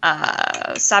running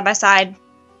side by side.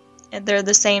 They're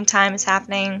the same time as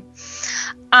happening.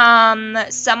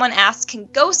 Someone asked, can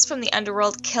ghosts from the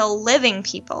underworld kill living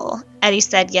people? Eddie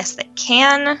said yes, they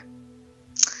can.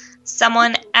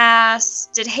 Someone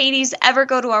asked, did Hades ever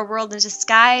go to our world in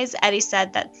disguise? Eddie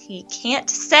said that he can't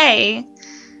say,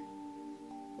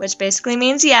 which basically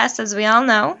means yes, as we all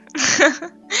know.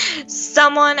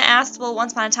 Someone asked, will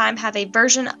Once Upon a Time have a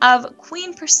version of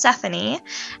Queen Persephone?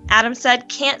 Adam said,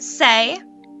 can't say.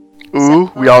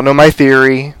 Ooh, we all know my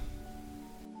theory.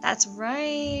 That's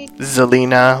right.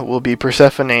 Zelina will be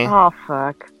Persephone. Oh,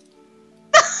 fuck.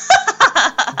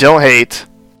 Don't hate.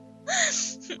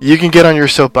 You can get on your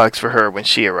soapbox for her when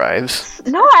she arrives.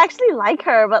 No, I actually like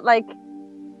her, but, like,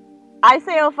 I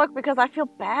say oh fuck because I feel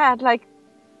bad. Like,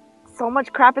 so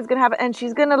much crap is gonna happen, and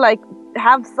she's gonna, like,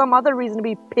 have some other reason to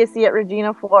be pissy at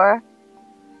Regina for.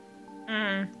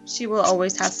 She will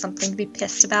always have something to be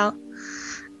pissed about.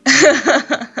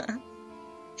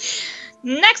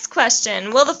 Next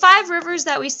question. Will the 5 rivers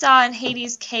that we saw in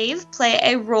Hades' cave play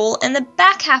a role in the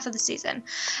back half of the season?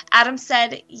 Adam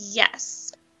said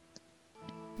yes.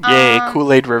 Yay,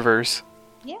 Kool-Aid rivers.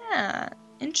 Yeah,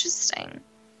 interesting.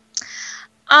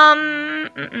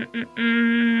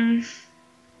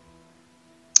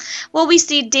 Will we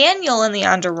see Daniel in the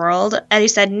underworld? Eddie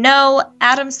said no.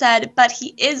 Adam said, but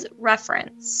he is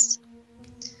referenced.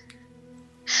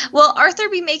 Will Arthur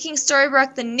be making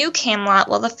Storybrooke the new Camelot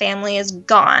while the family is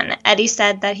gone? Eddie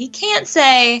said that he can't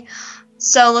say,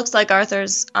 so looks like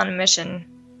Arthur's on a mission,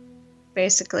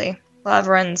 basically, while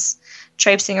everyone's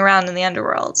traipsing around in the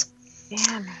underworld.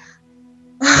 Damn.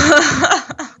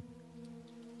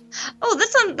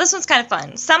 Oh, this one's kind of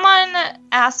fun. Someone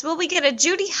asked, will we get a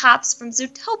Judy Hopps from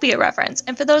Zootopia reference?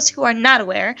 And for those who are not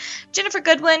aware, Jennifer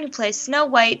Goodwin, who plays Snow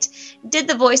White, did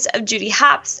the voice of Judy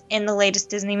Hopps in the latest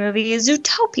Disney movie,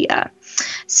 Zootopia.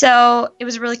 So it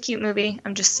was a really cute movie.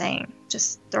 I'm just saying,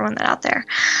 just throwing that out there.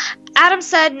 Adam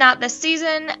said not this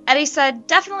season. Eddie said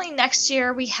definitely next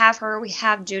year we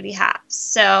have Judy Hopps.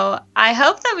 So I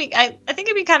hope that I think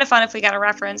it'd be kind of fun if we got a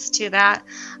reference to that.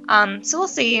 So we'll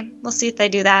see. We'll see if they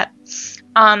do that.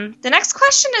 The next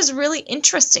question is really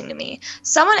interesting to me.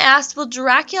 Someone asked, will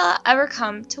Dracula ever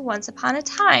come to Once Upon a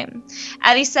Time?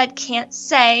 Eddie said can't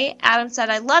say. Adam said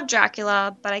I love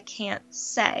Dracula, but I can't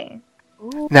say.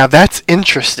 Now that's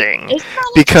interesting,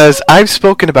 because I've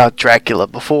spoken about Dracula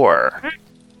before.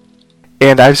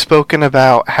 And I've spoken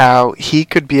about how he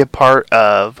could be a part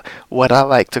of what I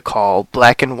like to call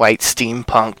black and white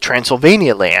steampunk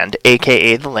Transylvania land,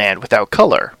 aka the land without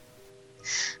color.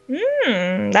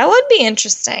 That would be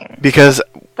interesting. Because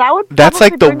that's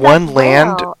like the one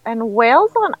land... And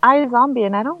Whale's on iZombie,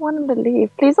 and I don't want him to leave.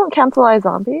 Please don't cancel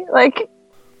iZombie. Like...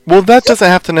 Well, that doesn't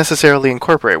have to necessarily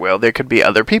incorporate Whale. There could be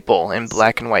other people in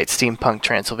black and white steampunk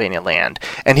Transylvania land.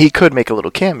 And he could make a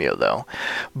little cameo, though.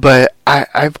 But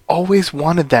I've always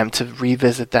wanted them to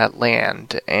revisit that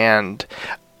land. And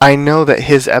I know that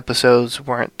his episodes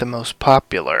weren't the most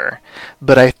popular.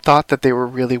 But I thought that they were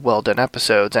really well done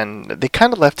episodes. And they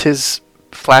kind of left his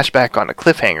flashback on a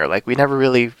cliffhanger. Like, we never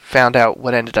really found out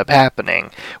what ended up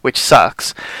happening, which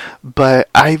sucks. But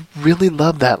I really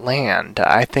love that land.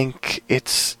 I think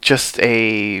it's just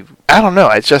I don't know,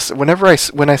 it's just, when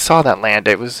I saw that land,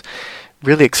 it was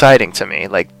really exciting to me.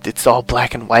 Like, it's all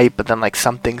black and white, but then, like,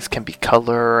 some things can be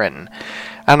color, and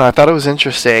I don't know, I thought it was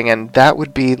interesting, and that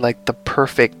would be, like, the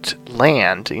perfect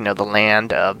land, you know, the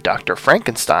land of Dr.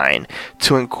 Frankenstein,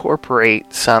 to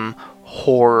incorporate some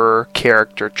horror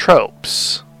character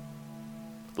tropes,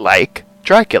 like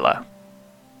Dracula.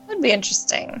 Would be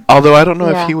interesting. Although I don't know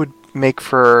if he would make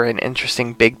for an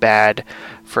interesting big bad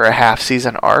for a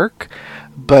half-season arc,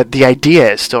 but the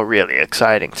idea is still really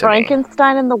exciting to me.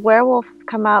 Frankenstein and the werewolf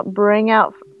come out, bring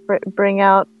out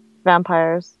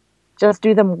vampires. Just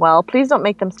do them well. Please don't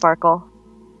make them sparkle.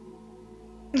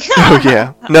 Oh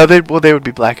yeah, no, they would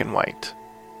be black and white,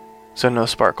 so no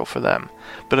sparkle for them.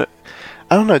 But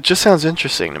I don't know. It just sounds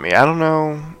interesting to me. I don't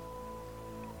know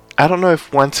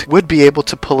if Once would be able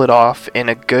to pull it off in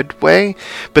a good way,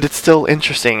 but it's still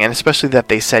interesting, and especially that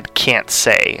they said can't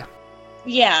say.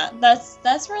 Yeah,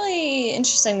 that's really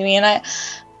interesting to me, and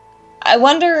I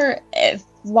wonder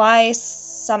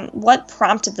what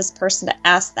prompted this person to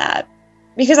ask that,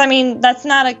 because I mean that's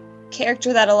not a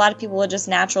character that a lot of people would just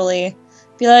naturally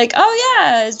be like, oh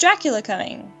yeah, is Dracula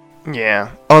coming?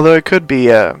 Yeah, although it could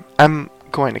be. I'm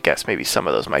going to guess maybe some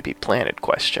of those might be planted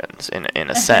questions in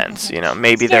a sense.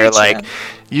 Maybe they're like,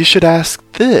 you should ask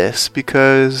this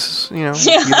because,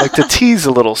 you'd like to tease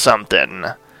a little something.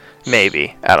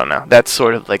 Maybe. I don't know. That's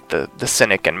sort of like the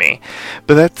cynic in me.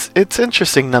 But it's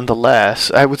interesting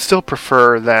nonetheless. I would still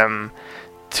prefer them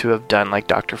to have done like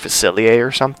Dr. Facilier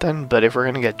or something, but if we're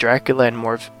going to get Dracula and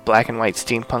more black and white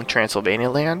steampunk Transylvania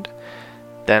land,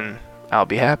 then I'll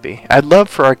be happy. I'd love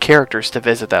for our characters to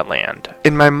visit that land.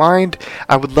 In my mind,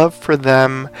 I would love for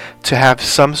them to have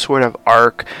some sort of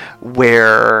arc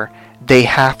where they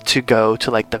have to go to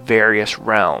like the various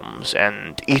realms,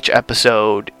 and each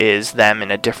episode is them in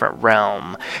a different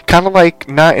realm. Kind of like,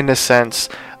 not in a sense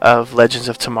of Legends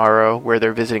of Tomorrow where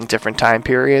they're visiting different time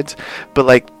periods, but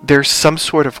like there's some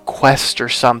sort of quest or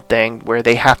something where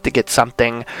they have to get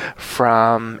something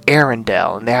from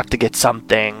Arendelle, and they have to get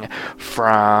something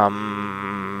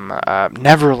from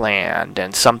Neverland,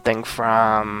 and something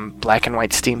from black and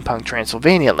white steampunk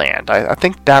Transylvania land. I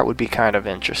think that would be kind of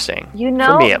interesting.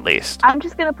 For me at least. I'm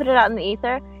just gonna put it out in the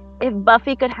ether. If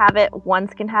Buffy could have it,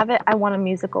 Once can have it, I want a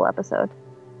musical episode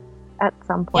at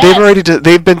some point.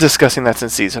 They've been discussing that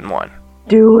since season 1.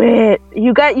 Do it.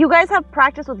 You guys have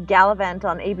practice with Gallivant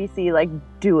on ABC. Like,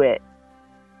 do it.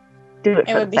 Do it.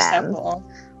 It would be so cool.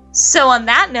 So on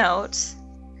that note,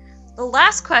 the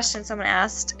last question someone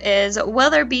asked is, will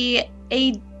there be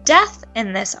a death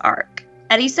in this arc?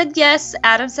 Eddie said yes,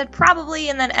 Adam said probably,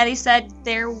 and then Eddie said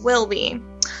there will be.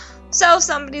 So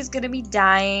somebody's gonna be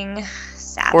dying,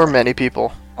 sadly. Or many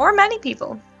people.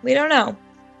 We don't know.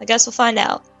 I guess we'll find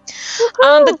out.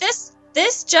 But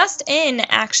this just in,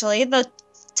 actually, the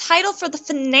title for the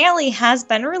finale has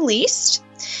been released.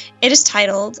 It is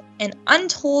titled An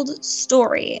Untold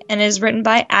Story and is written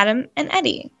by Adam and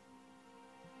Eddie.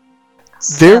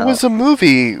 There was a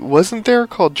movie, wasn't there,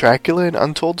 called Dracula: An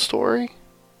Untold Story?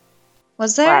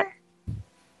 Was there? What?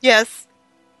 Yes.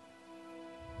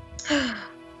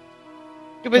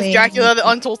 It was Dracula: The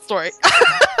Untold Story.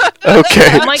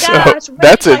 Okay, oh my gosh, so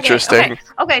that's interesting.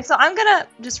 Okay, so I'm gonna,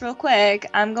 just real quick,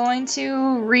 I'm going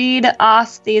to read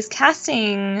off these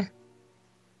casting...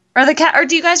 Or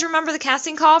do you guys remember the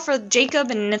casting call for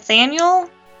Jacob and Nathaniel?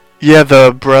 Yeah,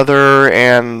 the brother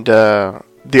and,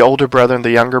 the older brother and the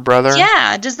younger brother.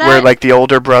 Yeah, does that... Where, like, the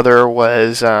older brother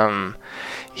was,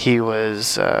 he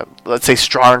was, let's say,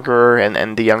 stronger,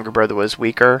 and the younger brother was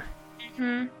weaker.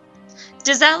 Mm-hmm.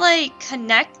 Does that, like,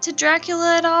 connect to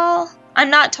Dracula at all? I'm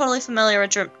not totally familiar with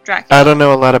Dracula. I don't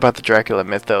know a lot about the Dracula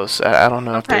mythos. I don't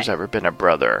know if there's ever been a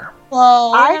brother.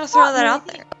 Well, I'm gonna throw that out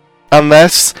there.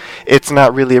 Unless it's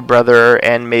not really a brother,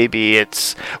 and maybe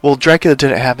it's... Well, Dracula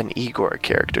didn't have an Igor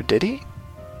character, did he?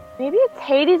 Maybe it's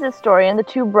Hades' story, and the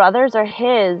two brothers are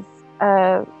his.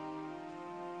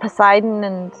 Poseidon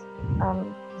and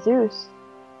Zeus.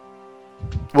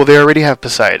 Well, they already have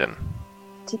Poseidon.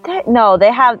 Did they? No,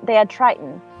 they had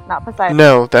Triton, not Poseidon.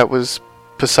 No, that was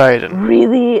Poseidon.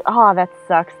 Really? Oh, that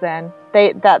sucks then.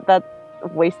 That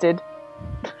wasted.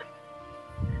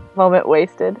 Moment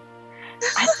wasted.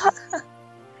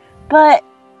 But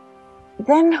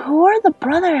then who are the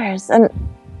brothers? And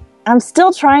I'm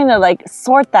still trying to like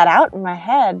sort that out in my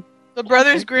head. The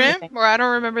Brothers Grimm? Or I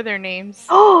don't remember their names.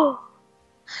 Oh,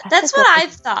 that's what I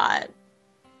thought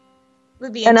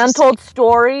would be an untold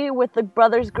story with the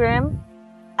Brothers Grimm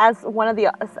as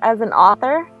as an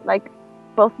author, like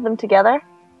both of them together.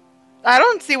 I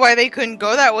don't see why they couldn't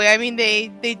go that way. I mean,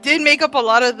 they did make up a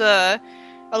lot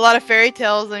of fairy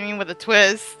tales. I mean, with a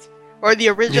twist, or the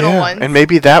original ones. And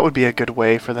maybe that would be a good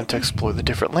way for them to explore the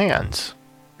different lands.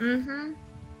 Mm-hmm.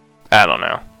 I don't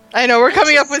know. I know we're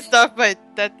coming up with stuff, but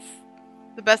that's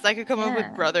the best I could come up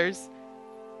with. Brothers.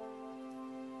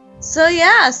 So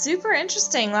yeah, super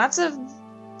interesting. Lots of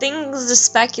things to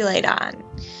speculate on.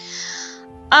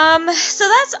 So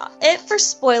that's it for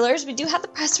spoilers. We do have the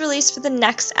press release for the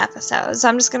next episode, so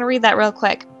I'm just going to read that real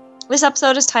quick. This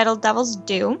episode is titled Devil's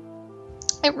Due.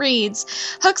 It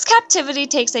reads, Hook's captivity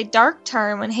takes a dark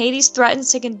turn when Hades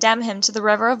threatens to condemn him to the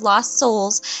River of Lost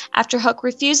Souls after Hook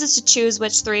refuses to choose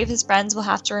which 3 of his friends will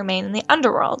have to remain in the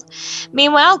underworld.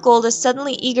 Meanwhile, Gold is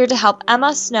suddenly eager to help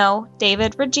Emma, Snow,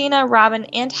 David, Regina, Robin,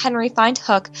 and Henry find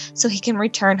Hook so he can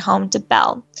return home to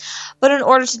Belle. But in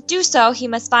order to do so, he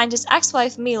must find his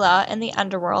ex-wife Mila in the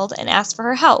underworld and ask for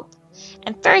her help.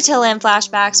 In Fairy Tale Land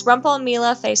flashbacks, Rumpel and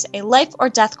Mila face a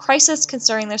life-or-death crisis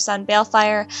concerning their son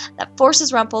Balefire that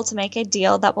forces Rumpel to make a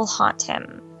deal that will haunt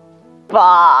him.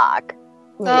 Fuck.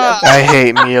 I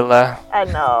hate Mila. I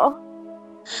know.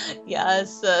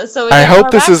 Yes. So I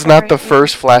hope this is not the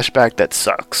first flashback that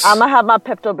sucks. I'm gonna have my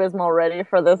Pepto-Bismol ready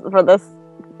for this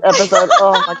episode.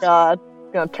 Oh my god.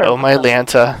 Oh my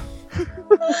Lanta.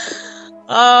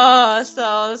 Oh,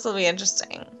 so this will be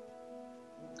interesting.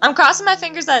 I'm crossing my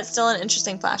fingers that it's still an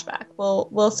interesting flashback.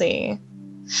 We'll see.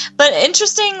 But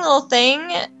interesting little thing.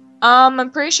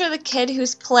 I'm pretty sure the kid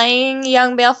who's playing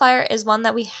young Balefire is one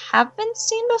that we haven't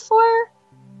seen before.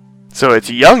 So it's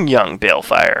young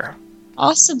Balefire.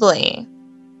 Possibly.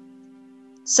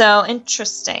 So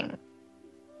interesting.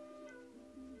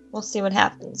 We'll see what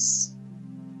happens.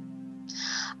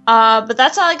 But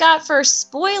that's all I got for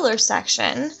spoiler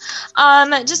section.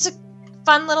 Just a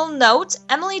fun little note.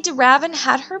 Emily DeRavin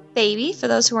had her baby. For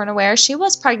those who aren't aware, she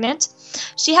was pregnant.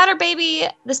 She had her baby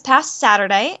this past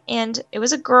Saturday, and it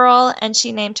was a girl, and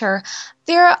she named her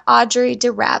Vera Audrey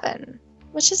DeRavin,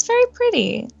 which is very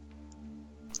pretty.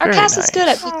 Our Very cast nice. is good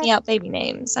at picking out baby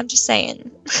names. I'm just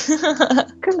saying.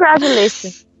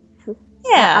 Congratulations. I'm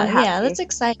Yeah, happy. that's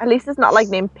exciting. At least it's not like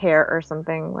named Pear or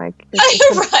something. Like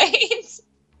it's Right.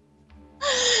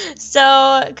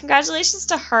 So, congratulations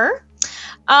to her.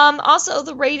 Also,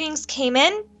 the ratings came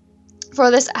in for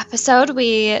this episode.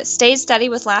 We stayed steady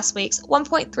with last week's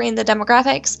 1.3 in the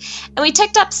demographics, and we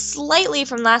ticked up slightly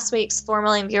from last week's 4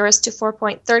 million viewers to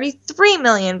 4.33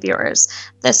 million viewers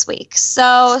this week.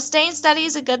 So, staying steady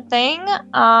is a good thing.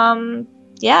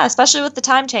 Yeah, especially with the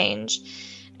time change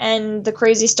and the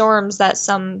crazy storms that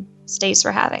some states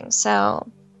were having.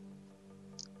 So,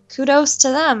 kudos to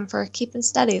them for keeping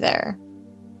steady there.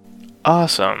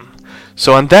 Awesome.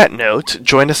 So on that note,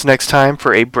 join us next time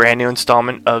for a brand new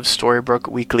installment of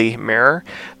Storybrooke Weekly Mirror.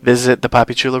 Visit the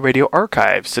Papi Chulo Radio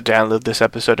archives to download this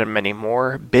episode and many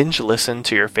more. Binge listen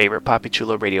to your favorite Papi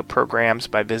Chulo Radio programs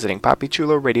by visiting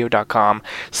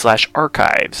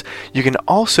papichuloradio.com/archives. You can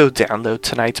also download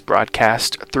tonight's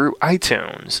broadcast through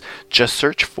iTunes. Just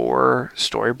search for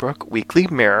Storybrooke Weekly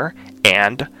Mirror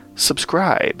and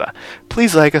subscribe.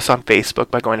 Please like us on Facebook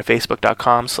by going to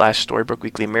facebook.com/Storybrooke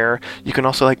Weekly Mirror. You can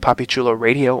also like Papi Chulo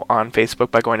Radio on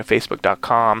Facebook by going to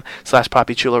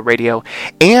facebook.com/Papi Chulo Radio.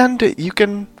 And you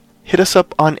can hit us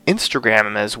up on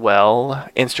Instagram as well,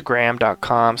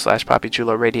 instagram.com/Papi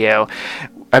Chulo Radio.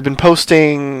 I've been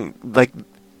posting like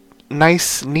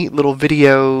nice, neat little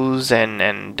videos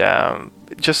and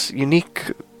just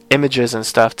unique images and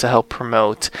stuff to help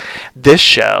promote this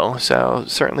show, so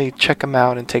certainly check them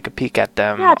out and take a peek at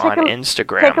them on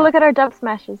Instagram. Take a look at our dub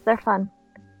smashes. They're fun.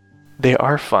 They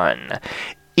are fun.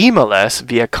 Email us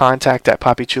via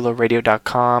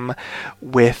contact@papichuloradio.com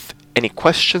with any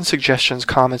questions, suggestions,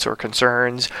 comments, or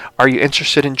concerns. Are you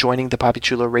interested in joining the Papi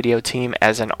Chulo Radio team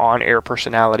as an on-air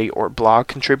personality or blog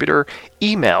contributor?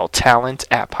 Email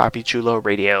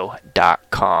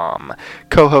talent@papichuloradio.com.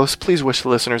 Co-host, please wish the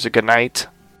listeners a good night.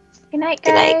 Good night,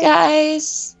 Good night,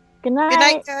 guys. Good night. Good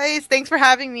night, guys. Thanks for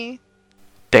having me.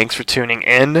 Thanks for tuning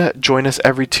in. Join us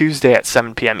every Tuesday at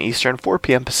 7 p.m. Eastern, 4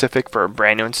 p.m. Pacific for a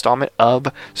brand new installment of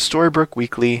Storybrooke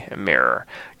Weekly Mirror.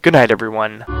 Good night,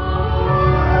 everyone.